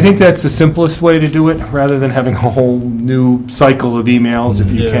 I think that's the simplest way to do it, rather than having a whole new cycle of emails.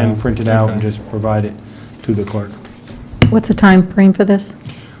 If you can, print it out and just provide it to the clerk. What's the time frame for this?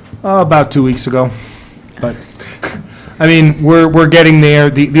 About 2 weeks ago. But, I mean, we're getting there.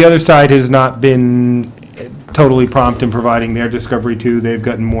 The other side has not been totally prompt in providing their discovery too. They've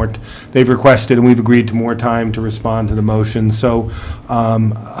gotten more, they've requested, and we've agreed to more time to respond to the motion. So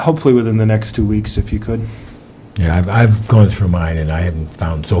hopefully within the next 2 weeks, if you could. Yeah, I've gone through mine, and I haven't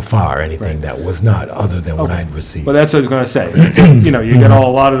found so far anything that was not other than what I'd received. Well, that's what I was going to say. It's just, you know, you get a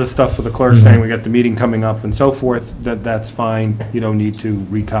lot of the stuff for the clerk saying we got the meeting coming up and so forth. That's fine. You don't need to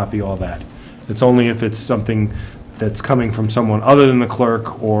recopy all that. It's only if it's something that's coming from someone other than the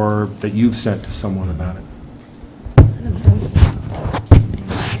clerk, or that you've sent to someone about it.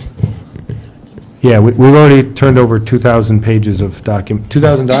 Yeah, we've already turned over 2,000 pages of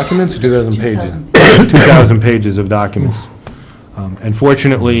 2,000 documents or 2,000 pages? 2,000 pages of documents.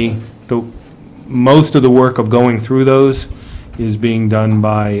 Unfortunately, most of the work of going through those is being done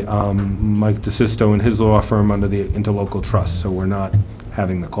by Mike DeSisto and his law firm under the interlocal trust, so we're not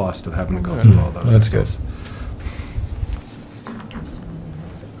having the cost of having to go through all those. That's good.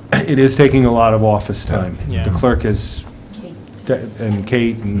 It is taking a lot of office time. Yeah. The clerk is, and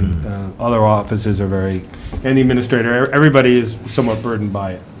Kate and other offices are very, and the administrator, everybody is somewhat burdened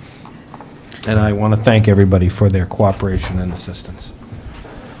by it. And I want to thank everybody for their cooperation and assistance.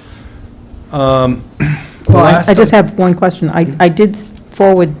 Well, I just have one question. I did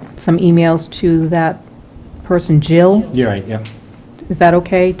forward some emails to that person, Jill. You're right, yeah. Is that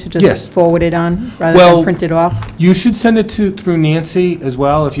okay to just Yes. forward it on rather than print it off? You should send it through Nancy as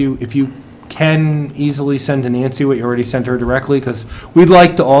well, if you can easily send to Nancy what you already sent her directly, because we'd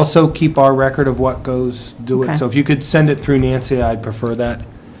like to also keep our record of what goes, do it. Okay. So if you could send it through Nancy, I'd prefer that.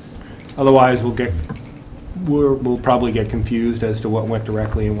 Otherwise, we'll probably get confused as to what went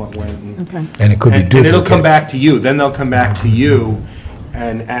directly and what went. Okay. And it could be And it'll come duplicates. back to you. Then they'll come back to you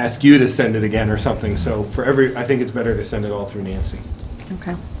and ask you to send it again or something. So I think it's better to send it all through Nancy.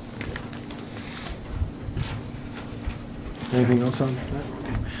 Okay. Anything else on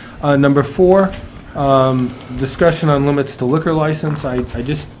that? Number 4, discussion on limits to liquor license. I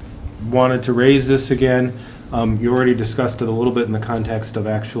just wanted to raise this again. You already discussed it a little bit in the context of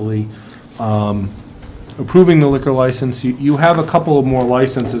actually approving the liquor license. You have a couple of more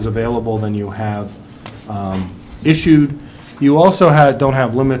licenses available than you have issued. You also don't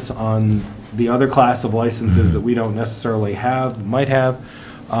have limits on the other class of licenses that we don't necessarily might have.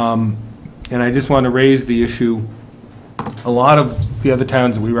 And I just want to raise the issue. A lot of the other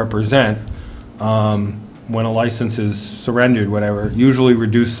towns that we represent, when a license is surrendered, whatever, usually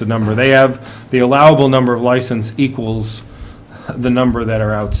reduce the number. They have the allowable number of license equals the number that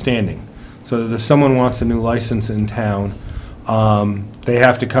are outstanding. So that if someone wants a new license in town, they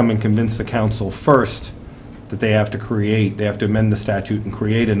have to come and convince the council first that they have to amend the statute and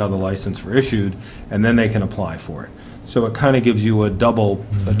create another license for issued, and then they can apply for it. So it kind of gives you a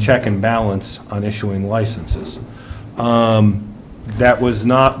check and balance on issuing licenses. That was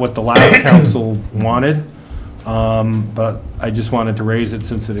not what the last council wanted, but I just wanted to raise it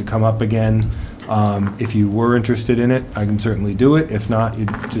since it had come up again. If you were interested in it, I can certainly do it. If not, you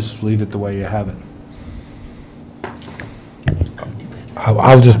just leave it the way you have it.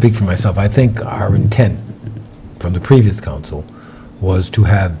 I'll just speak for myself. I think our intent from the previous council was to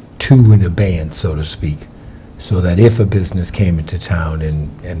have two in abeyance, so to speak, so that if a business came into town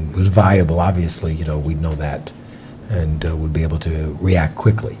and was viable, obviously, we'd know that and would be able to react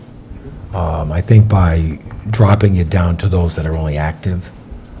quickly. I think by dropping it down to those that are only active,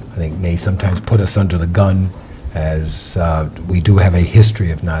 I think may sometimes put us under the gun, as we do have a history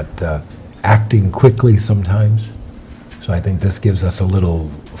of not acting quickly sometimes. So I think this gives us a little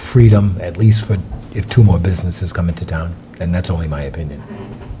freedom, at least for if two more businesses come into town, and that's only my opinion.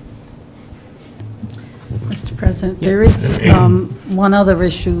 Mr. President, there is one other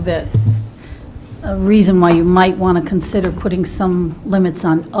issue that, a reason why you might want to consider putting some limits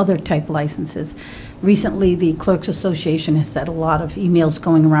on other type licenses. Recently, the Clerks Association has had a lot of emails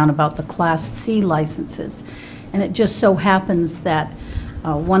going around about the Class C licenses. And it just so happens that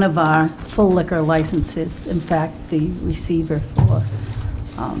one of our full liquor licenses, in fact, the receiver for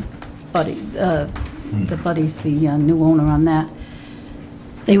Buddy's the new owner on that,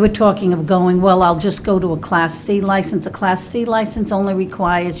 they were talking of going, well, I'll just go to a Class C license. A Class C license only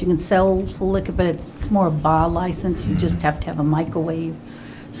requires, you can sell full liquor, but it's more a bar license. You just have to have a microwave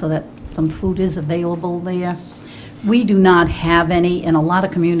so that some food is available there. We do not have any, and a lot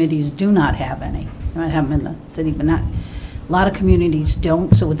of communities do not have any. You might have them in the city, but not, a lot of communities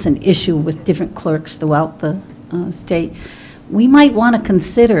don't, so it's an issue with different clerks throughout the state. We might want to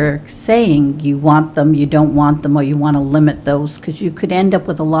consider saying you want them, you don't want them, or you want to limit those, because you could end up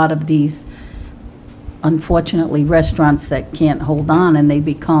with a lot of these, unfortunately, restaurants that can't hold on, and they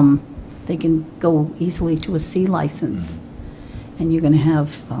can go easily to a C license. And you're going to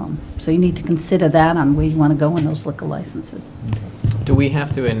have, so you need to consider that on where you want to go in those liquor licenses. Do we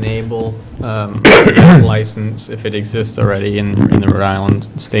have to enable a license if it exists already in the Rhode Island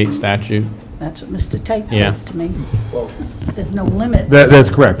state statute? That's what Mr. Tate says to me. There's no limit. That's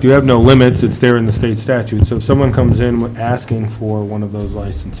correct. You have no limits. It's there in the state statute. So if someone comes in asking for one of those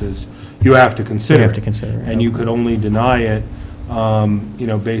licenses, you have to consider it. You have to consider it. And you could only deny it,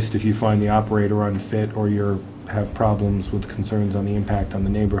 based if you find the operator unfit or you have problems with concerns on the impact on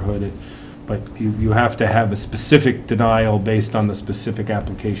the neighborhood. But you have to have a specific denial based on the specific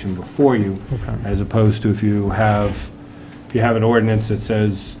application before you, as opposed to if you have an ordinance that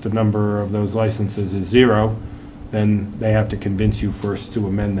says the number of those licenses is 0, then they have to convince you first to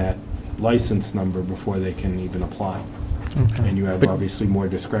amend that license number before they can even apply. And you have obviously more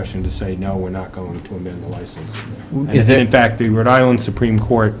discretion to say, no, we're not going to amend the license. And in fact, the Rhode Island Supreme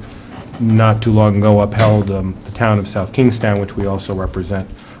Court not too long ago upheld the town of South Kingstown, which we also represent,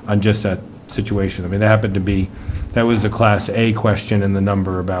 on just that situation. I mean, that was a Class A question, and the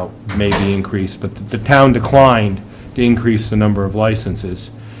number about may be increased, but the town declined to increase the number of licenses,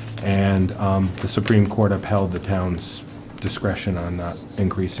 and the Supreme Court upheld the town's discretion on not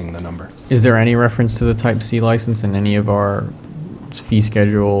increasing the number. Is there any reference to the Type C license in any of our fee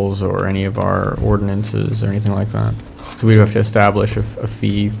schedules or any of our ordinances or anything like that? So we have to establish a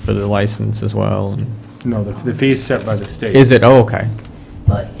fee for the license as well? No, the fee is set by the state. Is it? Oh, okay.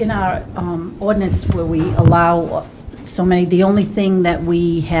 But in our ordinance where we allow so many, the only thing that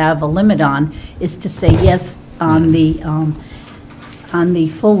we have a limit on is to say yes on the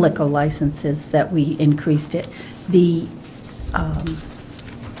full liquor licenses that we increased it. The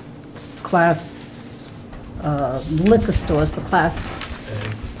class liquor stores, the Class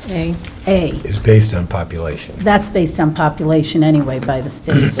A is based on population. That's based on population anyway by the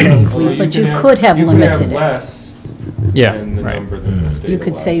state. So but you could have limited it. Less than the number that the state You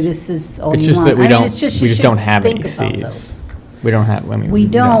could allows. say this is all It's you just want. that we I mean, don't, it's just we you just don't should have any think about Cs. those. We don't have, I mean. We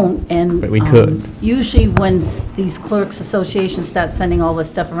don't, and. But we could. Usually when these clerks associations start sending all this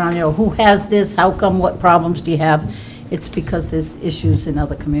stuff around, who has this, how come, what problems do you have? It's because there's issues in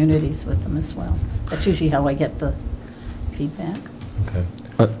other communities with them as well. That's usually how I get the feedback. Okay.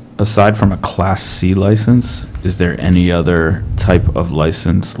 Aside from a Class C license, is there any other type of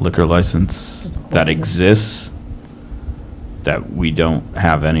license, liquor license, that exists that we don't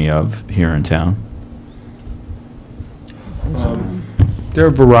have any of here in town? There are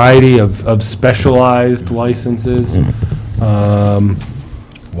a variety of specialized licenses.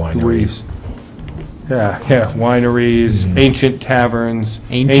 Wineries. Yeah, wineries, ancient taverns.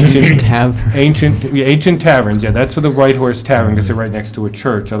 Ancient taverns. Ancient taverns, yeah, that's for the White Horse Tavern, because they're right next to a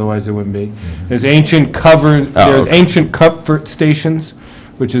church, otherwise it wouldn't be. There's ancient ancient comfort stations,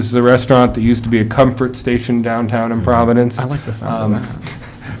 which is the restaurant that used to be a comfort station downtown in Providence. I like the sound of that.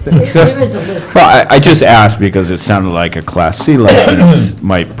 There is a list. Well, I just asked because it sounded like a Class C license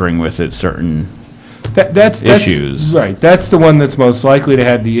might bring with it certain That's issues. Right, that's the one that's most likely to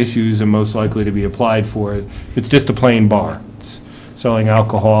have the issues and most likely to be applied for. It's just a plain bar. selling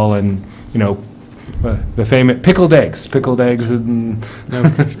alcohol and, the famous pickled eggs and.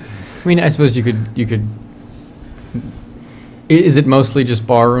 I mean, I suppose you could, is it mostly just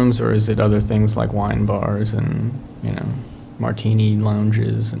bar rooms, or is it other things like wine bars and, martini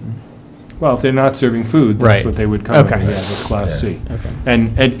lounges and? Well, if they're not serving food, that's Right. what they would come Okay. under, with Class C. Okay.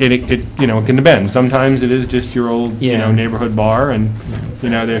 And it can depend. Sometimes it is just your old, Yeah. neighborhood bar, and,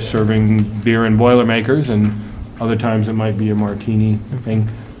 they're serving beer in Boilermakers, and other times it might be a martini thing.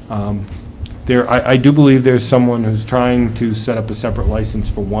 I do believe there's someone who's trying to set up a separate license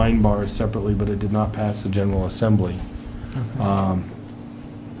for wine bars separately, but it did not pass the General Assembly.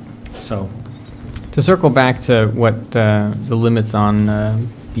 So. To circle back to what the limits on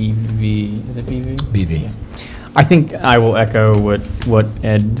BV, is it BV? BV. I think I will echo what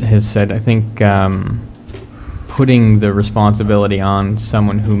Ed has said. I think putting the responsibility on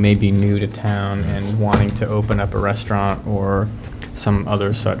someone who may be new to town and wanting to open up a restaurant or some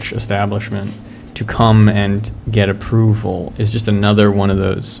other such establishment to come and get approval is just another one of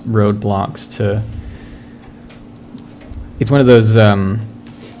those roadblocks to, it's one of those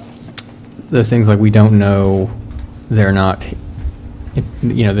things like we don't know, they're not,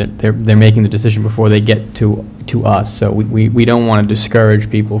 that they're making the decision before they get to us. So we don't want to discourage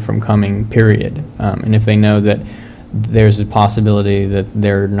people from coming, period. And if they know that there's a possibility that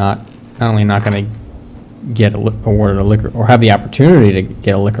they're not only not going to get awarded a liquor, or have the opportunity to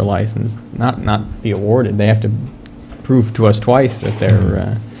get a liquor license, not be awarded, they have to prove to us twice that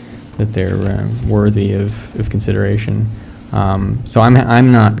they're worthy of consideration. So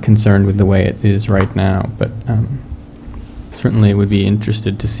I'm not concerned with the way it is right now, but certainly would be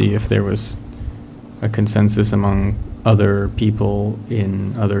interested to see if there was a consensus among other people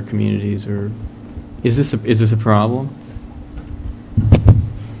in other communities, or is this a problem?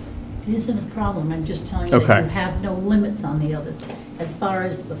 It isn't a problem, I'm just telling you Okay. that you have no limits on the others. As far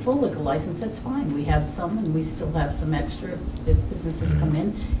as the full liquor license, that's fine, we have some, and we still have some extra if businesses come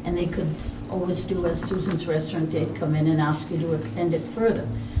in, and they could always do as Susan's Restaurant did, come in and ask you to extend it further.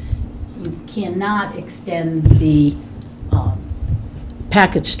 You cannot extend the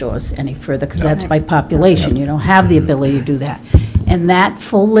package stores any further, because that's by population, you don't have the ability to do that. And that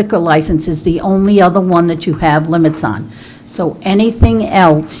full liquor license is the only other one that you have limits on. So anything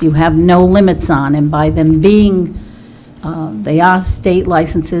else, you have no limits on, and by them being, they are state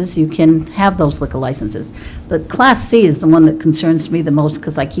licenses, you can have those liquor licenses. The Class C is the one that concerns me the most,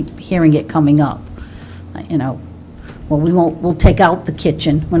 because I keep hearing it coming up. Well, we'll take out the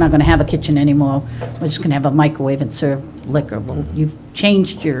kitchen, we're not going to have a kitchen anymore, we're just going to have a microwave and serve liquor. Well, you've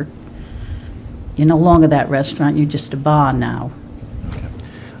changed you're no longer that restaurant, you're just a bar now.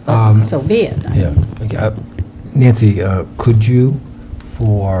 But so be it. Yeah. Okay. Nancy, could you,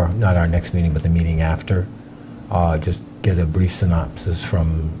 for not our next meeting, but the meeting after, just get a brief synopsis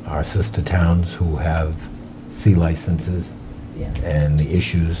from our sister towns who have C licenses and the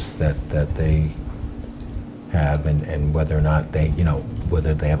issues that they have, and whether or not they,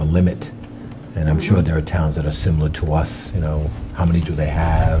 whether they have a limit. And I'm sure there are towns that are similar to us, how many do they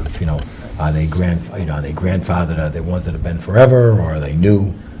have, are they grandfathered, are they ones that have been forever, or are they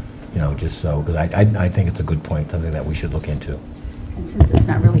new? Just so, because I think it's a good point, something that we should look into. And since it's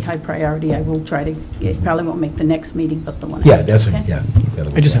not really high priority, I will try to, it probably won't make the next meeting, but the one. Yeah, that's, okay? yeah.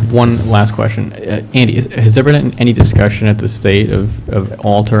 I just have one last question. Andy, has there been any discussion at the state of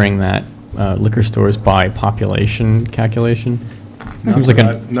altering that liquor stores by population calculation? Seems like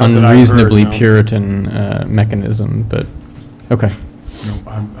an unreasonably Puritan mechanism, but, okay.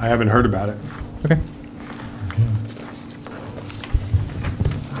 No, I haven't heard about it. Okay.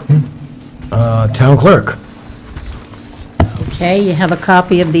 Town clerk. Okay, you have a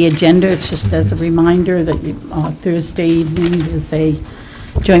copy of the agenda. It's just as a reminder that Thursday evening is a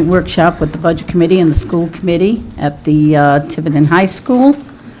joint workshop with the Budget Committee and the School Committee at the Tiverton High School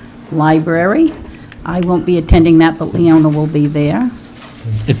Library. I won't be attending that, but Leona will be there.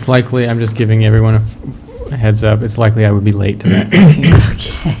 It's likely, I'm just giving everyone a heads up, it's likely I would be late to that.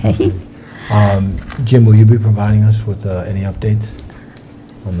 Okay. Jim, will you be providing us with any updates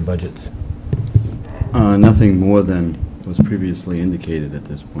on the budgets? Nothing more than was previously indicated at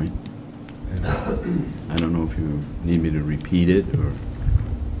this point. I don't know if you need me to repeat it, or...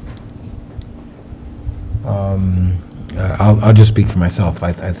 I'll just speak for myself.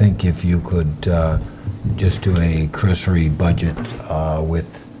 I think if you could just do a cursory budget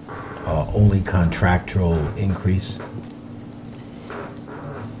with only contractual increase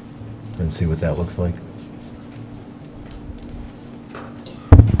and see what that looks like.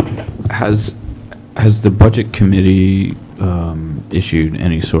 Has the budget committee issued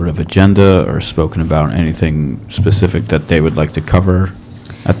any sort of agenda or spoken about anything specific that they would like to cover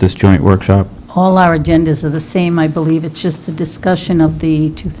at this joint workshop? All our agendas are the same, I believe. It's just a discussion of the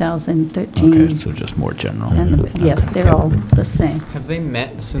 2013. Okay, so just more general. And yes, they're all the same. Have they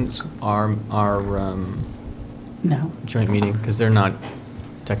met since our No. joint meeting? Because they're not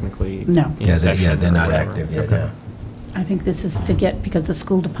technically No. in session they're or not whatever. active yet, Okay. yeah. I think this is to get, because the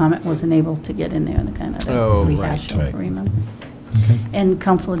school department wasn't able to get in there and kind of Oh, rehash right. it, remember? And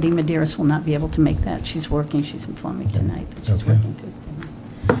Councilor DiMederos will not be able to make that. She's working, she's informed me tonight that she's Okay. working Tuesday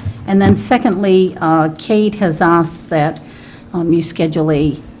night. And then secondly, Kate has asked that you schedule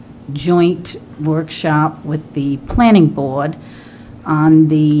a joint workshop with the planning board on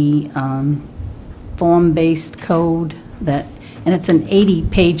the form-based code that, and it's an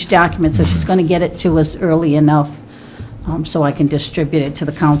 80-page document, so she's going to get it to us early enough so I can distribute it to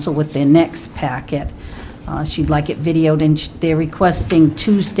the council with their next packet. She'd like it videoed, and they're requesting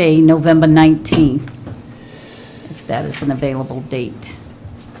Tuesday, November 19th, if that is an available date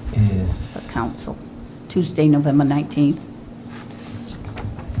for council. Tuesday, November 19th.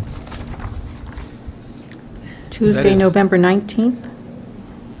 Tuesday, is- November 19th?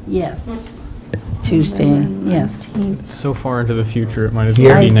 Yes. Tuesday, yes. So far into the future, it might as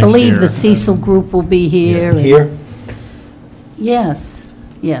well I be next year. believe the Cecil group will be here. and- Here? Yes,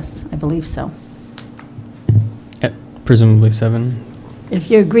 yes, I believe so. At presumably 7. If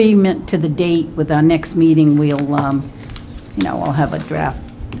your agreement to the date with our next meeting, we'll, I'll have a draft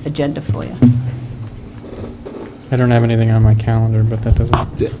agenda for you. I don't have anything on my calendar, but that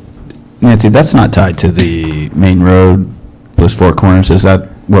doesn't... Nancy, that's not tied to the main road, those four corners, is that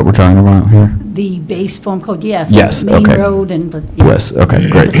what we're talking about here? The base form code, yes. Yes, Main okay. road and... Yes, okay,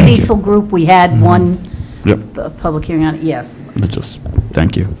 great, The thank you. Cecil group, we had one Yep. public hearing on it, yes.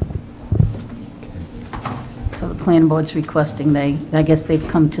 Thank you. So the planning board's requesting, I guess they've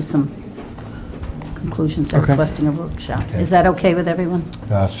come to some conclusions, they're Okay. requesting a workshop. Is that okay with everyone?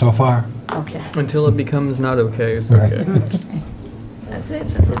 So far? Okay. Until it becomes not okay, it's Right. okay. Okay. That's it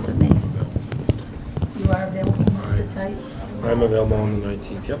for me. You are available, Mr. Tights? I'm available on the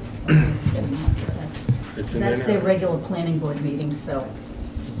 19th, yep. It's in That's there their now. regular planning board meeting, so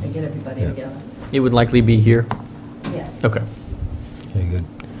they get everybody together. It would likely be here? Yes. Okay. Okay, good.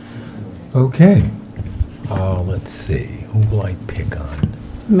 Okay. Let's see, who will I pick on?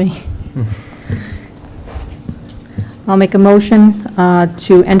 Me. I'll make a motion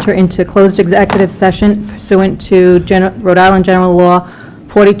to enter into closed executive session pursuant to Rhode Island General Law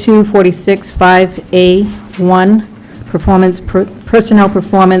 42465A1, personnel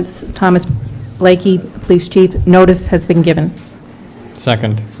performance, Thomas Blakey, Police Chief. Notice has been given.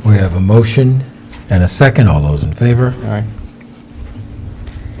 Second. We have a motion and a second. All those in favor? All right.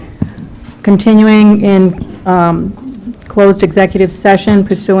 Continuing in closed executive session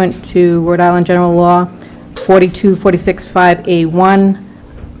pursuant to Rhode Island General Law 42465A1,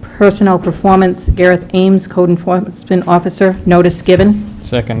 personnel performance, Gareth Ames, Code Enforcement Officer. Notice given.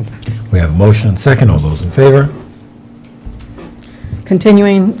 Second. We have a motion and second. All those in favor?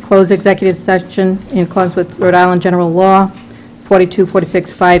 Continuing closed executive session in accordance with Rhode Island General Law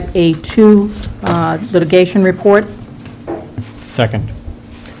 42465A2, litigation report. Second.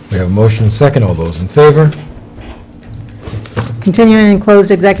 We have a motion and second. All those in favor? Continuing in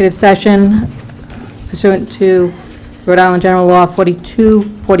closed executive session pursuant to Rhode Island General Law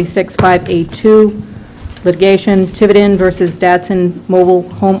 42465A2, litigation, Tiverton versus Datsun Mobile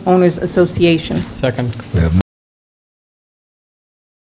Homeowners Association. Second. We have